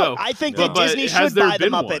undoubtedly so. Well, I think that Disney should buy the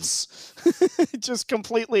Muppets. Just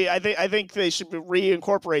completely. I think they should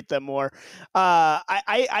reincorporate them more.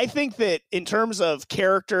 I think that in terms of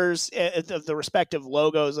characters of the respective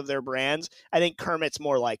logos of their brands, I think Kermit's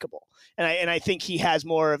more likable, and I think he has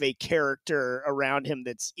more of a character around him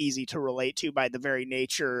that's easy to relate to by the very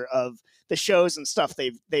nature of the shows and stuff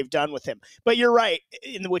they've done with him. But you're right,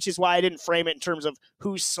 which is why I didn't frame it in terms of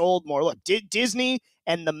who sold more. Look, Disney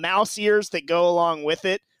and the mouse ears that go along with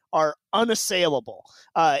it are unassailable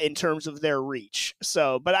in terms of their reach.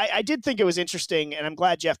 So, but I did think it was interesting, and I'm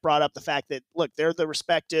glad Jeff brought up the fact that, look, they're the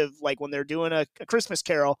respective, like when they're doing a Christmas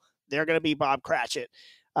Carol, they're going to be Bob Cratchit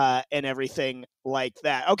and everything like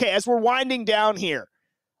that. Okay, as we're winding down here,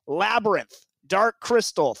 Labyrinth, Dark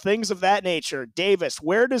Crystal, things of that nature. Davis,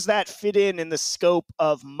 where does that fit in the scope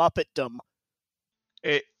of Muppetdom?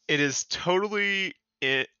 It is totally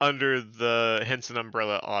under the Henson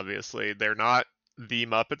umbrella, obviously. They're not the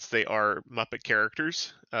Muppets, they are Muppet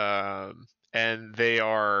characters, and they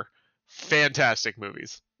are fantastic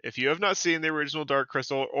movies. If you have not seen the original Dark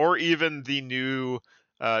Crystal, or even the new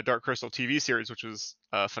Dark Crystal TV series, which was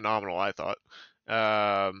phenomenal, I thought,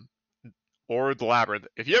 or The Labyrinth.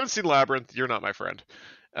 If you haven't seen Labyrinth, you're not my friend.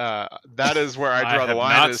 That is where I draw the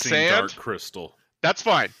line in the sand. Dark Crystal. That's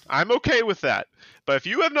fine. I'm okay with that. But if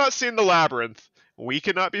you have not seen The Labyrinth, we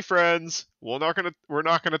cannot be friends. We're not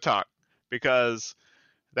gonna talk, because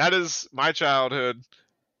that is my childhood.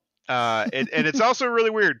 And it's also really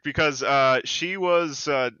weird because she was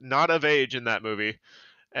not of age in that movie,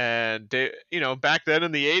 and back then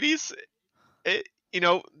in the 80s,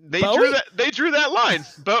 they drew that line.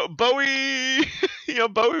 Bowie,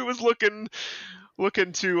 Bowie was looking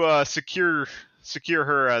to secure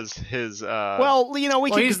her as his.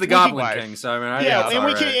 He's the Goblin King, so I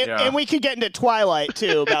mean, and we could get into Twilight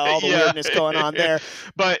too about all the weirdness going on there.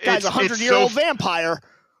 But guy's 100-year-old vampire.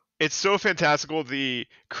 It's so fantastical. The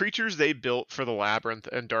creatures they built for the Labyrinth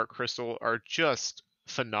and Dark Crystal are just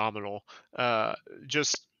phenomenal.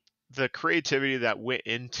 Just the creativity that went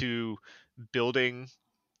into building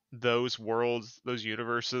those worlds, those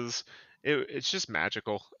universes, it's just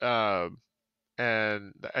magical.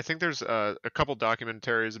 And I think there's a couple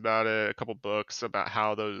documentaries about it, a couple books about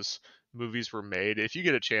how those movies were made. If you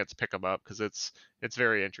get a chance, pick them up, because it's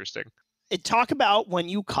very interesting. Talk about when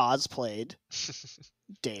you cosplayed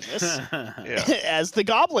Davis as the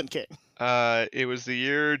Goblin King. It was the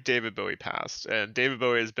year David Bowie passed, and David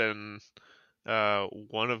Bowie has been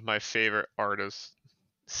one of my favorite artists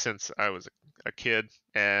since I was a kid.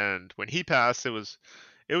 And when he passed, it was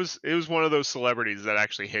one of those celebrities that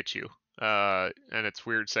actually hit you. And it's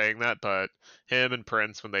weird saying that, but him and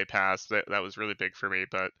Prince, when they passed, that was really big for me.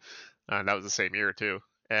 But that was the same year too.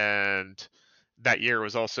 And that year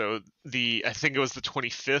was also I think it was the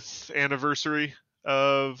 25th anniversary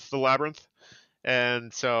of the Labyrinth.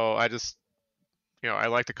 And so I just, I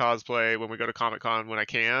like to cosplay when we go to Comic-Con when I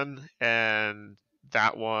can. And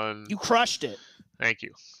that one, you crushed it. Thank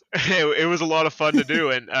you. It was a lot of fun to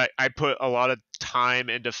do, and I put a lot of time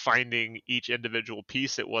into finding each individual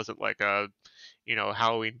piece. It wasn't like a,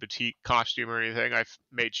 Halloween boutique costume or anything. I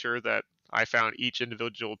made sure that I found each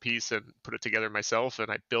individual piece and put it together myself,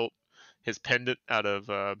 and I built his pendant out of,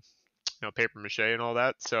 paper mache and all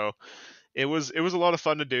that. So it was a lot of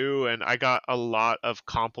fun to do, and I got a lot of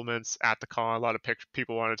compliments at the con. A lot of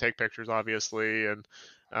people wanted to take pictures, obviously, and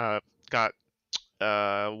got.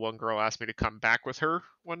 One girl asked me to come back with her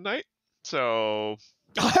one night, so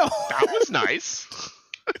that was nice.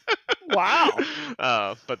 Wow.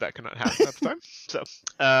 But that could not happen at the time. So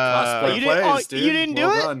you didn't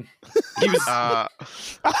do it? He was like,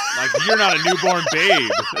 you're not a newborn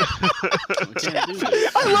babe.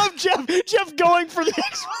 I love Jeff going for the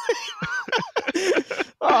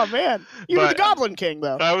Oh man, you were the Goblin King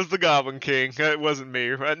though. I was the Goblin King. It wasn't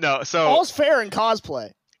me. No, so all's fair in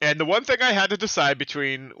cosplay. And the one thing I had to decide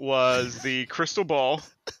between was the crystal ball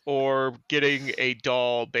or getting a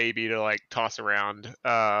doll baby to toss around.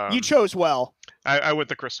 You chose well. I went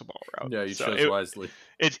the crystal ball route. Yeah, you chose wisely.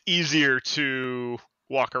 It's easier to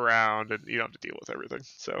walk around and you don't have to deal with everything.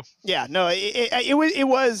 So yeah, no, it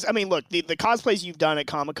was. I mean, look, the cosplays you've done at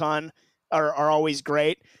Comic-Con are always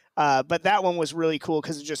great. But that one was really cool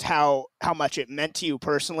because of just how much it meant to you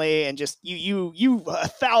personally, and just you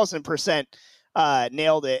 1,000%.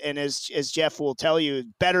 Nailed it, and as Jeff will tell you,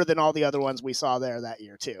 better than all the other ones we saw there that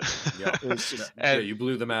year too. Yeah, it was just, you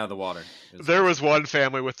blew them out of the water. There was one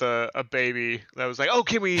family with a baby that was like, "Oh,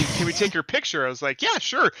 can we take your picture?" I was like, "Yeah,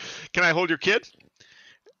 sure. Can I hold your kid?"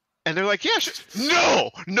 And they're like, "Yeah, sure."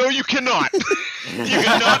 No, you cannot. You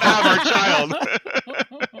cannot have our child.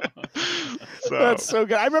 That's so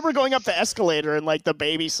good. I remember going up the escalator and like the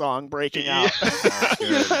baby song breaking out.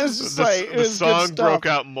 The song broke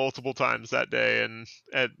out multiple times that day, and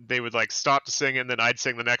they would like stop to sing, and then I'd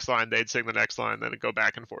sing the next line, they'd sing the next line, then it'd go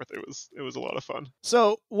back and forth. It was a lot of fun.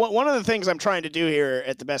 So one of the things I'm trying to do here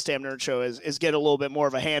at the Best Damn Nerd Show is get a little bit more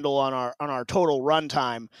of a handle on our total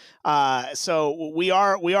runtime. So we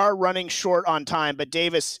are running short on time. But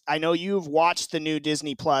Davis, I know you've watched the new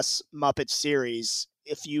Disney Plus Muppet series.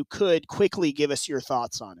 If you could quickly give us your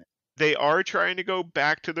thoughts on it. They are trying to go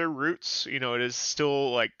back to their roots. It is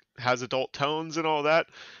still like has adult tones and all that.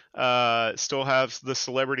 Still has the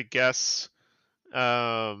celebrity guests.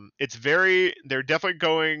 They're definitely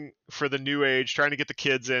going for the new age, trying to get the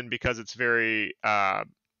kids in because it's very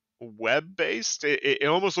web based. It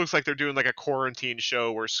almost looks like they're doing like a quarantine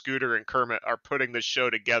show where Scooter and Kermit are putting this show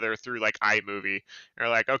together through like iMovie. They're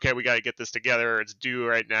like, okay, we got to get this together. It's due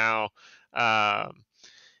right now.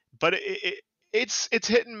 But it's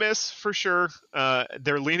hit and miss for sure.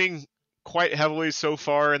 They're leaning quite heavily so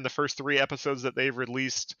far in the first 3 episodes that they've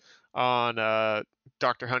released on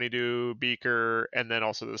Dr. Honeydew, Beaker, and then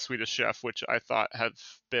also the Swedish Chef, which I thought have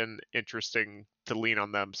been interesting to lean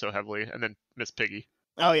on them so heavily, and then Miss Piggy.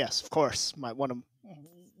 Oh yes, of course, one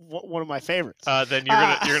of my favorites. Then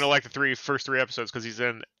you're gonna like the first three episodes because he's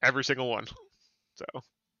in every single one. So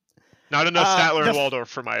not enough Statler and Waldorf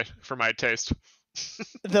for my taste.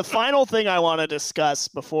 The final thing I want to discuss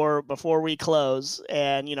before we close,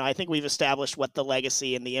 and I think we've established what the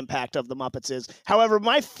legacy and the impact of the Muppets is. However,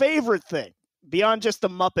 my favorite thing, beyond just the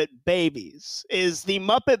Muppet Babies, is the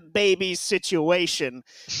Muppet Babies situation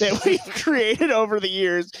that we've created over the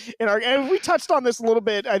years. And we touched on this a little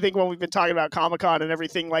bit, I think, when we've been talking about Comic-Con and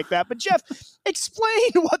everything like that. But Jeff,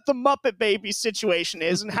 explain what the Muppet Babies situation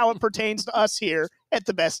is and how it pertains to us here at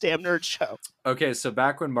the Best Damn Nerd Show. Okay, so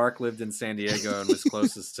back when Mark lived in San Diego and was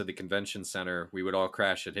closest to the convention center, we would all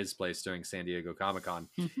crash at his place during San Diego Comic-Con.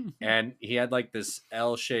 And he had like this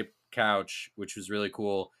L-shaped couch, which was really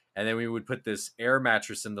cool. And then we would put this air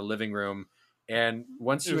mattress in the living room. And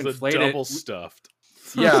once you inflate it... double stuffed.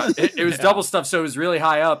 Yeah, it was double stuffed, so it was really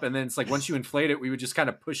high up. And then it's like once you inflate it, we would just kind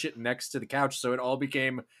of push it next to the couch. So it all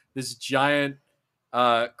became this giant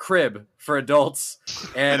crib for adults.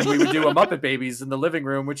 And we would do a Muppet Babies in the living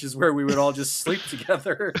room, which is where we would all just sleep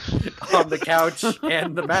together on the couch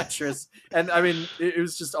and the mattress. And I mean, it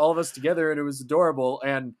was just all of us together, and it was adorable.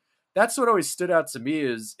 And that's what always stood out to me,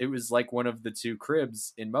 is it was like one of the 2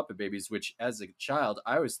 cribs in Muppet Babies, which as a child,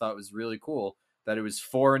 I always thought was really cool, that it was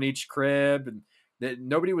 4 in each crib, and that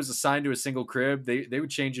nobody was assigned to a single crib. They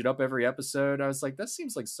would change it up every episode. I was like, that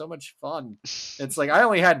seems like so much fun. It's like, I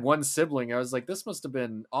only had one sibling. I was like, this must have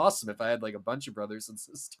been awesome if I had like a bunch of brothers and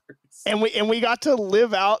sisters. And we got to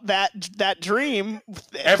live out that dream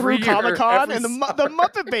through Comic-Con and the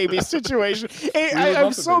Muppet Babies situation.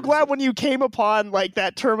 I'm so glad when you came upon like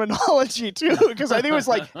that terminology too, because I think it was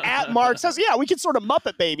like at Mark's house. Yeah, we could sort of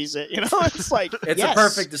Muppet Babies it. It's like it's a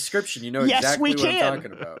perfect description. Exactly what I'm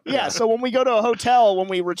talking about. Yeah. So when we go to a hotel, when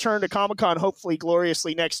we return to Comic-Con, hopefully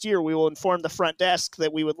gloriously next year, we will inform the front desk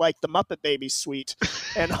that we would like the Muppet Babies suite,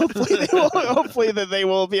 and hopefully they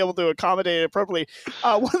will be able to accommodate it appropriately.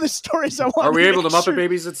 One of the stories I want. Are we able to Muppet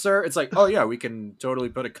Babies it, sir? It's like, oh yeah, we can totally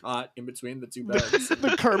put a cot in between the 2 beds.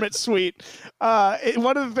 The Kermit suite.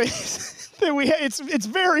 One of the things that we it's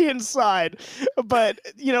very inside, but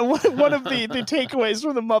one of the takeaways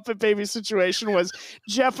from the Muppet Babies situation was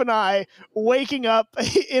Jeff and I waking up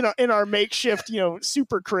in our makeshift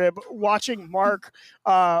super crib, watching Mark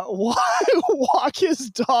walk his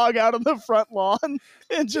dog out on the front lawn,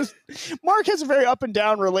 and just Mark has a very up and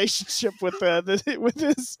down relationship with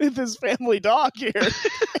his family dog here.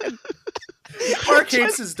 Mark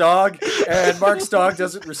hates his dog, and Mark's dog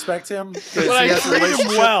doesn't respect him. But I treat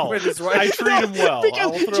him well. With his wife. I treat him well.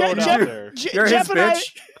 I'll throw it out there. You're his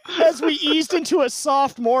bitch. As we eased into a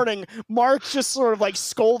soft morning, Mark's just sort of like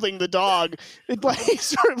scolding the dog.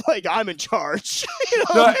 Sort of like, I'm in charge.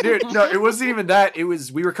 No, dude, no, it wasn't even that. It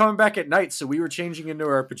was, we were coming back at night, so we were changing into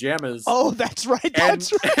our pajamas. Oh, that's right. And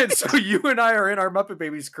so you and I are in our Muppet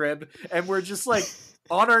Babies crib, and we're just like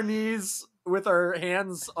on our knees with our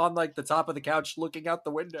hands on like the top of the couch looking out the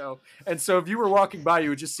window. And so if you were walking by, you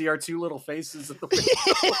would just see our 2 little faces at the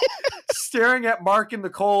window staring at Mark in the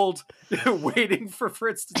cold, waiting for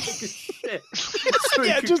Fritz to take a shit so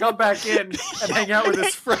he could come back in and hang out with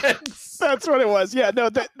his friends. That's what it was. Yeah, no,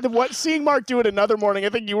 seeing Mark do it another morning, I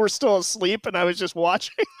think you were still asleep and I was just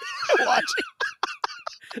watching.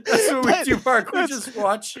 That's what we do, Mark. We just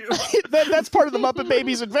watch you. That's part of the Muppet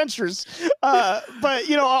Babies adventures. But,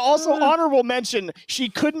 also honorable mention, she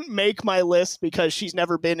couldn't make my list because she's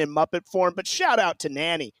never been in Muppet form, but shout out to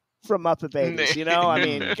Nanny. from Muppet Babies. You know, I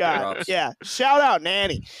mean, God, yeah. Shout out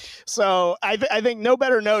Nanny. So I think no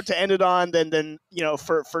better note to end it on than you know,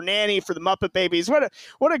 for Nanny, for the Muppet Babies. What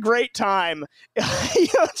a great time. You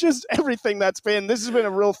know, just everything that's been. This has been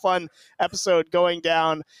a real fun episode going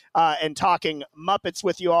down and talking Muppets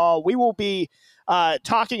with you all. We will be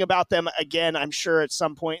talking about them again, I'm sure, at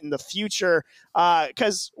some point in the future,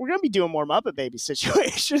 because we're going to be doing more Muppet Baby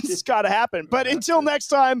situations. It's got to happen. But until next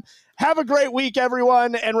time, have a great week,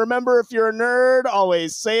 everyone. And remember, if you're a nerd,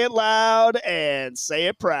 always say it loud and say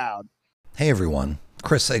it proud. Hey, everyone.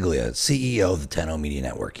 Chris Seglia, CEO of the 10 Media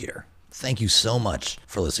Network here. Thank you so much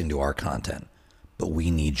for listening to our content, but we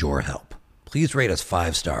need your help. Please rate us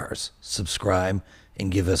 5 stars, subscribe,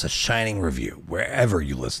 and give us a shining review wherever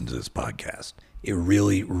you listen to this podcast. It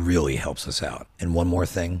really, really helps us out. And one more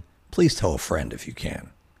thing, please tell a friend if you can.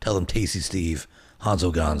 Tell them Tasty Steve,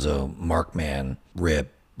 Hanzo Gonzo, Mark Man,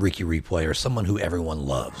 Rip, Ricky Replay, or someone who everyone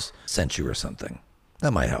loves sent you or something. That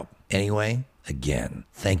might help. Anyway, again,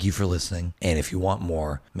 thank you for listening. And if you want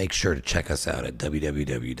more, make sure to check us out at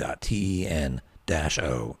www.ten-o.gg.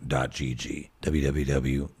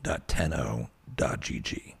 www.10o.gg.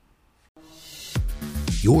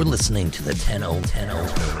 You're listening to the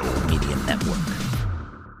 10-0 Media Network.